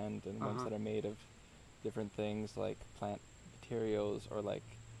by hand, and ones that are made of different things, like plant materials or like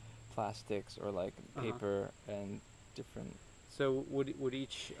plastics or like paper and different. So would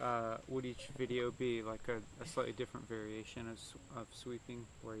each video be like a slightly different variation of sweeping,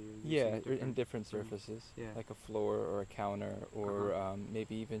 where you're using in different surfaces, like a floor or a counter, or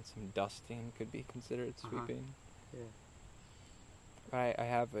maybe even some dusting could be considered sweeping. I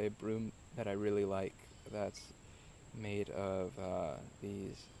have a broom that I really like that's made of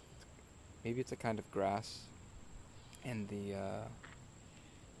these, maybe it's a kind of grass, and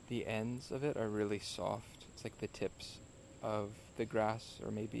the ends of it are really soft. It's like the tips of the grass,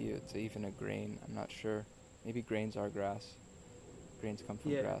 or maybe it's even a grain, I'm not sure. Maybe grains are grass, grains come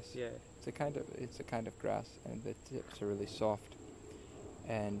from Yeah, grass. yeah. It's a kind of grass, and the tips are really soft.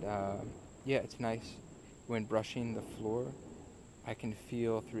 And yeah, it's nice when brushing the floor. I can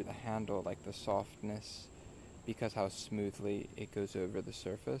feel through the handle like the softness because how smoothly it goes over the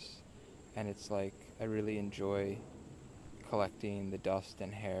surface. And it's like I really enjoy collecting the dust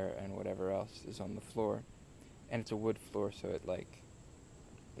and hair and whatever else is on the floor. And it's a wood floor, so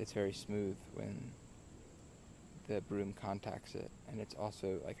it's very smooth when the broom contacts it. And it's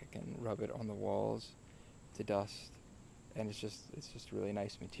also like I can rub it on the walls to dust, and it's just really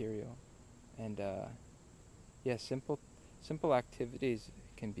nice material. And yeah, simple activities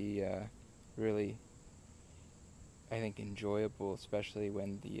can be really, I think, enjoyable, especially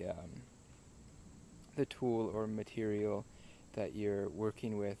when the tool or material that you're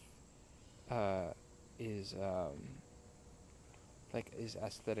working with is is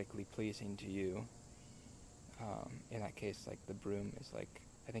aesthetically pleasing to you. In that case, like the broom is like,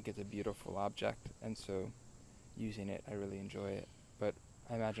 I think it's a beautiful object, and so using it, I really enjoy it. But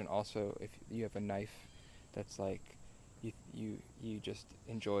I imagine also if you have a knife that's like you just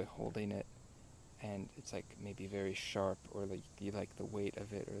enjoy holding it, and it's like maybe very sharp, or like you like the weight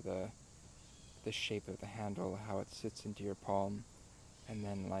of it, or the shape of the handle, how it sits into your palm, and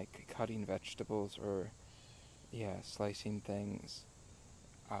then like cutting vegetables or slicing things,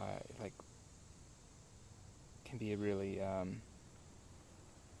 like can be a really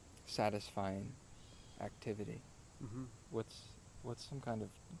satisfying activity. Mm-hmm. What's some kind of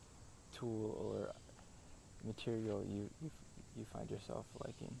tool or material you find yourself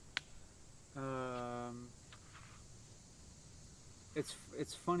liking?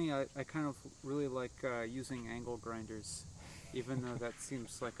 It's funny. I kind of really like using angle grinders, even though that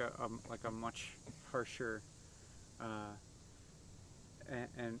seems like a much harsher and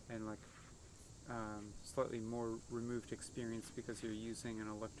like slightly more removed experience because you're using an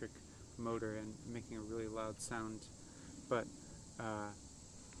electric motor and making a really loud sound. But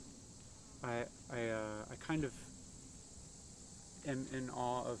I kind of am in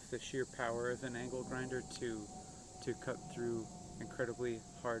awe of the sheer power of an angle grinder to cut through incredibly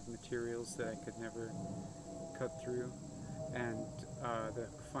hard materials that I could never cut through, and the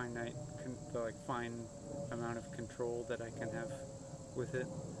fine amount of control that I can have with it.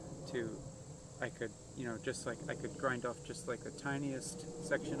 I could just like I could grind off just like the tiniest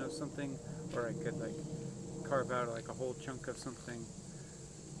section of something, or I could like carve out like a whole chunk of something,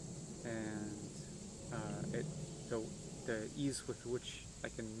 and the ease with which I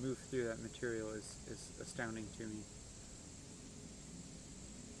can move through that material is astounding to me.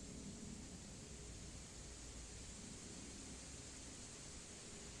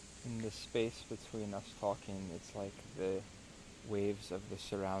 In the space between us talking, it's like the waves of the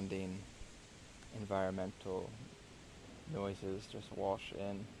surrounding environmental noises just wash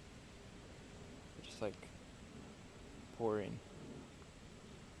in, just like pouring.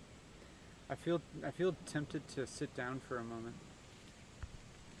 I feel tempted to sit down for a moment,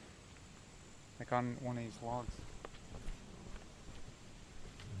 like on one of these logs.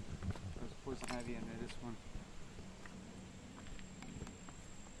 There's poison ivy under this one.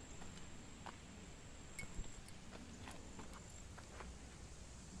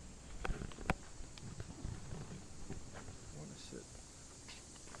 I want to sit.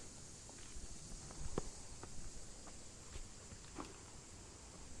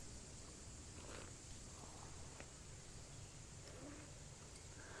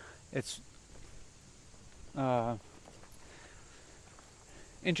 It's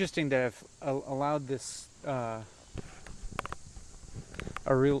interesting to have allowed this a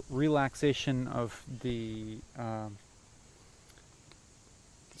relaxation of the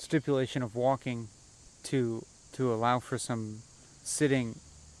stipulation of walking to allow for some sitting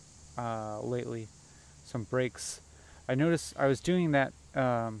lately, some breaks. I noticed I was doing that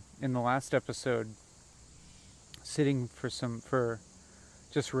in the last episode, sitting for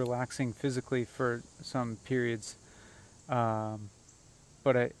just relaxing physically for some periods,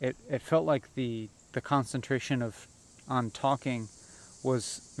 but it felt like the concentration on talking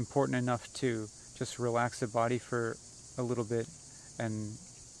was important enough to just relax the body for a little bit and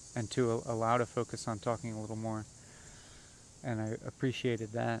to allow to focus on talking a little more, and I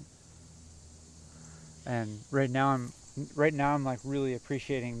appreciated that. And right now I'm like really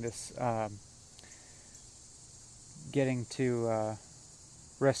appreciating this getting to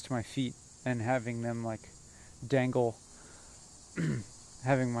rest my feet and having them like dangle,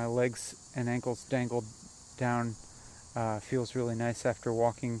 having my legs and ankles dangled down feels really nice after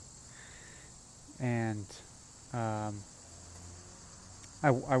walking. And I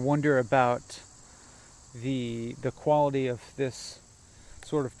wonder about the quality of this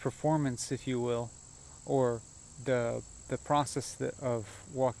sort of performance, if you will, or the process of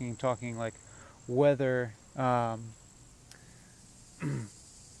walking and talking, like whether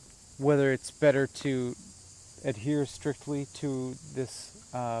whether it's better to adhere strictly to this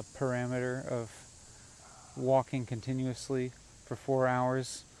parameter of walking continuously for 4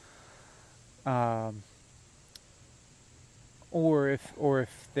 hours, um, or if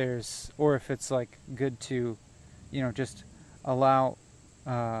it's like good to, just allow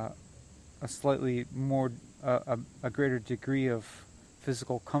a slightly more a greater degree of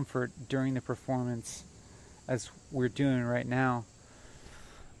physical comfort during the performance, as we're doing right now.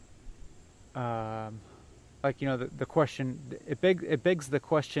 Like, the question, it begs the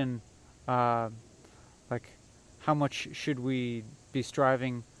question, like, how much should we be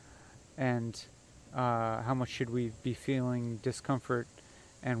striving, and how much should we be feeling discomfort,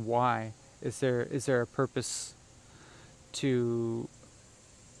 and why? Is there a purpose to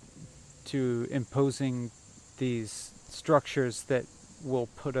imposing these structures that will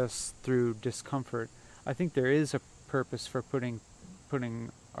put us through discomfort? I think there is a purpose for putting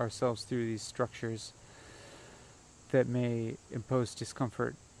ourselves through these structures that may impose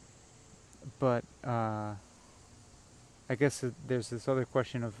discomfort, but I guess there's this other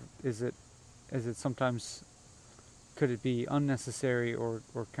question of, is it sometimes, could it be unnecessary or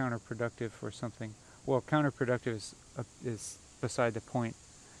counterproductive or something? Well, counterproductive is beside the point,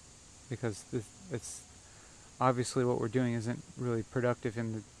 because it's obviously what we're doing isn't really productive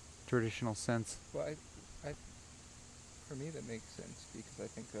in the traditional sense. Well, I for me that makes sense, because I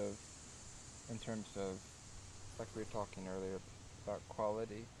think of, in terms of, like we were talking earlier about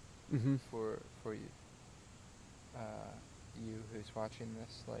quality, Mm-hmm. for you, you who's watching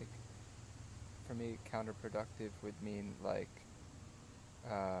this, like, for me, counterproductive would mean, like,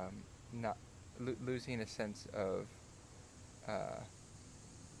 not losing a sense of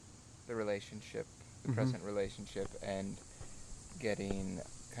the relationship, the Mm-hmm. present relationship, and getting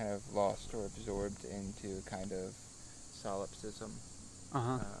kind of lost or absorbed into kind of solipsism.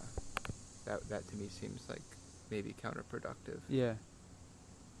 Uh-huh. That to me seems like maybe counterproductive. Yeah.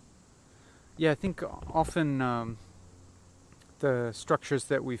 Yeah, I think often the structures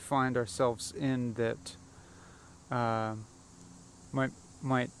that we find ourselves in that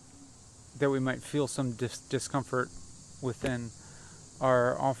might that we might feel some discomfort within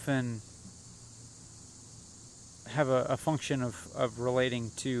are often have a function of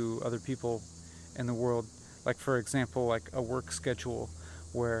relating to other people in the world. Like, for example, like a work schedule,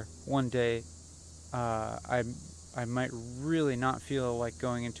 where one day I might really not feel like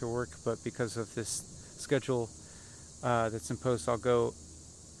going into work, but because of this schedule that's imposed, I'll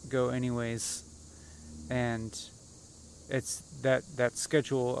go anyways, and it's that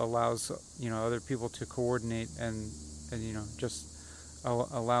schedule allows other people to coordinate, and just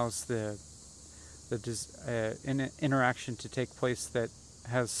allows the interaction to take place that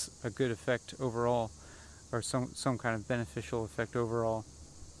has a good effect overall, or some kind of beneficial effect overall,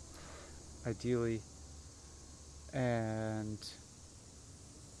 ideally, and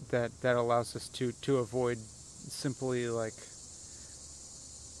that allows us to avoid simply, like,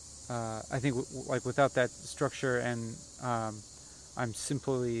 I think like without that structure, and I'm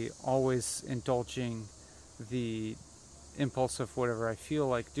simply always indulging the impulse of whatever I feel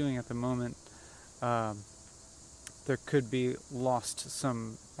like doing at the moment, there could be lost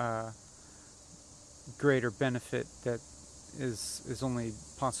some greater benefit that is only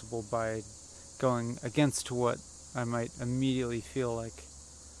possible by going against what I might immediately feel like.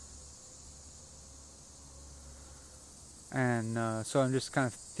 And so I'm just kind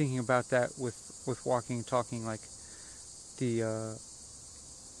of thinking about that with walking and talking, like the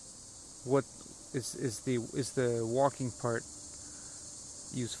what is the walking part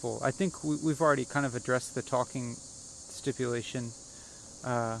useful? I think we've already kind of addressed the talking stipulation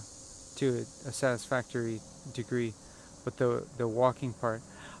to a satisfactory degree, but the walking part,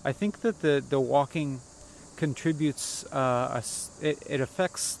 I think that the walking contributes it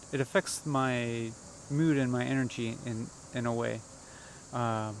affects my mood and my energy in a way,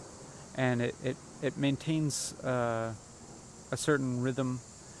 and it maintains a certain rhythm,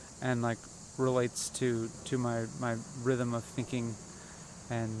 and like relates to my rhythm of thinking,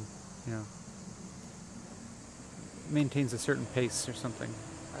 and maintains a certain pace or something.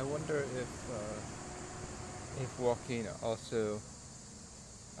 I wonder if walking also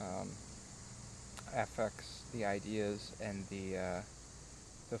affects the ideas and the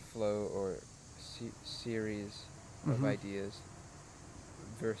flow or series of Mm-hmm. ideas,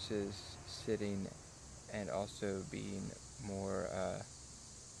 versus sitting and also being more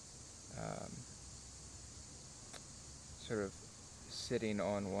sort of sitting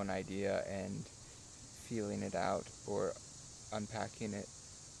on one idea and feeling it out or unpacking it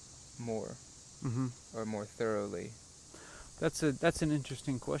more Mm-hmm. or more thoroughly. That's an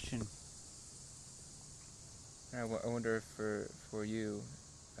interesting question. And I wonder if for you,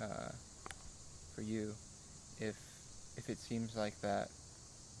 uh, if it seems like that,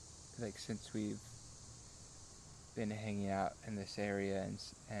 like since we've been hanging out in this area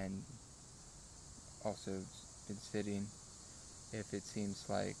and also been sitting, if it seems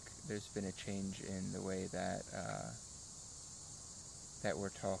like there's been a change in the way that that we're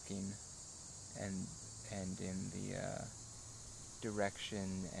talking and in the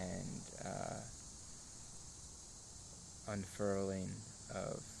direction and unfurling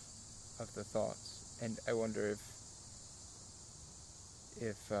of the thoughts. And I wonder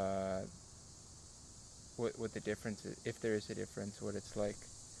if what the difference is, if there is a difference, what it's like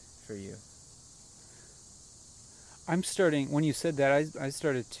for you. I'm starting, when you said that, I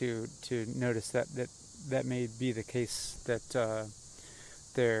started to notice that may be the case, that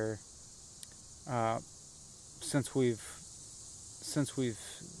there, since we've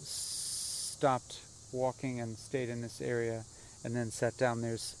stopped walking and stayed in this area and then sat down,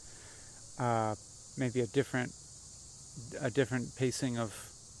 there's maybe a different pacing of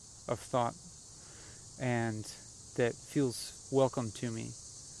thought, and that feels welcome to me.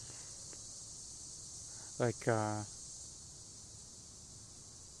 Like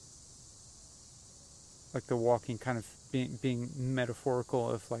the walking kind of being metaphorical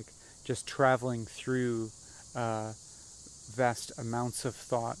of like just traveling through vast amounts of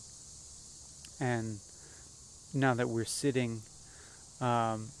thought. And now that we're sitting,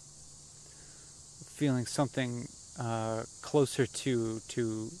 feeling something closer to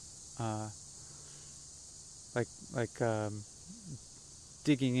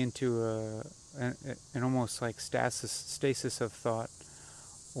digging into an almost like stasis of thought,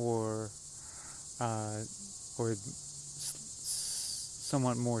 or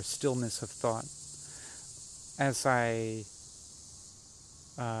somewhat more stillness of thought. As I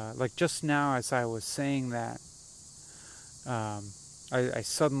like just now, as I was saying that, I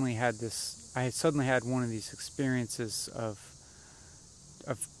suddenly had one of these experiences of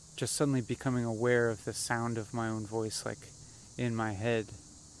just suddenly becoming aware of the sound of my own voice, like in my head,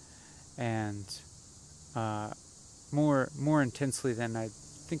 and more intensely than I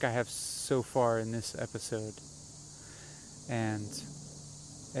think I have so far in this episode, and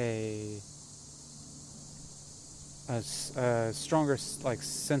a stronger like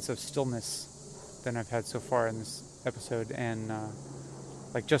sense of stillness than I've had so far in this episode. And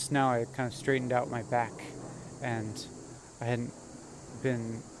like just now, I kind of straightened out my back, and I had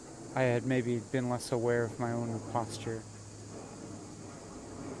maybe been less aware of my own posture.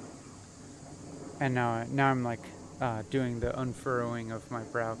 And now I'm like doing the unfurrowing of my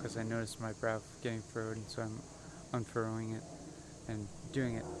brow, because I noticed my brow getting furrowed, and so I'm unfurrowing it and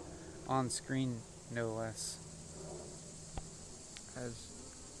doing it on screen, no less.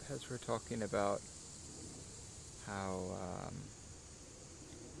 As we're talking about how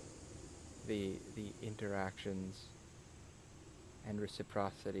the interactions and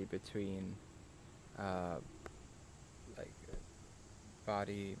reciprocity between like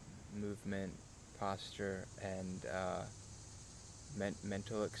body movement, posture, and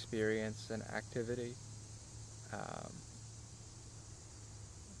mental experience and activity,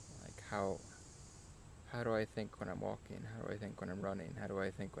 like how do I think when I'm walking? How do I think when I'm running? How do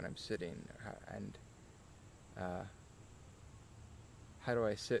I think when I'm sitting? And how do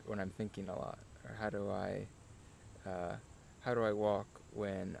I sit when I'm thinking a lot? Or how do I walk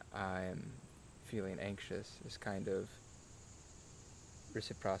when I'm feeling anxious? Is kind of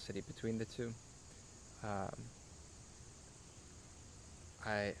reciprocity between the two.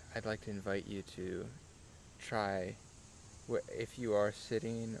 I'd like to invite you to try, if you are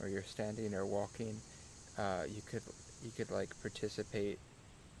sitting or you're standing or walking, you could like participate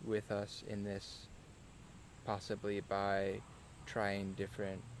with us in this, possibly by trying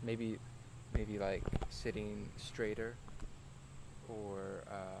different, maybe like sitting straighter, or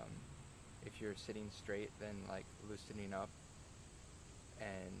if you're sitting straight, then like loosening up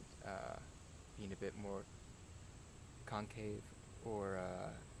and being a bit more concave, or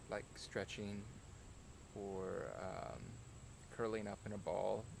like stretching, or curling up in a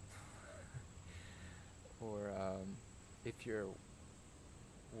ball, or if you're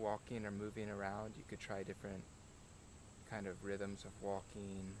walking or moving around, you could try different kind of rhythms of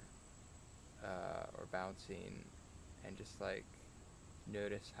walking or bouncing, and just like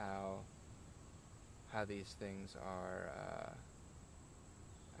notice how these things are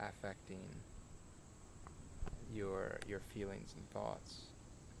affecting your feelings and thoughts.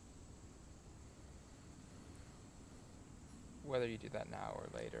 Whether you do that now or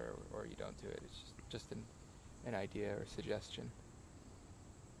later, or you don't do it, it's just an idea or suggestion.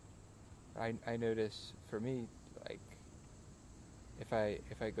 I notice for me, like, if I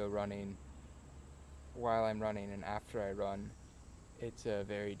go running, while I'm running and after I run, it's a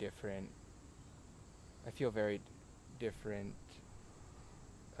very different. I feel very different,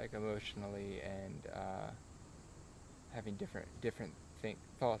 like emotionally, and having different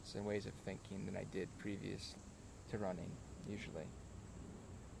thoughts and ways of thinking than I did previous to running, usually,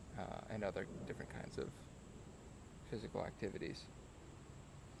 and other different kinds of physical activities.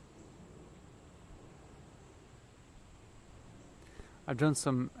 I've done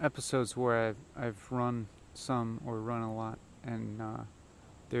some episodes where I've run some or run a lot, and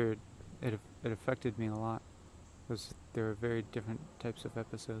it affected me a lot. There are very different types of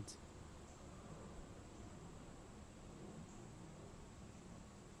episodes.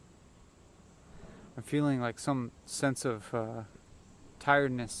 I'm feeling like some sense of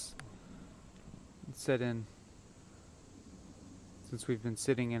tiredness set in since we've been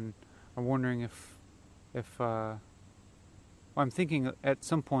sitting, and I'm wondering if well, I'm thinking at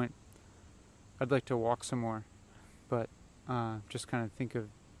some point I'd like to walk some more, but just kind of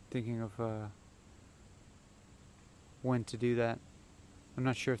thinking of when to do that. I'm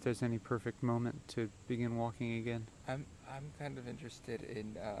not sure if there's any perfect moment to begin walking again. I'm kind of interested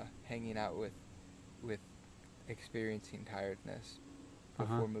in hanging out with experiencing tiredness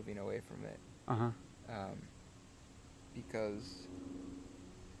before moving away from it. Because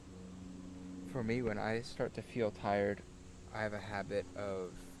for me, when I start to feel tired, I have a habit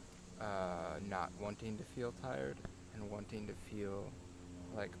of not wanting to feel tired and wanting to feel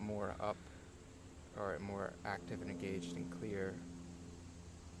like more up, or more active and engaged and clear,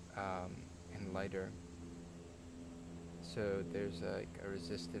 and lighter. So there's like a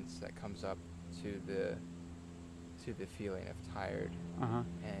resistance that comes up to the feeling of tired,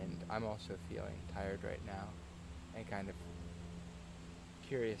 and I'm also feeling tired right now, and kind of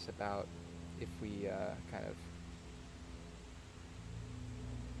curious about if we kind of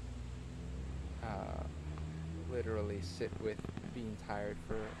literally sit with being tired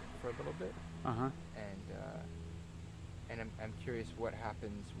for a little bit, and I'm curious what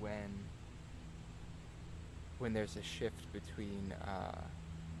happens when there's a shift between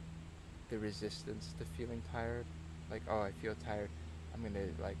the resistance to feeling tired, like, oh, I feel tired, I'm gonna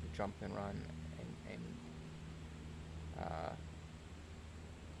like jump and run and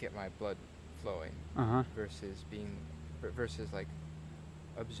get my blood flowing, versus like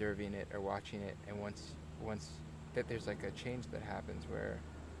observing it or watching it, and once that there's like a change that happens where,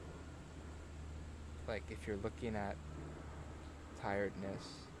 like, if you're looking at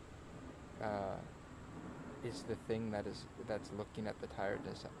tiredness, is the thing that's looking at the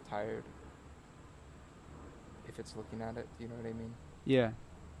tiredness tired if it's looking at it? Do you know what I mean? Yeah.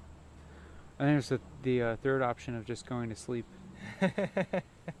 I think there's the third option of just going to sleep.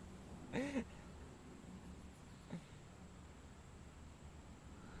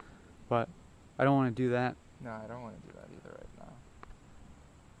 But I don't want to do that. No, I don't want to do that either right now.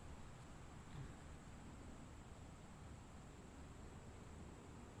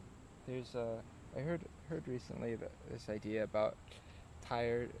 There's I heard recently that this idea about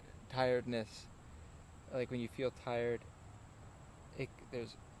tiredness, like when you feel tired,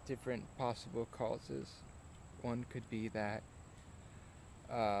 there's different possible causes. One could be that,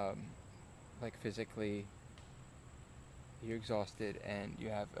 like, physically you're exhausted and you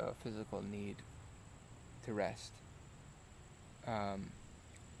have a physical need to rest. But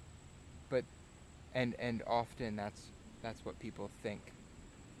often that's what people think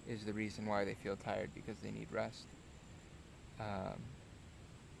is the reason why they feel tired, because they need rest,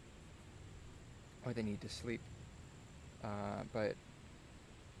 or they need to sleep. But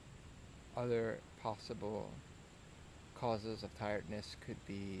other possible causes of tiredness could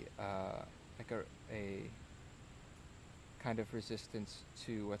be like a kind of resistance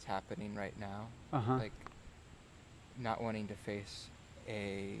to what's happening right now, like not wanting to face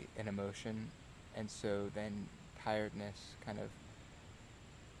an emotion, and so then tiredness kind of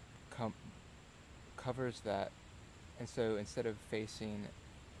covers that, and so instead of facing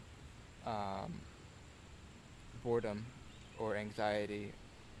boredom or anxiety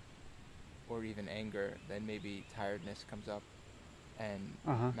or even anger, then maybe tiredness comes up and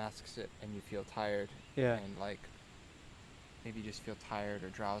masks it, and you feel tired, and like maybe you just feel tired or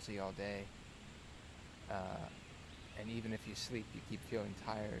drowsy all day, and even if you sleep, you keep feeling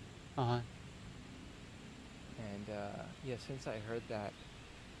tired. And since I heard that,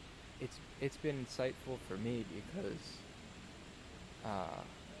 it's been insightful for me because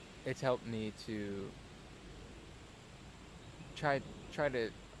it's helped me to try try to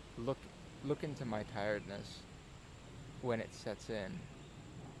look look into my tiredness when it sets in,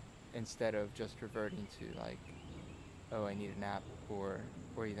 instead of just reverting to like, oh, I need a nap, or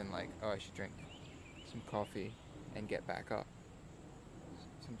even like, oh, I should drink some coffee and get back up.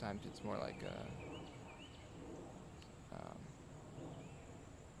 Sometimes it's more like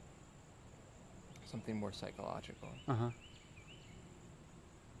something more psychological. Uh-huh.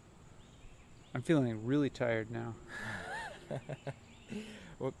 I'm feeling really tired now.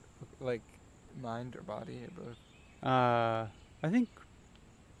 What, like mind or body or both? I think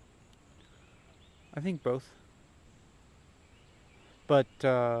both. But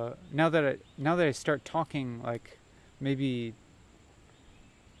now that I start talking, like maybe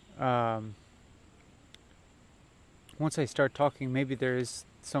once I start talking, maybe there is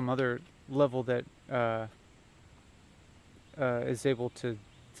some other level that is able to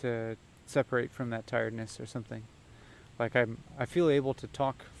separate from that tiredness or something. Like I feel able to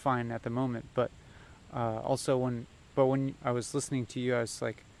talk fine at the moment, but also when I was listening to you,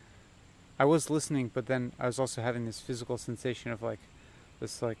 I was listening, but then I was also having this physical sensation of like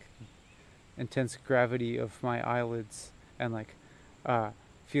this like intense gravity of my eyelids, and like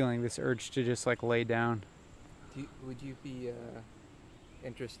feeling this urge to just like lay down. Would you be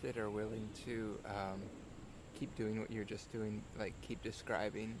interested or willing to keep doing what you're just doing, like keep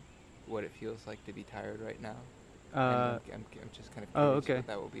describing what it feels like to be tired right now? I'm just kind of curious what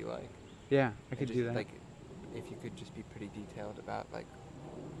that will be like. Yeah, I could do that. Like, if you could just be pretty detailed about like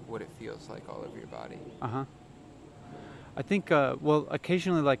what it feels like all over your body. Uh-huh. I think well,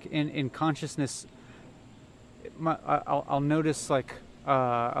 occasionally, like in consciousness, I'll notice like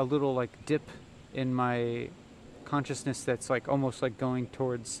a little like dip in my consciousness that's like almost like going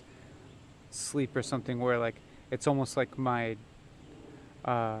towards sleep or something, where like it's almost like my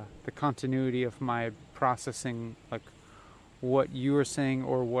the continuity of my processing, like what you are saying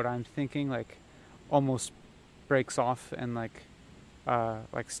or what I'm thinking, like almost breaks off and like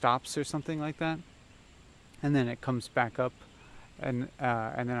stops or something like that, and then it comes back up, and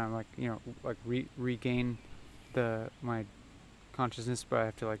then I'm like, you know, like regain my consciousness, but I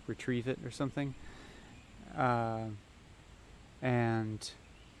have to like retrieve it or something, and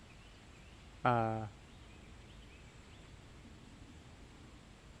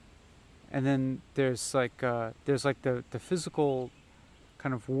then there's like the physical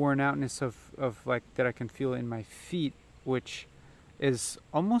kind of worn outness of like that I can feel in my feet, which is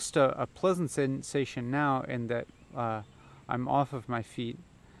almost a pleasant sensation now, in that I'm off of my feet,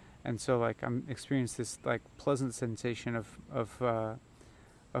 and so like I'm experiencing this like pleasant sensation of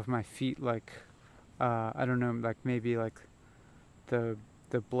my feet, like I don't know, like maybe like the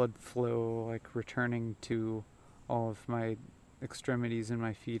blood flow like returning to all of my extremities in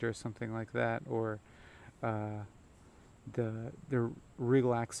my feet or something like that, or the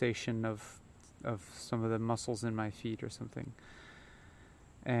relaxation of some of the muscles in my feet or something.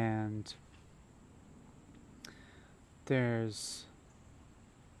 And there's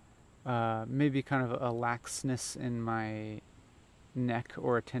maybe kind of a laxness in my neck,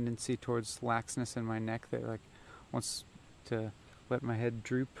 or a tendency towards laxness in my neck that like wants to let my head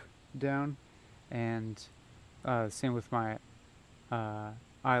droop down, and same with my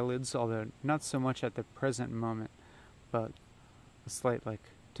eyelids, although not so much at the present moment, but a slight like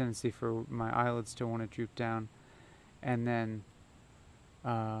tendency for my eyelids to want to droop down. And then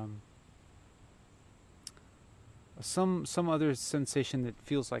some other sensation that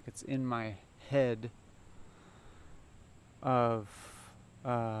feels like it's in my head of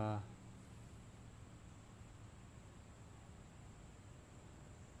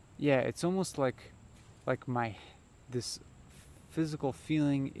yeah, it's almost like my this physical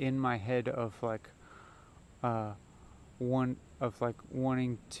feeling in my head of like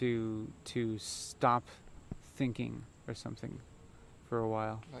wanting to stop thinking or something for a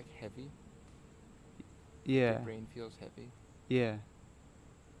while. Like heavy? Yeah. Your brain feels heavy? Yeah.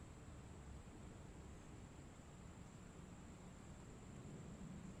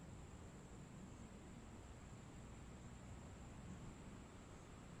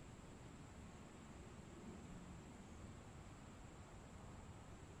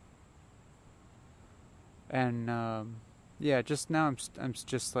 And yeah, just now I'm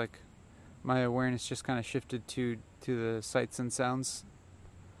just like, my awareness just kind of shifted to the sights and sounds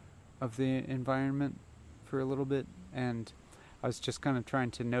of the environment for a little bit, and I was just kind of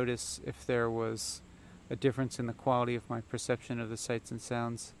trying to notice if there was a difference in the quality of my perception of the sights and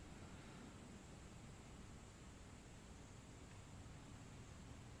sounds.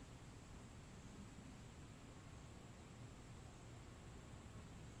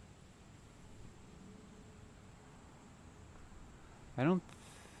 I don't.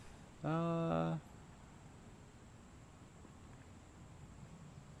 Uh,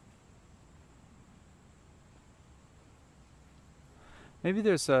 maybe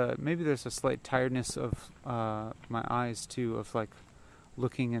there's a slight tiredness of my eyes too, of like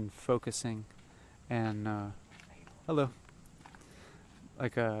looking and focusing, and hello,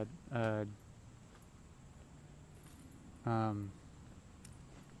 like um,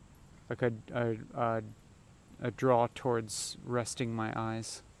 like a draw towards resting my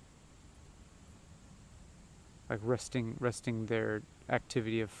eyes, like resting their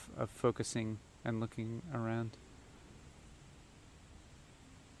activity of focusing and looking around.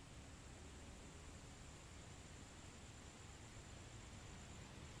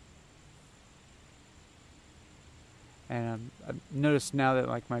 And I've noticed now that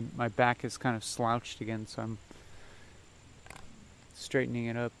like my back is kind of slouched again, so I'm straightening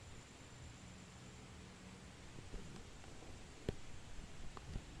it up.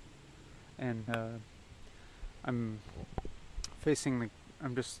 And I'm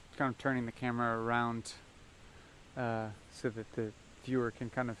just kind of turning the camera around so that the viewer can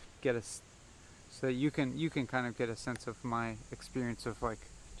kind of so that you can kind of get a sense of my experience of like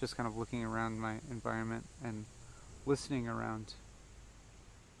just kind of looking around my environment and listening around.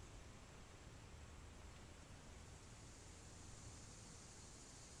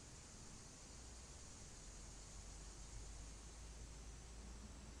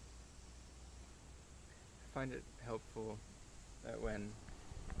 I find it helpful that when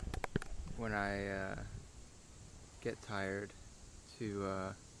I get tired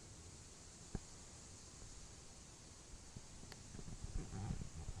to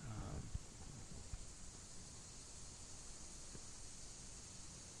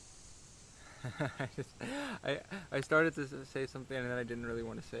I started to say something and then I didn't really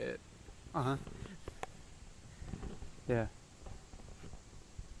want to say it. Uh-huh. Yeah.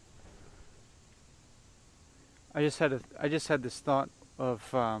 I just had this thought of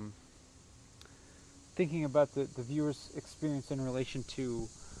thinking about the viewer's experience in relation to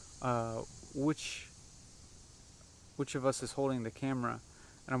which of us is holding the camera,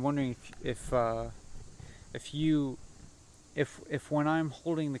 and I'm wondering if when I'm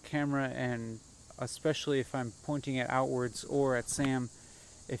holding the camera, and especially if I'm pointing it outwards or at Sam,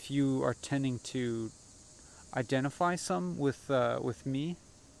 if you are tending to identify some with me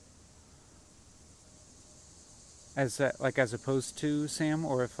as opposed to Sam,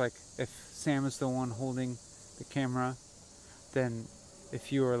 or if Sam is the one holding the camera, then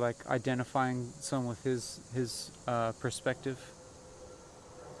if you are like identifying some with his perspective.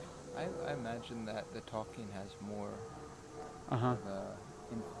 I imagine that the talking has more Uh-huh. of a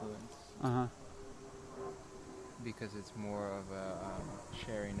influence. Uh-huh. Because it's more of a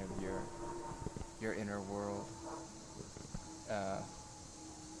sharing of your inner world,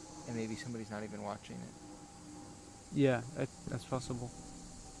 and maybe somebody's not even watching it. Yeah, that's possible.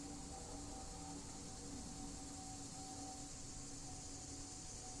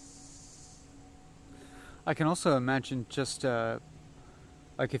 I can also imagine just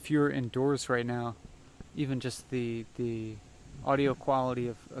like if you're indoors right now, even just the audio quality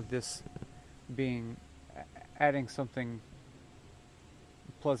of this being adding something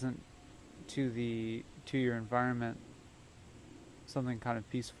pleasant to your environment, something kind of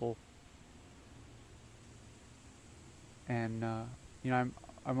peaceful. And I'm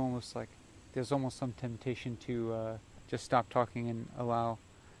almost like there's almost some temptation to just stop talking and allow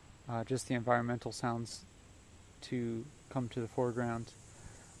just the environmental sounds to come to the foreground.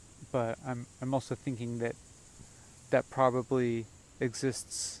 But I'm also thinking that probably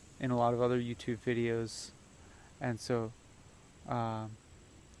exists in a lot of other YouTube videos, and so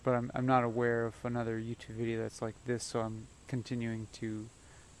but I'm not aware of another YouTube video that's like this, so I'm continuing to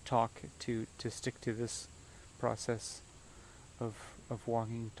talk to stick to this process of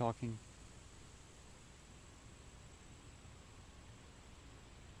walking, talking.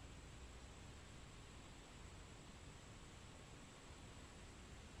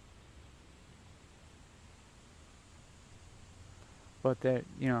 But that,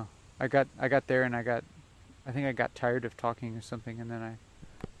 I got there, and I think I got tired of talking or something, and then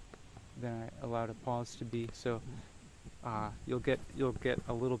I allowed a pause to be. So you'll get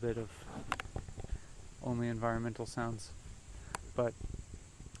a little bit of only environmental sounds, but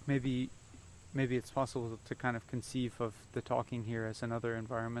maybe it's possible to kind of conceive of the talking here as another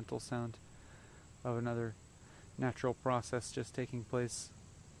environmental sound, of another natural process just taking place.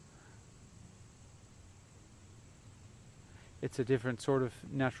 It's a different sort of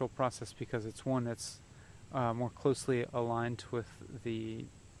natural process because it's one that's more closely aligned with the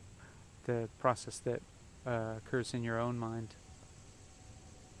process that occurs in your own mind.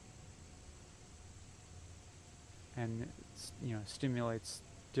 stimulates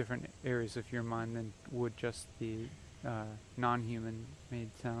different areas of your mind than would just the non-human made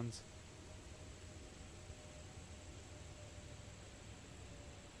sounds.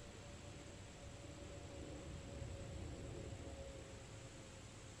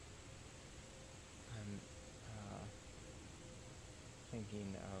 I'm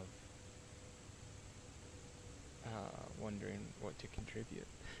thinking of wondering what to contribute.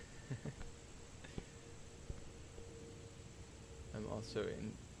 I'm also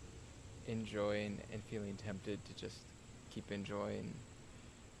enjoying and feeling tempted to just keep enjoying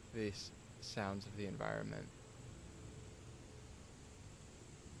these sounds of the environment.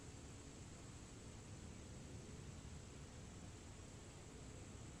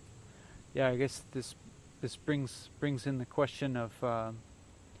 Yeah, I guess this brings in the question of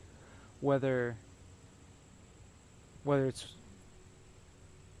whether it's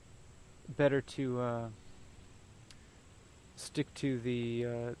better to stick to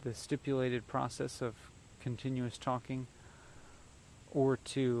the stipulated process of continuous talking, or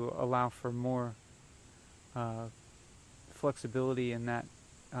to allow for more flexibility in that,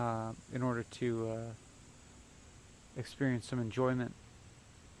 in order to experience some enjoyment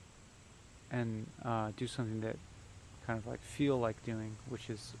and do something that kind of like feel like doing,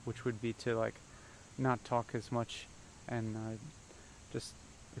 which would be to like not talk as much and just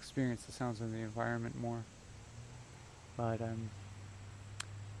experience the sounds of the environment more. But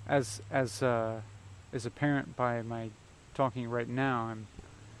as apparent by my talking right now, I'm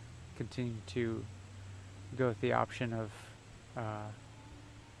continuing to go with the option of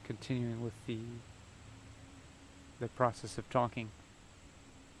continuing with the process of talking.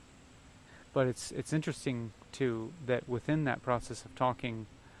 But it's interesting too that within that process of talking,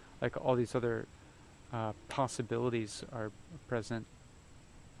 like all these other possibilities are present.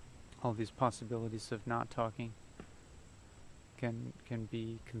 All these possibilities of not talking can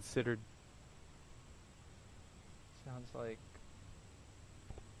be considered. Sounds like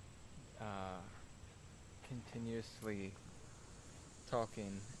continuously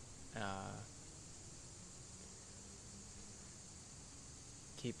talking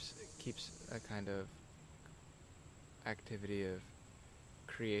keeps a kind of activity of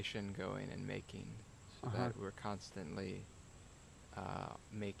creation going and making, so that we're constantly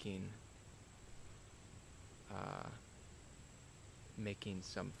making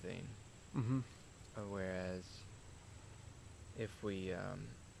something. Mm-hmm. Whereas if we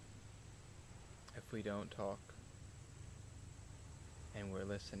don't talk and we're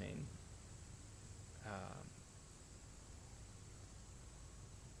listening,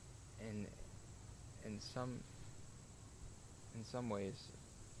 in some ways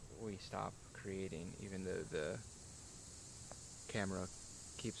we stop creating, even though the camera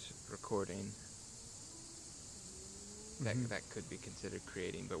keeps recording. Mm-hmm. That could be considered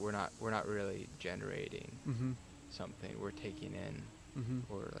creating, but we're not really generating Mm-hmm. something. We're taking in, Mm-hmm.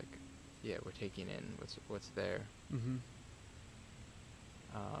 or like, yeah, we're taking in what's there. Mm-hmm.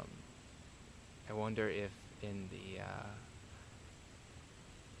 I wonder if in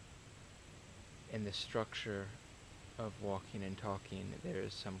the structure of walking and talking, there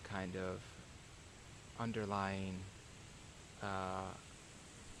is some kind of underlying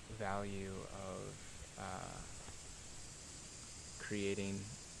value of creating,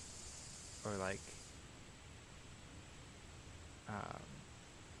 or like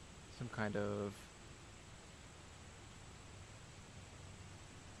some kind of,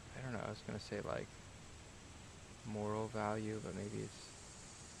 I don't know, I was gonna say like moral value, but maybe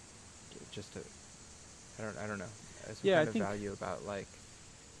it's just I don't know. Some Yeah, kind I of think value about like,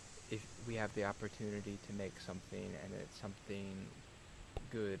 if we have the opportunity to make something and it's something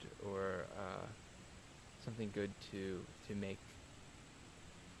good, or something good to make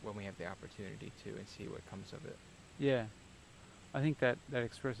when we have the opportunity to, and see what comes of it. Yeah, I think that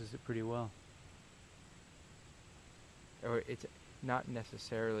expresses it pretty well. Or it's not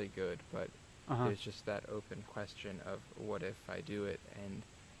necessarily good, but Uh-huh. there's just that open question of what if I do it, and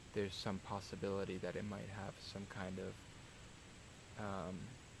there's some possibility that it might have some kind of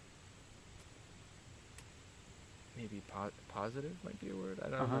maybe positive might be a word. I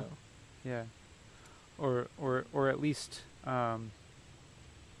don't know. Yeah, or at least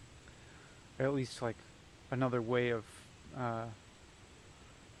like another way of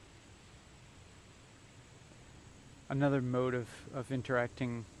another mode of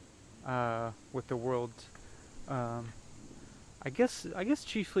interacting with the world. I guess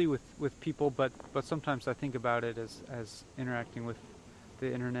chiefly with people, but sometimes I think about it as interacting with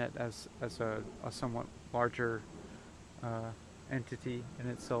the internet as a somewhat larger entity in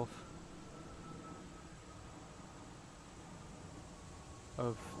itself.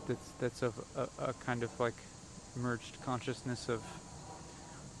 that's of a kind of like merged consciousness of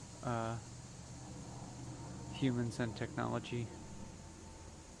humans and technology.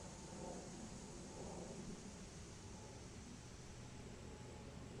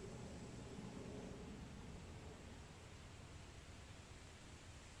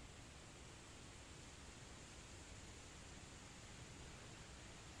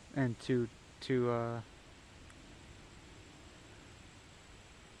 And to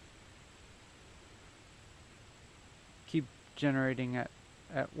keep generating at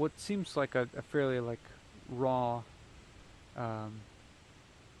what seems like a fairly like raw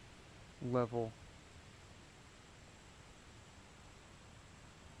level.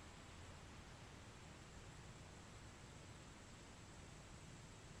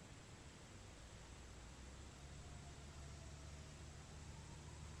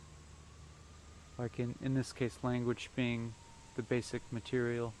 Like in this case, language being the basic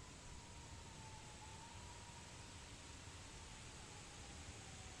material.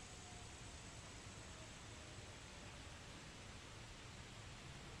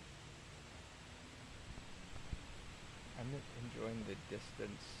 I'm enjoying the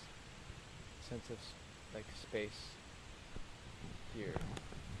distance, sense of like space here.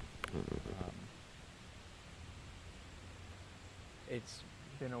 It's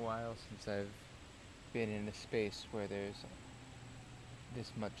been a while since I've been in a space where there's this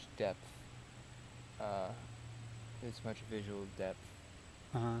much depth, this much visual depth,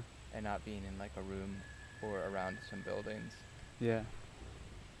 and not being in like a room or around some buildings. Yeah.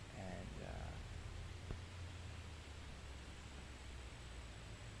 And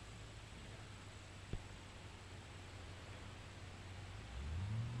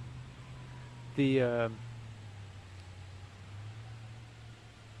The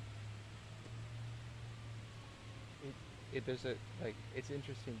there's a like it's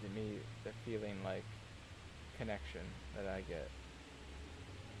interesting to me, the feeling like connection that I get,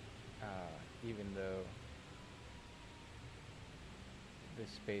 even though the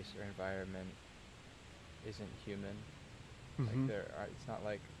space or environment isn't human. Like it's not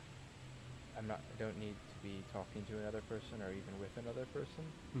like I don't need to be talking to another person or even with another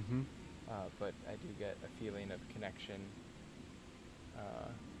person. But I do get a feeling of connection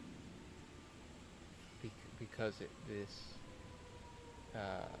because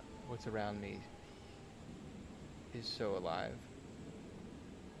what's around me is so alive.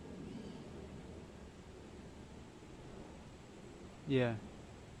 Yeah.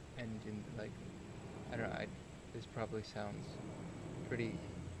 And like, I don't know, this probably sounds pretty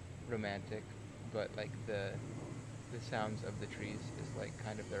romantic, but like the sounds of the trees is like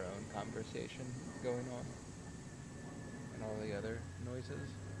kind of their own conversation going on, and all the other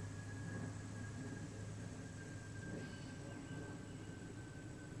noises.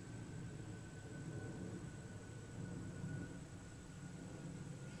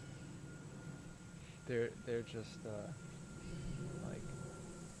 They're just like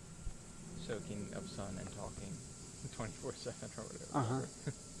soaking up sun and talking 24/7 or whatever.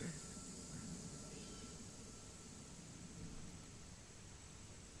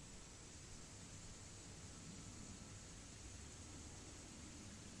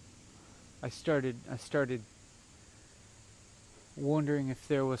 I started wondering if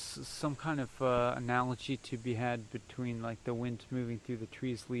there was some kind of analogy to be had between like the wind moving through the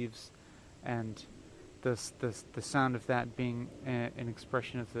trees' leaves and the sound of that being an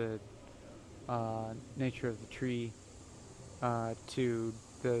expression of the nature of the tree, to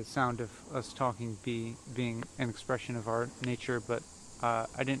the sound of us talking being an expression of our nature, but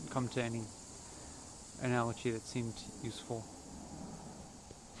I didn't come to any analogy that seemed useful.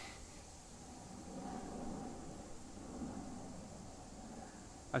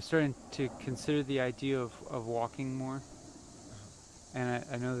 I'm starting to consider the idea of walking more, and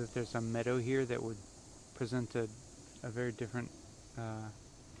I know that there's a meadow here that would present a very different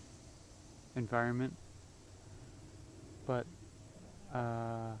environment, but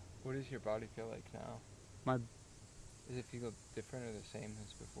what does your body feel like now? Does it feel different or the same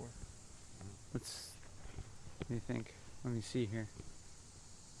as before? Let me think. Let me see here.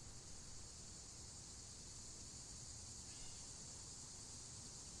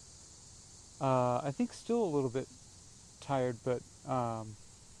 I think still a little bit tired, but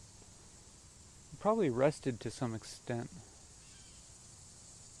probably rested to some extent.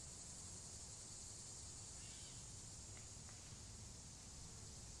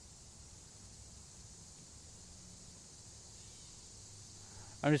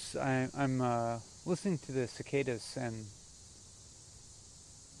 I'm listening to the cicadas, and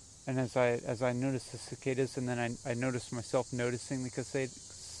and as I noticed the cicadas, and then I noticed myself noticing the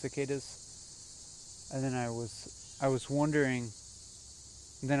cicadas, and then I was wondering.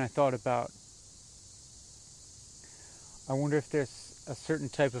 Then I thought about. I wonder if there's a certain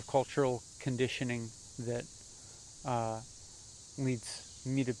type of cultural conditioning that leads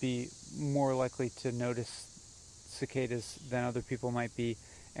me to be more likely to notice cicadas than other people might be,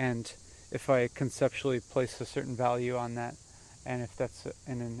 and if I conceptually place a certain value on that, and if that's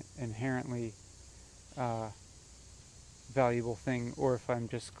an inherently valuable thing, or if I'm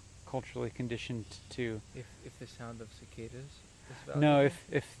just culturally conditioned to. If the sound of cicadas is valuable? No,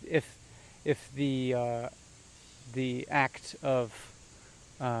 if the act of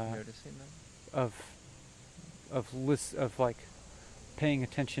Noticing them? of like paying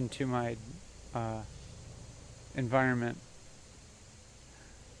attention to my environment.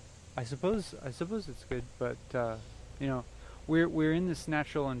 I suppose it's good, but you know, we're in this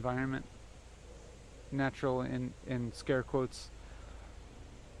natural environment, natural in scare quotes,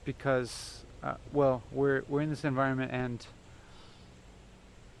 because well, we're in this environment, and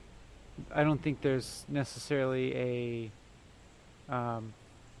I don't think there's necessarily a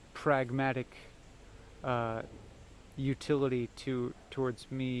pragmatic utility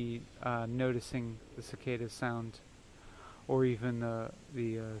towards me noticing the cicada sound, or even the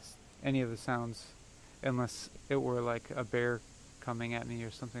any of the sounds, unless it were like a bear coming at me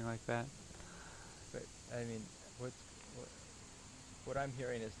or something like that. But I mean, what I'm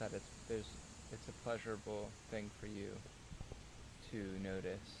hearing is that it's a pleasurable thing for you to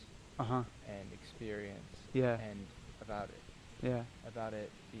notice and experience, Yeah. and about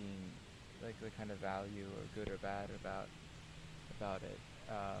it being like the kind of value or good or bad about it.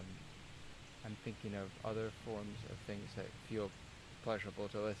 I'm thinking of other forms of things that feel pleasurable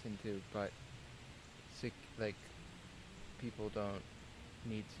to listen to, but like people don't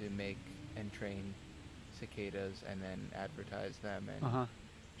need to make and train cicadas and then advertise them and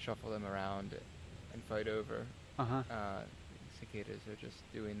shuffle them around and fight over. Cicadas are just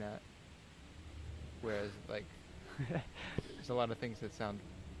doing that. Whereas, like, there's a lot of things that sound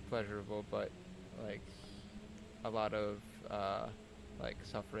pleasurable, but like a lot of like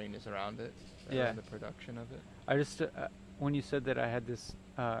suffering is around it, around the production of it. I just when you said that, I had this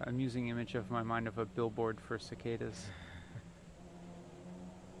amusing image of my mind of a billboard for cicadas.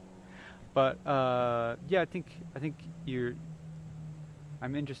 But yeah, I think you're.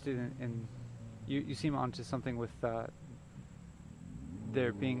 I'm interested in you seem onto something with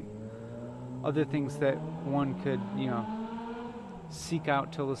there being other things that one could, you know, seek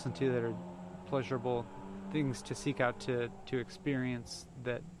out to listen to that are pleasurable, things to seek out to experience,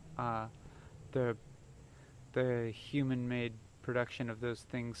 that the human-made production of those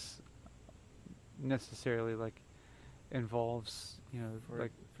things necessarily like involves, you know, for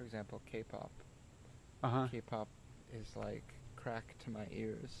example, K-pop. K-pop is like crack to my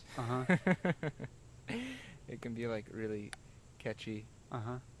ears. It can be like really catchy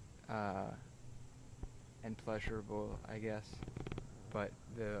and pleasurable, I guess. But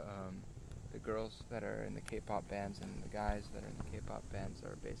the girls that are in the K-pop bands and the guys that are in the K-pop bands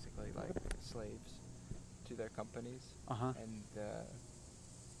are basically like slaves to their companies, and the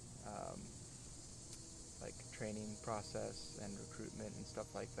like training process and recruitment and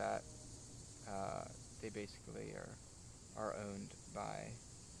stuff like that. They basically are owned by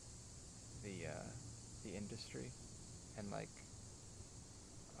the industry, and like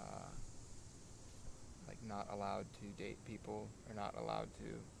not allowed to date people, or not allowed to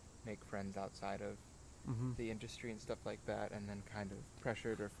make friends outside of the industry and stuff like that, and then kind of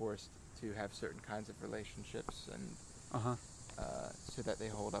pressured or forced to have certain kinds of relationships, and so that they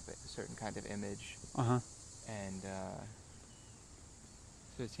hold up a certain kind of image. And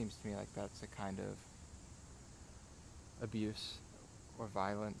so it seems to me like that's a kind of abuse or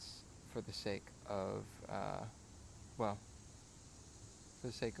violence for the sake of for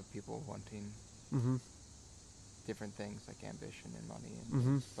the sake of people wanting different things like ambition and money and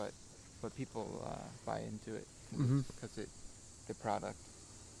things. But people buy into it because the product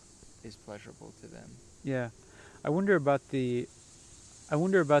is pleasurable to them. Yeah, I wonder about the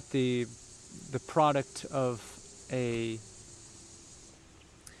product of a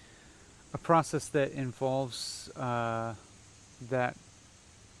process that involves that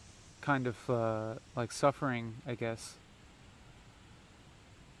kind of like suffering, I guess,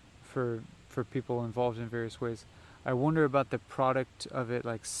 for people involved in various ways. I wonder about the product of it,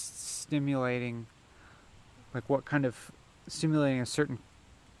 like stimulating, like what kind of stimulating a certain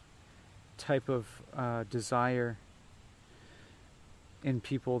type of desire in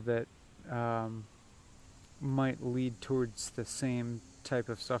people that might lead towards the same type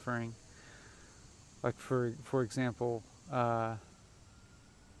of suffering. Like for example,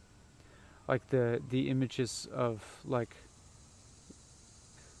 like the images of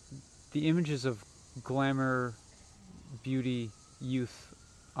glamour, beauty, youth,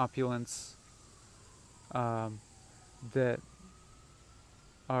 opulence, that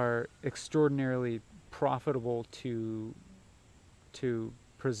are extraordinarily profitable to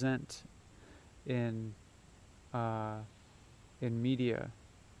present in media,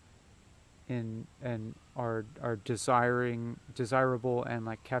 and are desirable and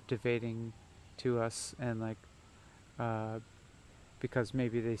like captivating to us, and like because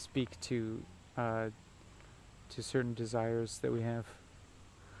maybe they speak to certain desires that we have.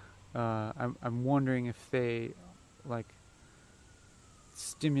 I'm wondering if they like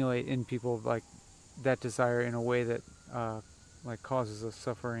stimulate in people like that desire in a way that like causes us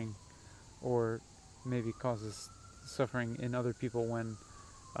suffering, or maybe causes suffering in other people when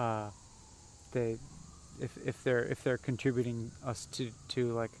they if they're contributing us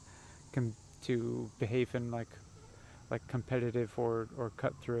to like to behave in like competitive or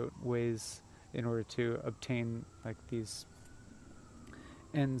cutthroat ways in order to obtain like these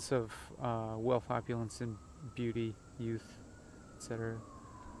ends of wealth, opulence, and beauty, youth, etc.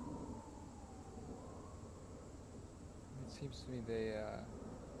 It seems to me there's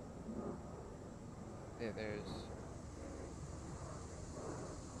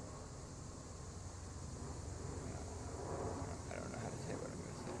I don't know how to say what I'm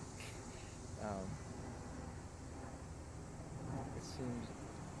going to say. It seems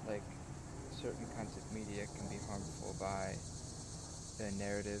like certain kinds of media can be harmful by the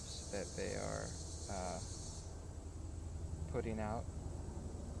narratives that they are putting out,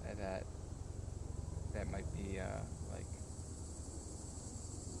 that might be like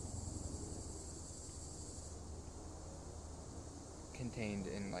contained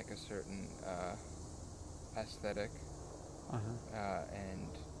in like a certain aesthetic and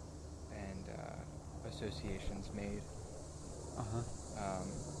associations made.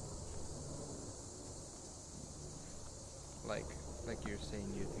 Like you're saying,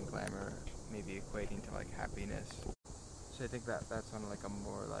 youth and glamour maybe equating to like happiness. So I think that's on like a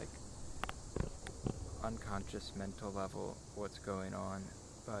more like unconscious mental level what's going on,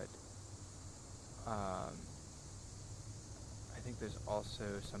 but I think there's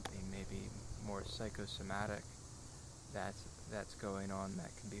also something maybe more psychosomatic that's going on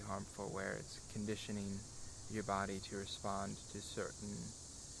that can be harmful, where it's conditioning your body to respond to certain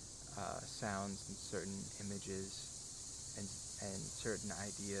sounds and certain images and certain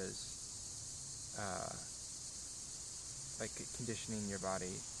ideas, like conditioning your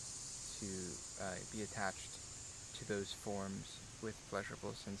body to be attached to those forms with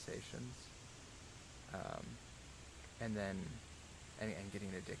pleasurable sensations, and then and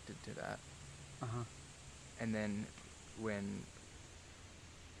getting addicted to that. And then when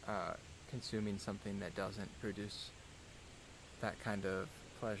consuming something that doesn't produce that kind of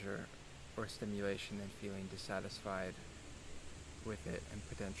pleasure or stimulation, and feeling dissatisfied with it, and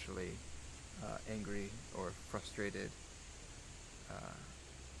potentially angry or frustrated,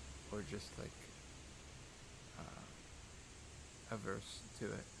 or just like averse to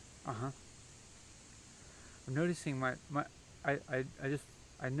it. I'm noticing I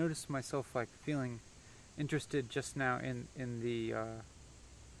noticed myself like feeling interested just now in the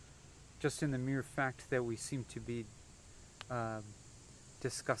just in the mere fact that we seem to be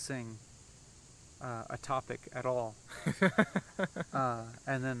discussing a topic at all,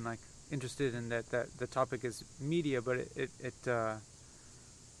 and then like interested in that the topic is media, but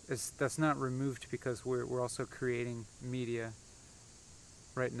that's not removed because we're also creating media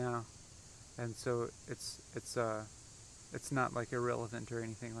right now, and so it's not like irrelevant or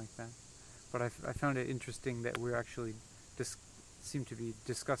anything like that. But I found it interesting that we're actually seem to be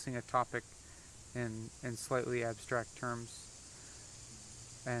discussing a topic in slightly abstract terms,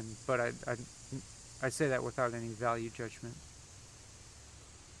 but I say that without any value judgment.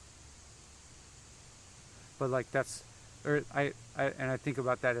 But like I think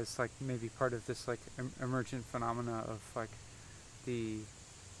about that as like maybe part of this like emergent phenomena of like the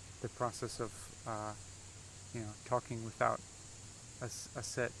process of talking without a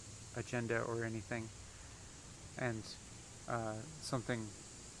set agenda or anything, and something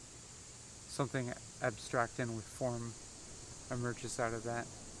abstract and with form emerges out of that.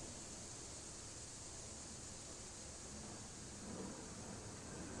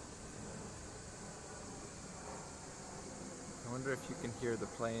 I wonder if you can hear the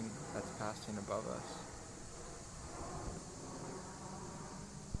plane that's passing above us.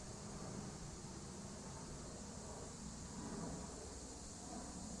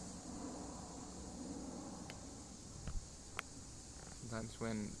 sometimes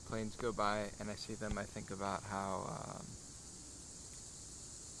when planes go by and I see them, I think about how,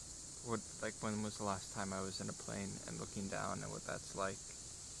 when was the last time I was in a plane and looking down and what that's like,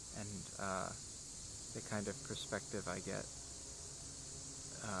 and the kind of perspective I get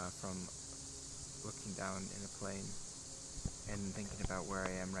from looking down in a plane and thinking about where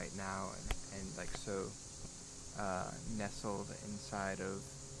I am right now and like so nestled inside of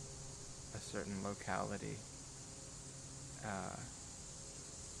a certain locality.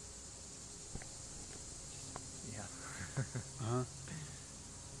 Yeah. Uh-huh.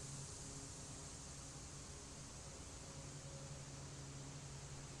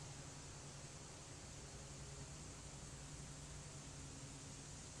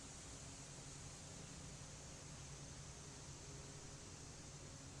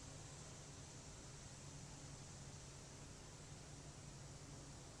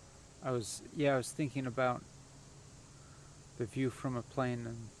 I was thinking about the view from a plane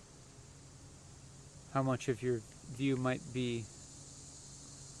and how much of your view might be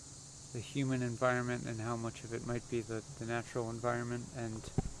the human environment and how much of it might be the natural environment, and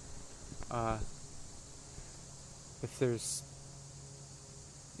if there's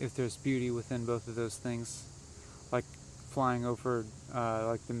beauty within both of those things, like flying over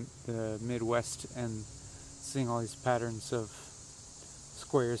like the Midwest and seeing all these patterns of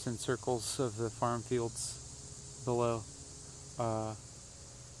squares and circles of the farm fields below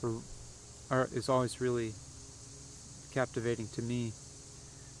is always really captivating to me.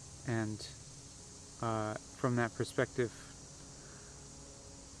 And from that perspective,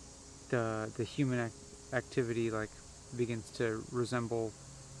 the human activity like begins to resemble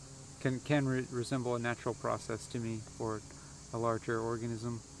resemble a natural process to me for a larger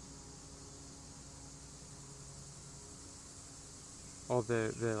organism. All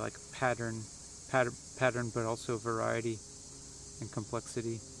the like pattern, but also variety and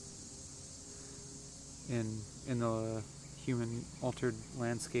complexity in the human altered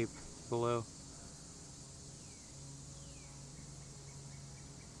landscape below.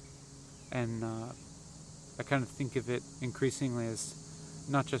 And I kind of think of it increasingly as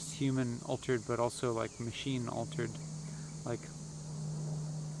not just human altered, but also like machine altered, like,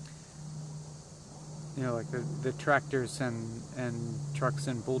 you know, like the tractors and trucks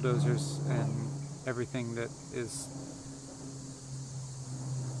and bulldozers and everything that is.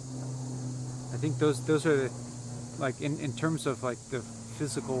 I think those are the, like in terms of like the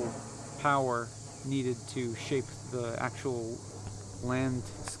physical power needed to shape the actual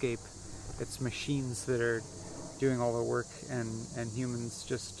landscape. It's machines that are doing all the work, and humans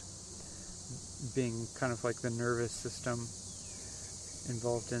just being kind of like the nervous system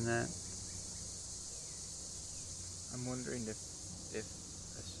involved in that. I'm wondering if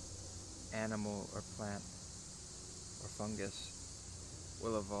an animal or plant or fungus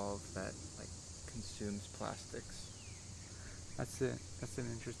will evolve that like consumes plastics. That's an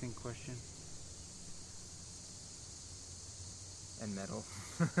interesting question. And metal.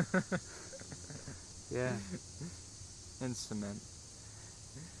 Yeah. And cement.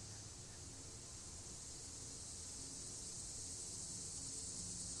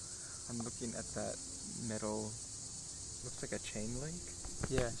 I'm looking at that metal, looks like a chain link.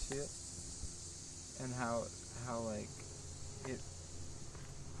 Yeah. You see it? And how like it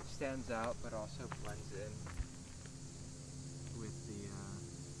stands out but also blends in with the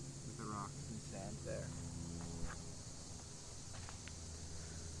rocks and sand there.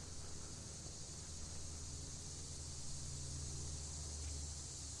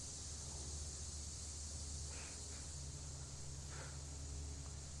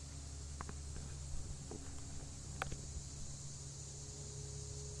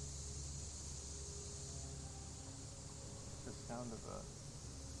 The sound of a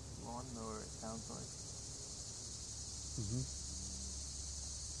lawnmower, it sounds like. Mm-hmm.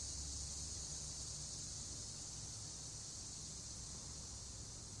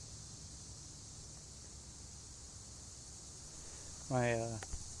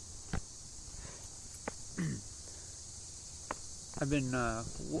 I've been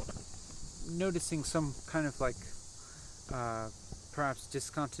noticing some kind of like perhaps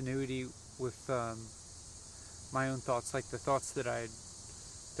discontinuity with my own thoughts, like the thoughts that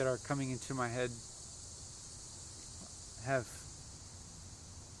are coming into my head have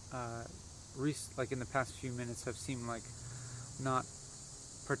like in the past few minutes have seemed like not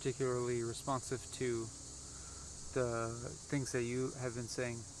particularly responsive to the things that you have been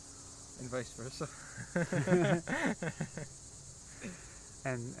saying, and vice versa.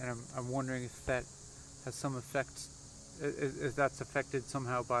 and I'm wondering if that has some effect, if that's affected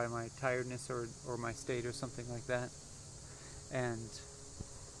somehow by my tiredness or my state or something like that. And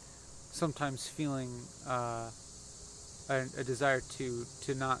sometimes feeling a desire to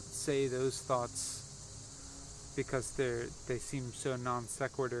not say those thoughts because they seem so non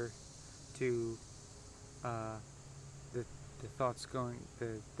sequitur to the thoughts going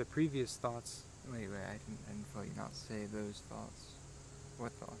the previous thoughts. Wait, I didn't fully not say those thoughts.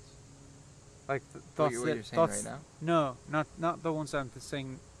 What thoughts? Like thoughts what that you're saying thoughts. right now? No, not the ones I'm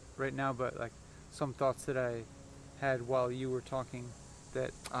saying right now, but like some thoughts that I had while you were talking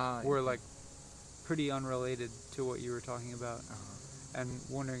that were like pretty unrelated to what you were talking about, and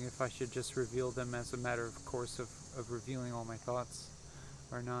wondering if I should just reveal them as a matter of course of revealing all my thoughts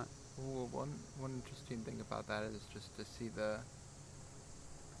or not. Well, one interesting thing about that is just to see the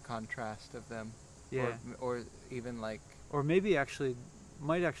contrast of them. Yeah. Or even like... Or maybe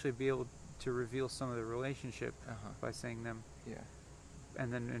might actually be able to reveal some of the relationship by saying them. Yeah.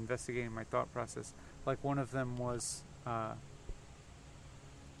 And then investigating my thought process. Like one of them was, I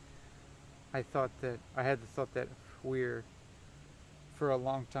had the thought that for a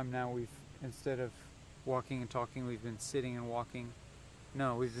long time now, instead of walking and talking, we've been sitting and walking.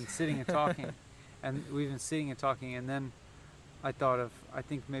 No, we've been sitting and talking. And then I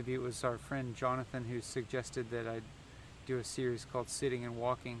think maybe it was our friend Jonathan who suggested that I do a series called Sitting and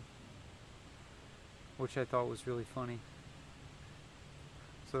Walking, which I thought was really funny.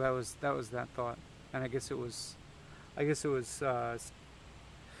 So that was that thought. And I guess it was Would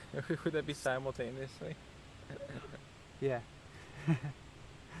that be simultaneously? yeah.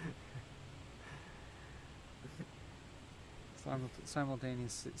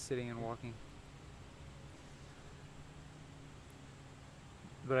 Simultaneous sitting and walking.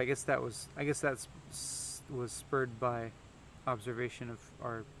 But I guess that was spurred by observation of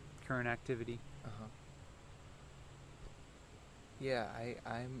our current activity. Yeah,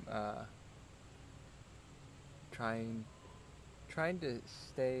 I'm trying to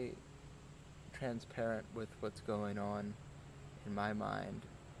stay transparent with what's going on in my mind,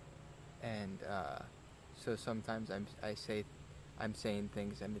 and so sometimes I'm saying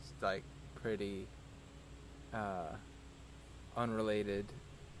things and it's like pretty unrelated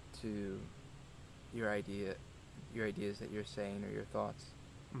to your ideas that you're saying or your thoughts,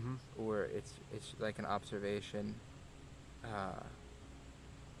 or it's like an observation.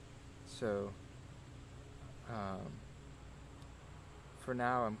 So for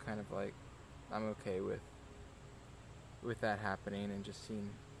now, I'm kind of like I'm okay with that happening and just seeing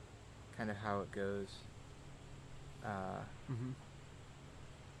kind of how it goes.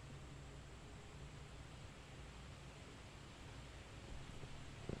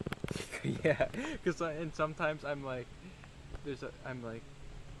 Yeah, because and sometimes I'm like, I'm like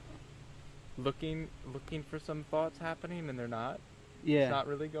looking for some thoughts happening and they're not. Yeah. It's not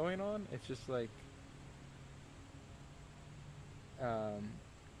really going on. It's just like, yeah,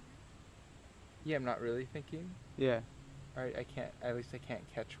 I'm not really thinking. Yeah. Or I can't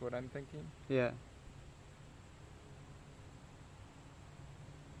catch what I'm thinking. Yeah.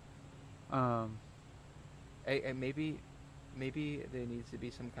 Maybe there needs to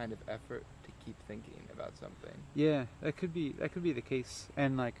be some kind of effort to keep thinking about something. Yeah, that could be the case.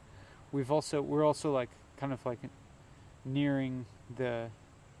 And like we're also like kind of like nearing we're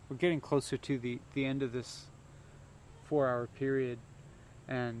getting closer to the end of this 4-hour period,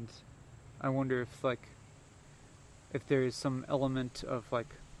 and I wonder if there is some element of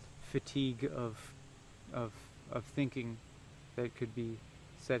like fatigue of thinking that could be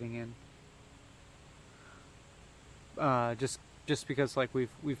setting in. Just because like we've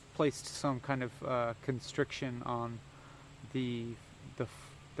placed some kind of constriction on the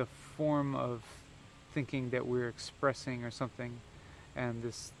form of thinking that we're expressing or something, and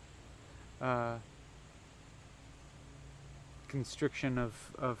this constriction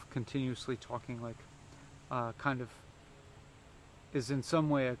of continuously talking like kind of is in some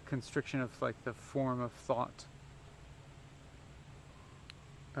way a constriction of like the form of thought,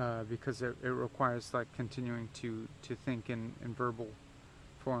 because it requires like continuing to think in verbal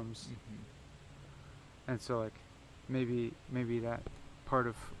forms. And so like maybe that part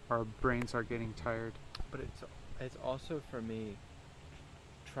of our brains are getting tired. But it's also for me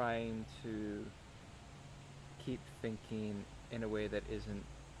trying to keep thinking in a way that isn't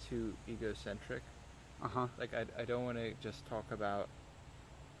too egocentric. Like I don't want to just talk about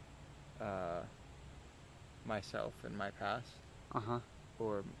myself and my past.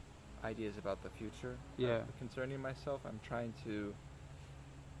 Or ideas about the future. Concerning myself, I'm trying to,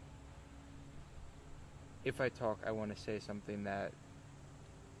 if I talk, I want to say something that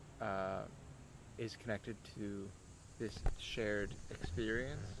is connected to this shared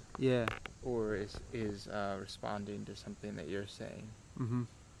experience. Yeah. Or is responding to something that you're saying.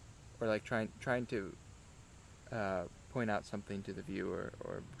 or like trying to point out something to the viewer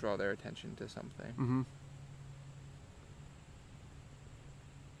or draw their attention to something. Mm-hmm.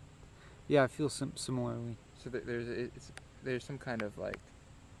 Yeah, I feel similarly. So there's some kind of like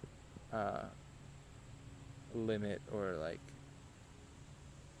limit or like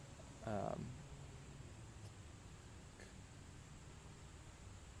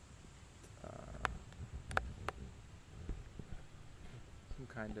some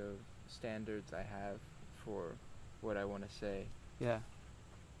kind of standards I have for what I want to say, Yeah.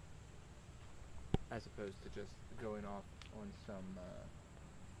 as opposed to just going off on some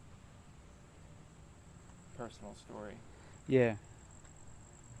personal story. Yeah.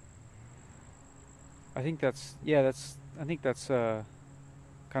 I think that's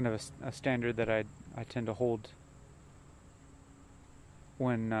kind of a standard that I tend to hold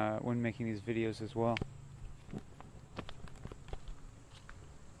when making these videos as well.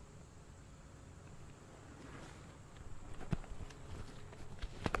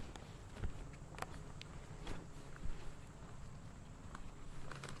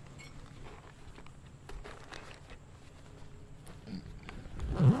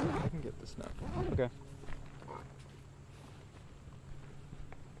 I can get this now. Okay.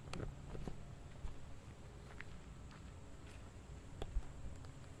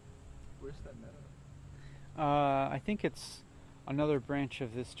 Where's that meadow? I think it's another branch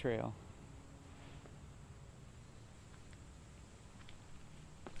of this trail.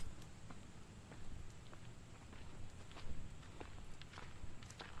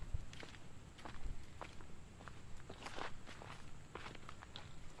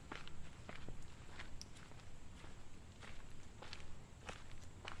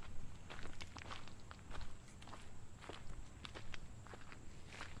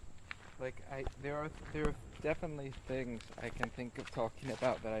 Like there are definitely things I can think of talking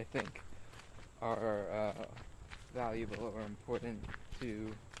about that I think are valuable or important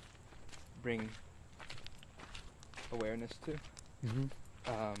to bring awareness to. Mm-hmm.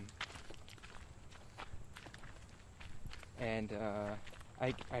 And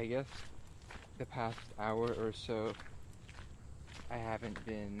I guess the past hour or so I haven't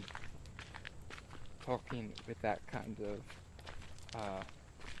been talking with that kind of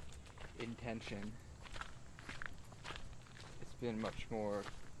intention. It's been much more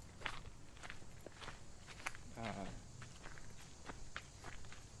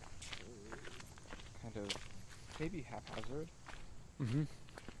kind of maybe haphazard. Mm-hmm.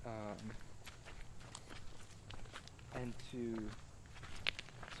 And to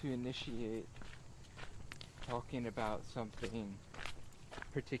initiate talking about something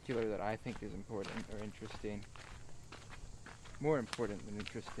particular that I think is important or interesting, more important than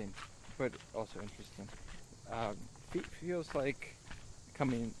interesting, but also interesting, feels like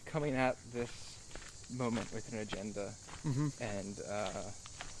coming at this moment with an agenda. Mm-hmm.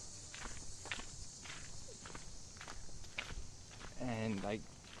 And like,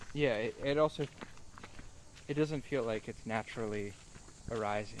 yeah, it also, it doesn't feel like it's naturally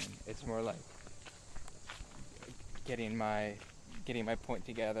arising. It's more like getting my point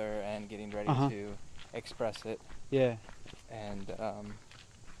together and getting ready to express it. Yeah. And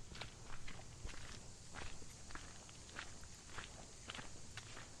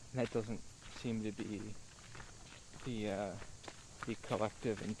that doesn't seem to be the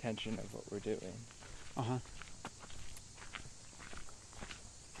collective intention of what we're doing. Uh-huh.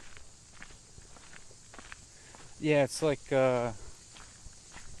 Yeah, it's like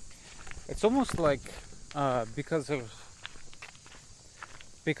it's almost like because of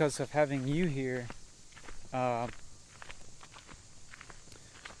having you here,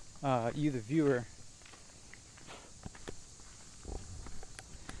 you the viewer,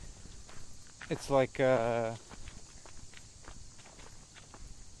 it's like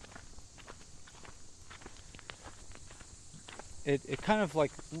it kind of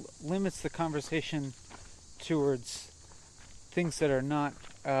like limits the conversation towards things that are not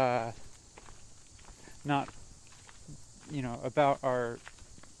about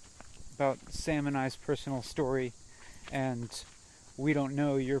Sam and I's personal story, and we don't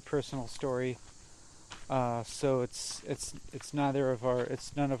know your personal story, so it's none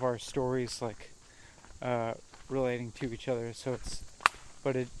of our stories like relating to each other. So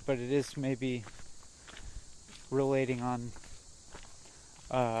but it is maybe relating on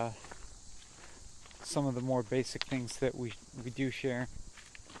some of the more basic things that we do share,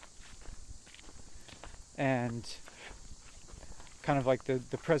 and kind of like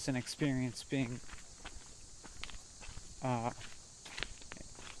the present experience being an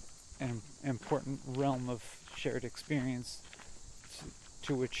important realm of shared experience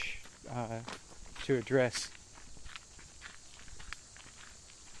to which address.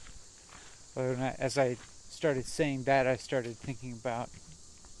 But as I started saying that, I started thinking about.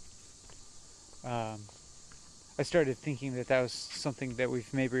 I started thinking that was something that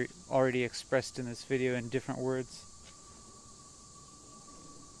we've maybe already expressed in this video in different words.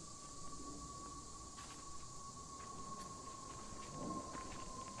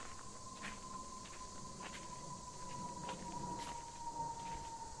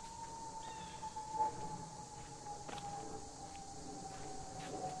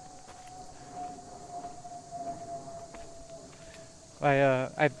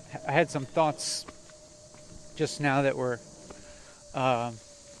 I had some thoughts just now that were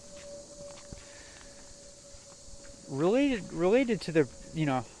related to the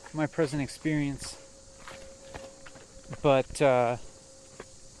my present experience, but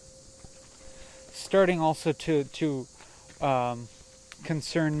starting also to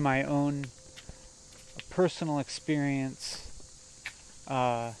concern my own personal experience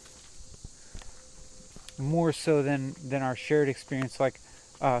more so than our shared experience. Like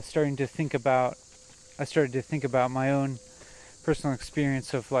I started to think about my own personal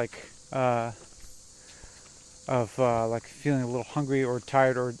experience of like feeling a little hungry or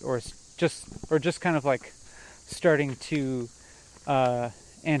tired or just kind of like starting to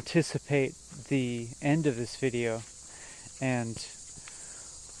anticipate the end of this video, and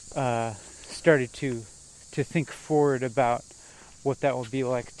started to think forward about what that will be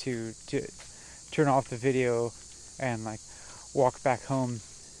like to turn off the video and like walk back home,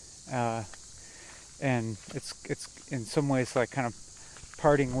 and it's in some ways like kind of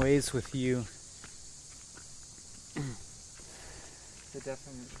parting ways with you. It's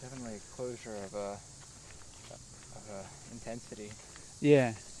definitely a closure of a intensity. Yeah.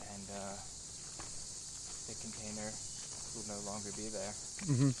 And the container will no longer be there.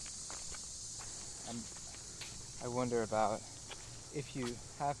 Mm-hmm. I wonder about if you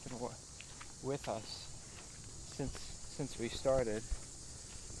have been with us since we started.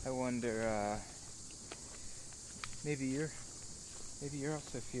 I wonder maybe you're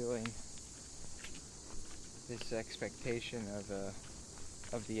also feeling this expectation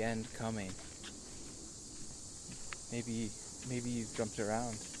of the end coming. Maybe you've jumped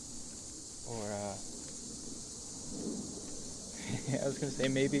around, or I was gonna say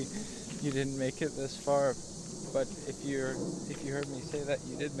maybe you didn't make it this far, but if you heard me say that,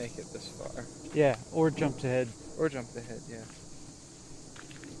 you did make it this far. Yeah, or jumped ahead. Yeah.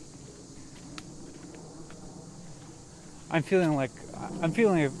 I'm feeling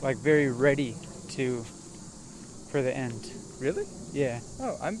like very ready for the end. Really? Yeah.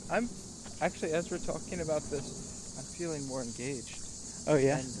 Oh, I'm actually, as we're talking about this, I'm feeling more engaged. Oh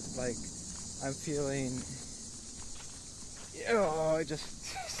yeah. And like I'm feeling. Oh, I just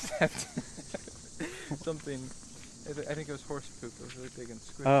stepped something. I think it was horse poop. It was really big and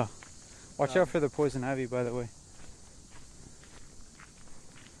squishy. Oh, watch out for the poison ivy, by the way.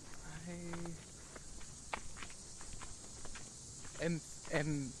 I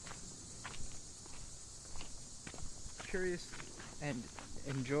am curious and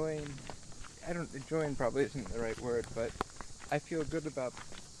enjoying. Enjoying probably isn't the right word, but I feel good about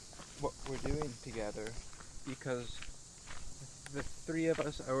what we're doing together, because the three of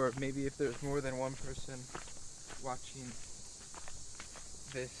us, or maybe if there's more than one person watching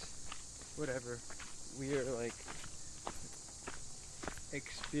this, whatever, we are like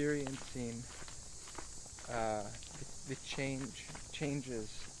experiencing the changes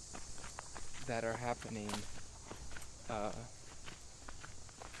that are happening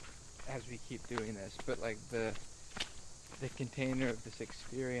as we keep doing this. But like the container of this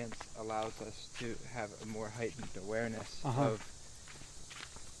experience allows us to have a more heightened awareness of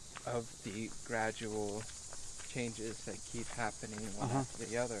the gradual changes that keep happening one after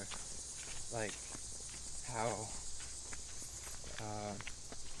the other, like how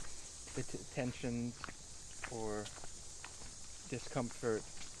the tensions or discomfort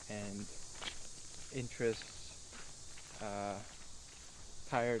and interests,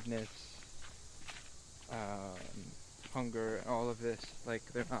 tiredness, hunger, and all of this, like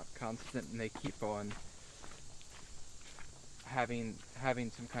they're not constant, and they keep on having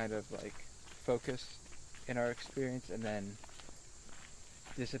some kind of like focus in our experience, and then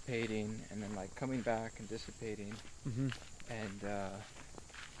dissipating, and then like coming back and dissipating. Mm-hmm. And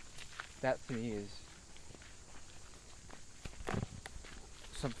that to me is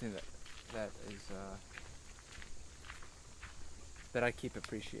something that is that I keep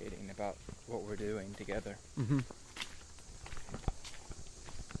appreciating about what we're doing together. Mm-hmm.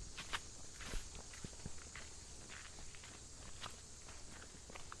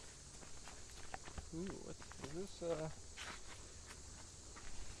 Ooh, is this,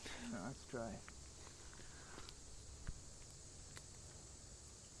 no, it's dry.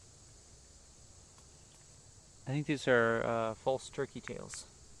 I think these are false turkey tails.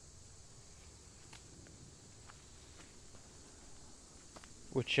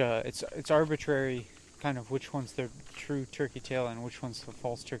 Which it's arbitrary, kind of which one's the true turkey tail and which one's the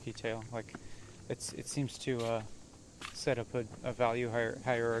false turkey tail. Like, it seems to set up a value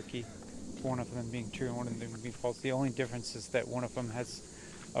hierarchy. One of them being true and one of them being false. The only difference is that one of them has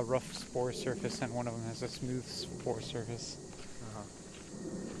a rough spore surface and one of them has a smooth spore surface.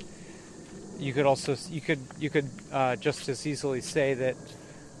 You could also you could just as easily say that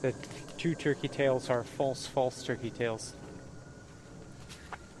the two turkey tails are false turkey tails.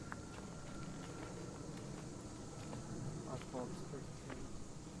 Are false turkey tails?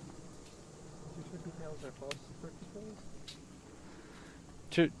 Two turkey tails are false turkey tails?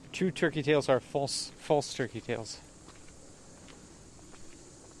 True turkey tails are false turkey tails.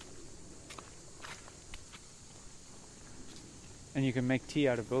 And you can make tea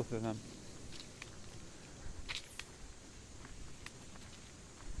out of both of them.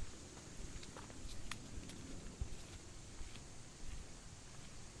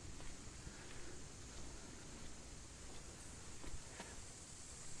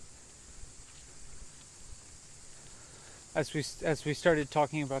 As we started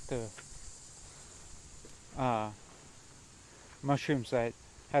talking about the mushrooms, I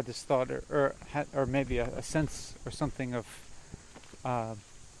had this thought, or maybe a sense or something of a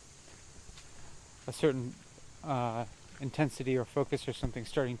certain intensity or focus or something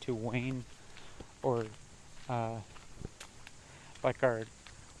starting to wane, or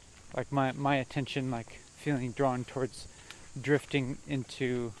my attention feeling drawn towards drifting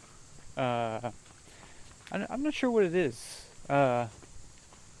into. I'm not sure what it is.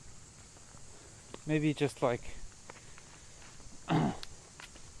 Maybe just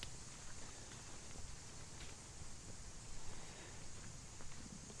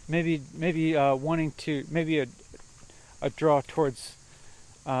maybe wanting to, maybe a draw towards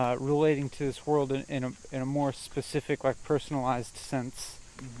relating to this world in a more specific, personalized sense.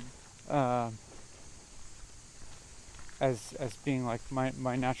 Mm-hmm. As being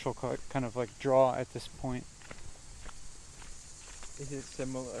my natural kind of draw at this point. Is it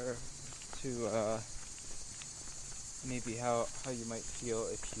similar to maybe how you might feel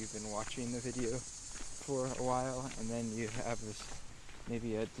if you've been watching the video for a while and then you have this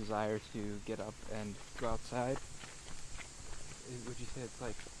maybe a desire to get up and go outside? Would you say it's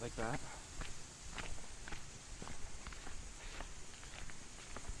like that?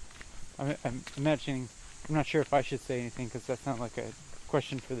 I'm imagining. I'm not sure if I should say anything because that sounds like a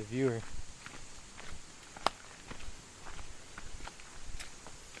question for the viewer.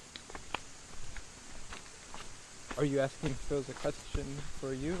 Are you asking if it was a question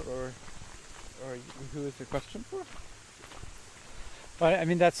for you, or who is the question for? Well, I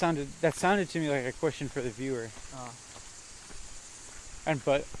mean that sounded to me like a question for the viewer. Oh. And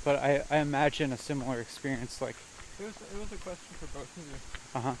but I imagine a similar experience It was a question for both of you.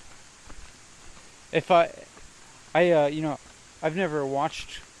 Uh-huh. If I've never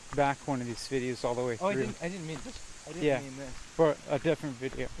watched back one of these videos all the way through. I didn't mean this. I didn't mean this. For a different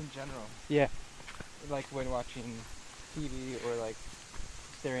video. In general. Yeah. Like when watching TV or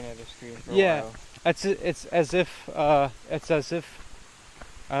staring at a screen for a while. It's as if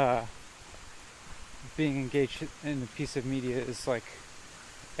being engaged in a piece of media is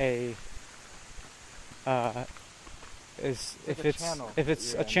if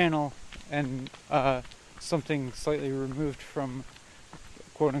it's a channel and something slightly removed from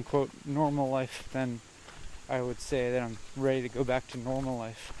quote unquote normal life, then I would say that I'm ready to go back to normal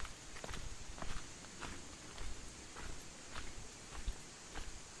life.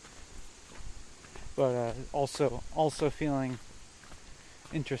 But also feeling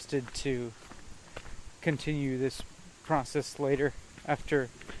interested to continue this process later after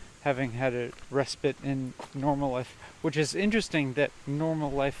having had a respite in normal life, which is interesting that normal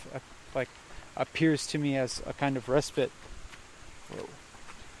life appears to me as a kind of respite.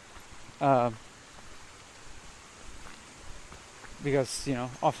 Because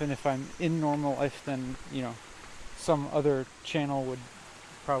often if I'm in normal life, then some other channel would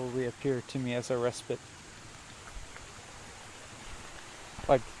probably appear to me as a respite.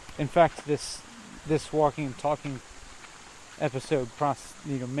 In fact, this walking and talking episode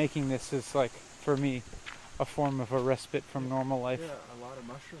making this is for me a form of a respite from normal life. Yeah, a lot of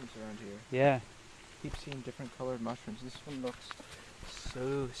mushrooms around here. Yeah. Keep seeing different colored mushrooms. This one looks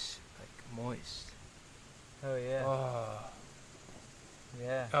so moist. Oh yeah. Oh.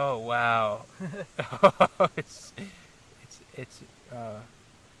 Yeah. Oh wow. it's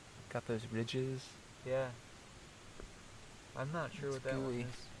got those ridges. Yeah. I'm not sure It's what that one gooey. is.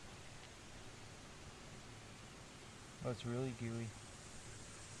 Oh, it's really gooey.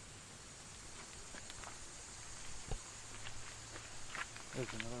 There's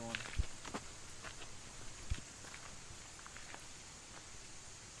another one.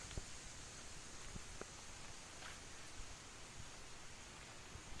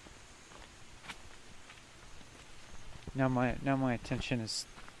 Now my attention is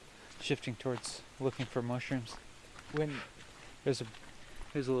shifting towards looking for mushrooms. When Here's a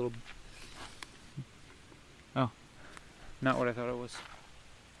little. Oh, not what I thought it was.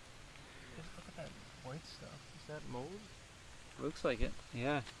 look at that white stuff. Is that mold? Looks like it.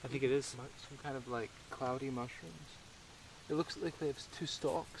 Yeah, I think it is. Some kind of like cloudy mushrooms. It looks like they have two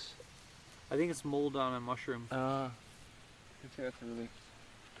stalks. I think it's mold on a mushroom. I'd say that's a really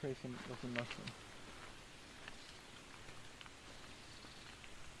crazy looking mushroom.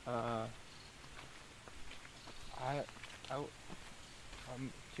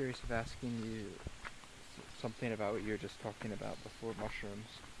 I'm curious of asking you something about what you were just talking about before mushrooms.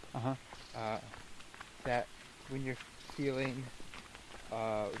 Uh-huh. That when you're feeling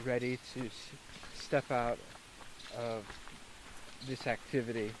ready to step out of this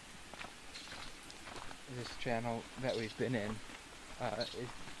activity, this channel that we've been in,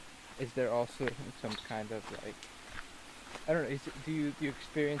 is there also some kind of like, I don't know, do you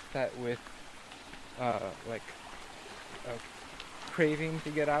experience that with like a craving to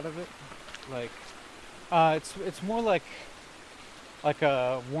get out of it? Like, It's more like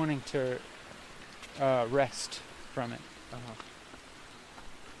a wanting to rest from it.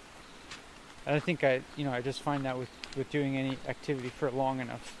 And I think I just find that with doing any activity for long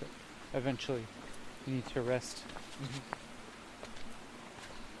enough, that eventually you need to rest. Mm-hmm.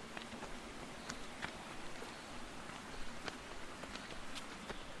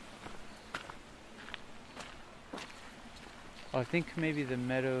 I think maybe the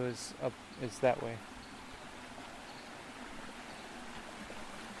meadow is that way.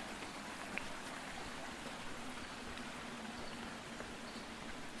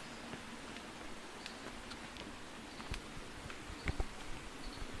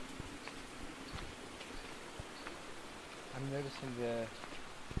 I'm noticing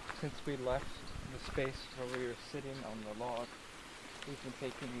since we left the space where we were sitting on the log, we've been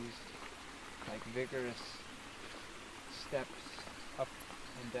taking these like vigorous steps up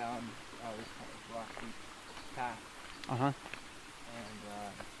and down this kind of rocky path. Uh-huh. And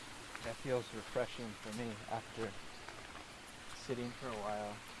that feels refreshing for me after sitting for a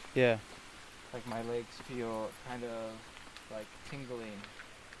while. Yeah. Like my legs feel kind of like tingling,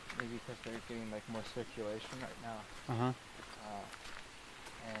 maybe because they're getting like more circulation right now. Uh-huh.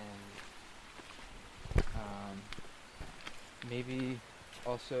 Maybe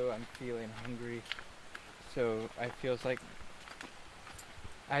also I'm feeling hungry, so I feels like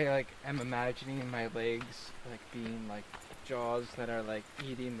I like am imagining my legs like being like jaws that are like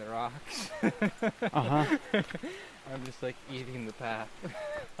eating the rocks. Uh-huh. I'm just like eating the path.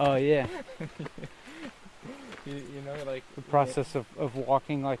 Oh yeah. you know, like The process of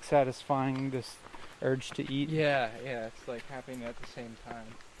walking, like satisfying this urge to eat. yeah, it's like happening at the same time.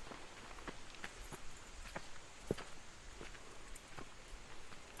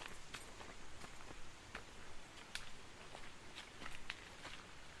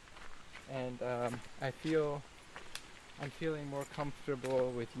 And I'm feeling more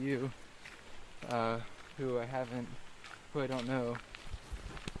comfortable with you, who I don't know.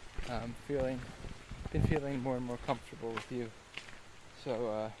 Been feeling more and more comfortable with you.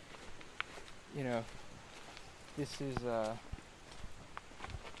 So, this is,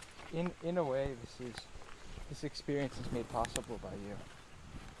 in a way, this experience is made possible by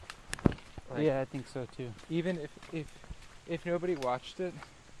you. Like, Yeah, I think so too. even if nobody watched it,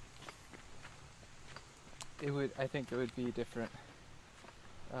 I think it would be different.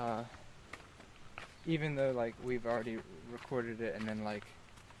 Even though like we've already recorded it and then like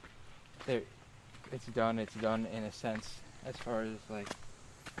it's done in a sense as far as like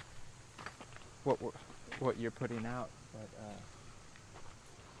what you're putting out, but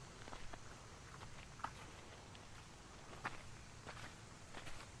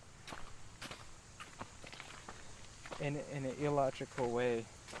in an illogical way,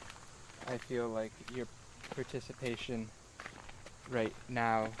 I feel like your participation right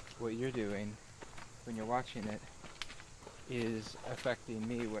now, what you're doing when you're watching it, is affecting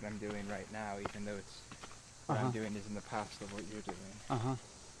me, what I'm doing right now, even though it's what I'm doing is in the past of what you're doing. Uh-huh.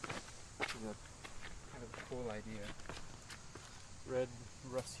 It's a kind of a cool idea. red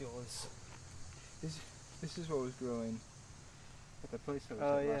russulas. This is what was growing at the place I was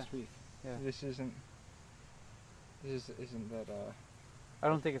Oh, at yeah. last week. Yeah. This isn't that I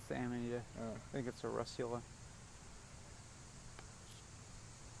don't think it's the Amanita. uh I think it's a russula.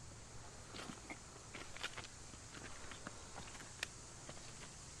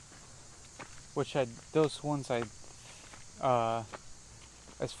 Those ones as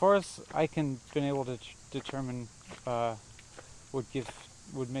far as I can been able to determine,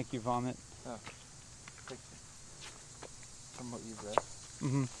 would make you vomit. like from what you've read.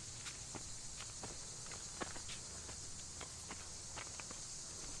 Mm-hmm.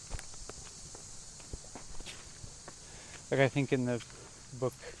 Like I think in the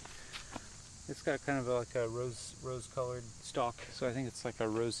book, it's got kind of like a rose-colored stalk, so I think it's like a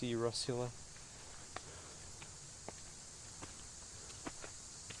rosy russula.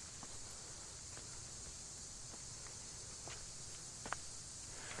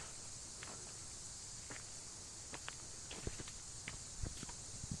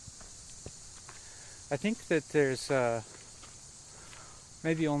 I think that there's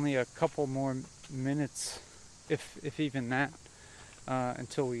maybe only a couple more minutes, if even that,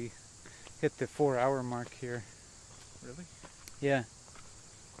 until we hit the 4-hour mark here. Really? Yeah.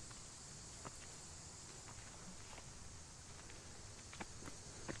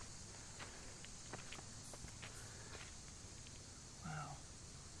 Wow.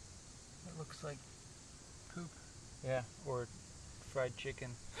 That looks like poop. Yeah, or fried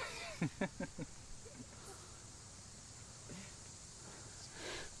chicken.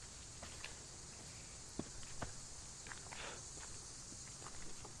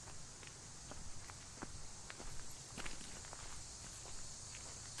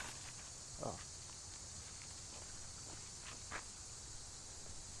 Oh.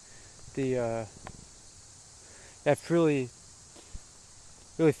 I really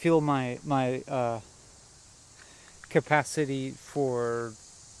feel my capacity for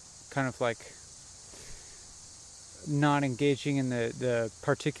kind of like not engaging in the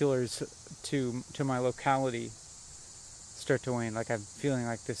particulars to my locality start to wane. Like I'm feeling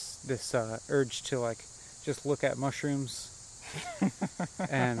like this urge to like just look at mushrooms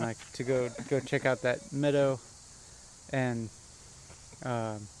and like to go check out that meadow and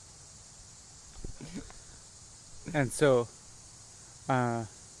so I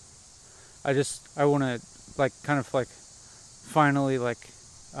want to like kind of like finally like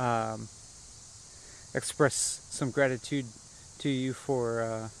express some gratitude to you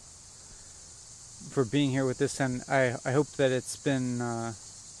for being here with this, and I hope that it's been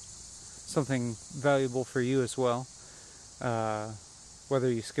something valuable for you as well, whether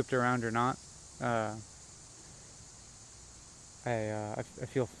you skipped around or not. I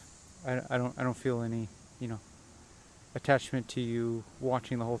feel I don't feel any attachment to you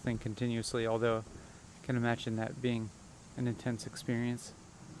watching the whole thing continuously, although I can imagine that being an intense experience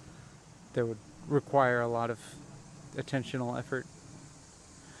that would require a lot of attentional effort.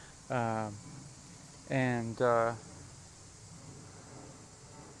 Yeah,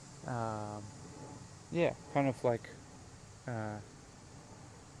 kind of like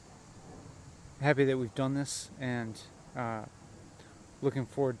happy that we've done this, and looking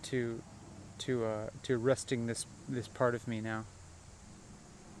forward to resting this part of me now.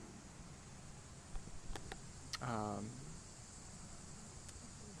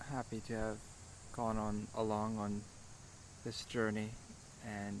 Happy to have gone along on this journey,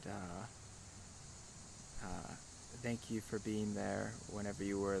 and thank you for being there whenever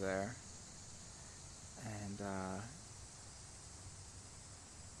you were there, and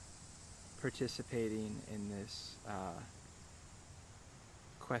participating in this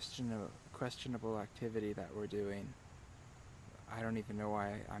questionable activity that we're doing. I don't even know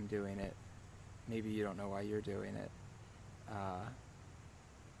why I'm doing it. Maybe you don't know why you're doing it.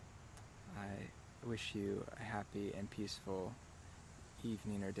 I wish you a happy and peaceful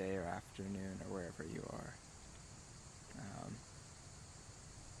evening or day or afternoon or wherever you are.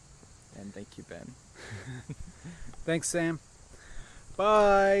 And thank you, Ben. Thanks, Sam.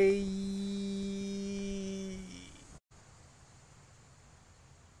 Bye.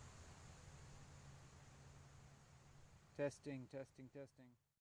 Testing.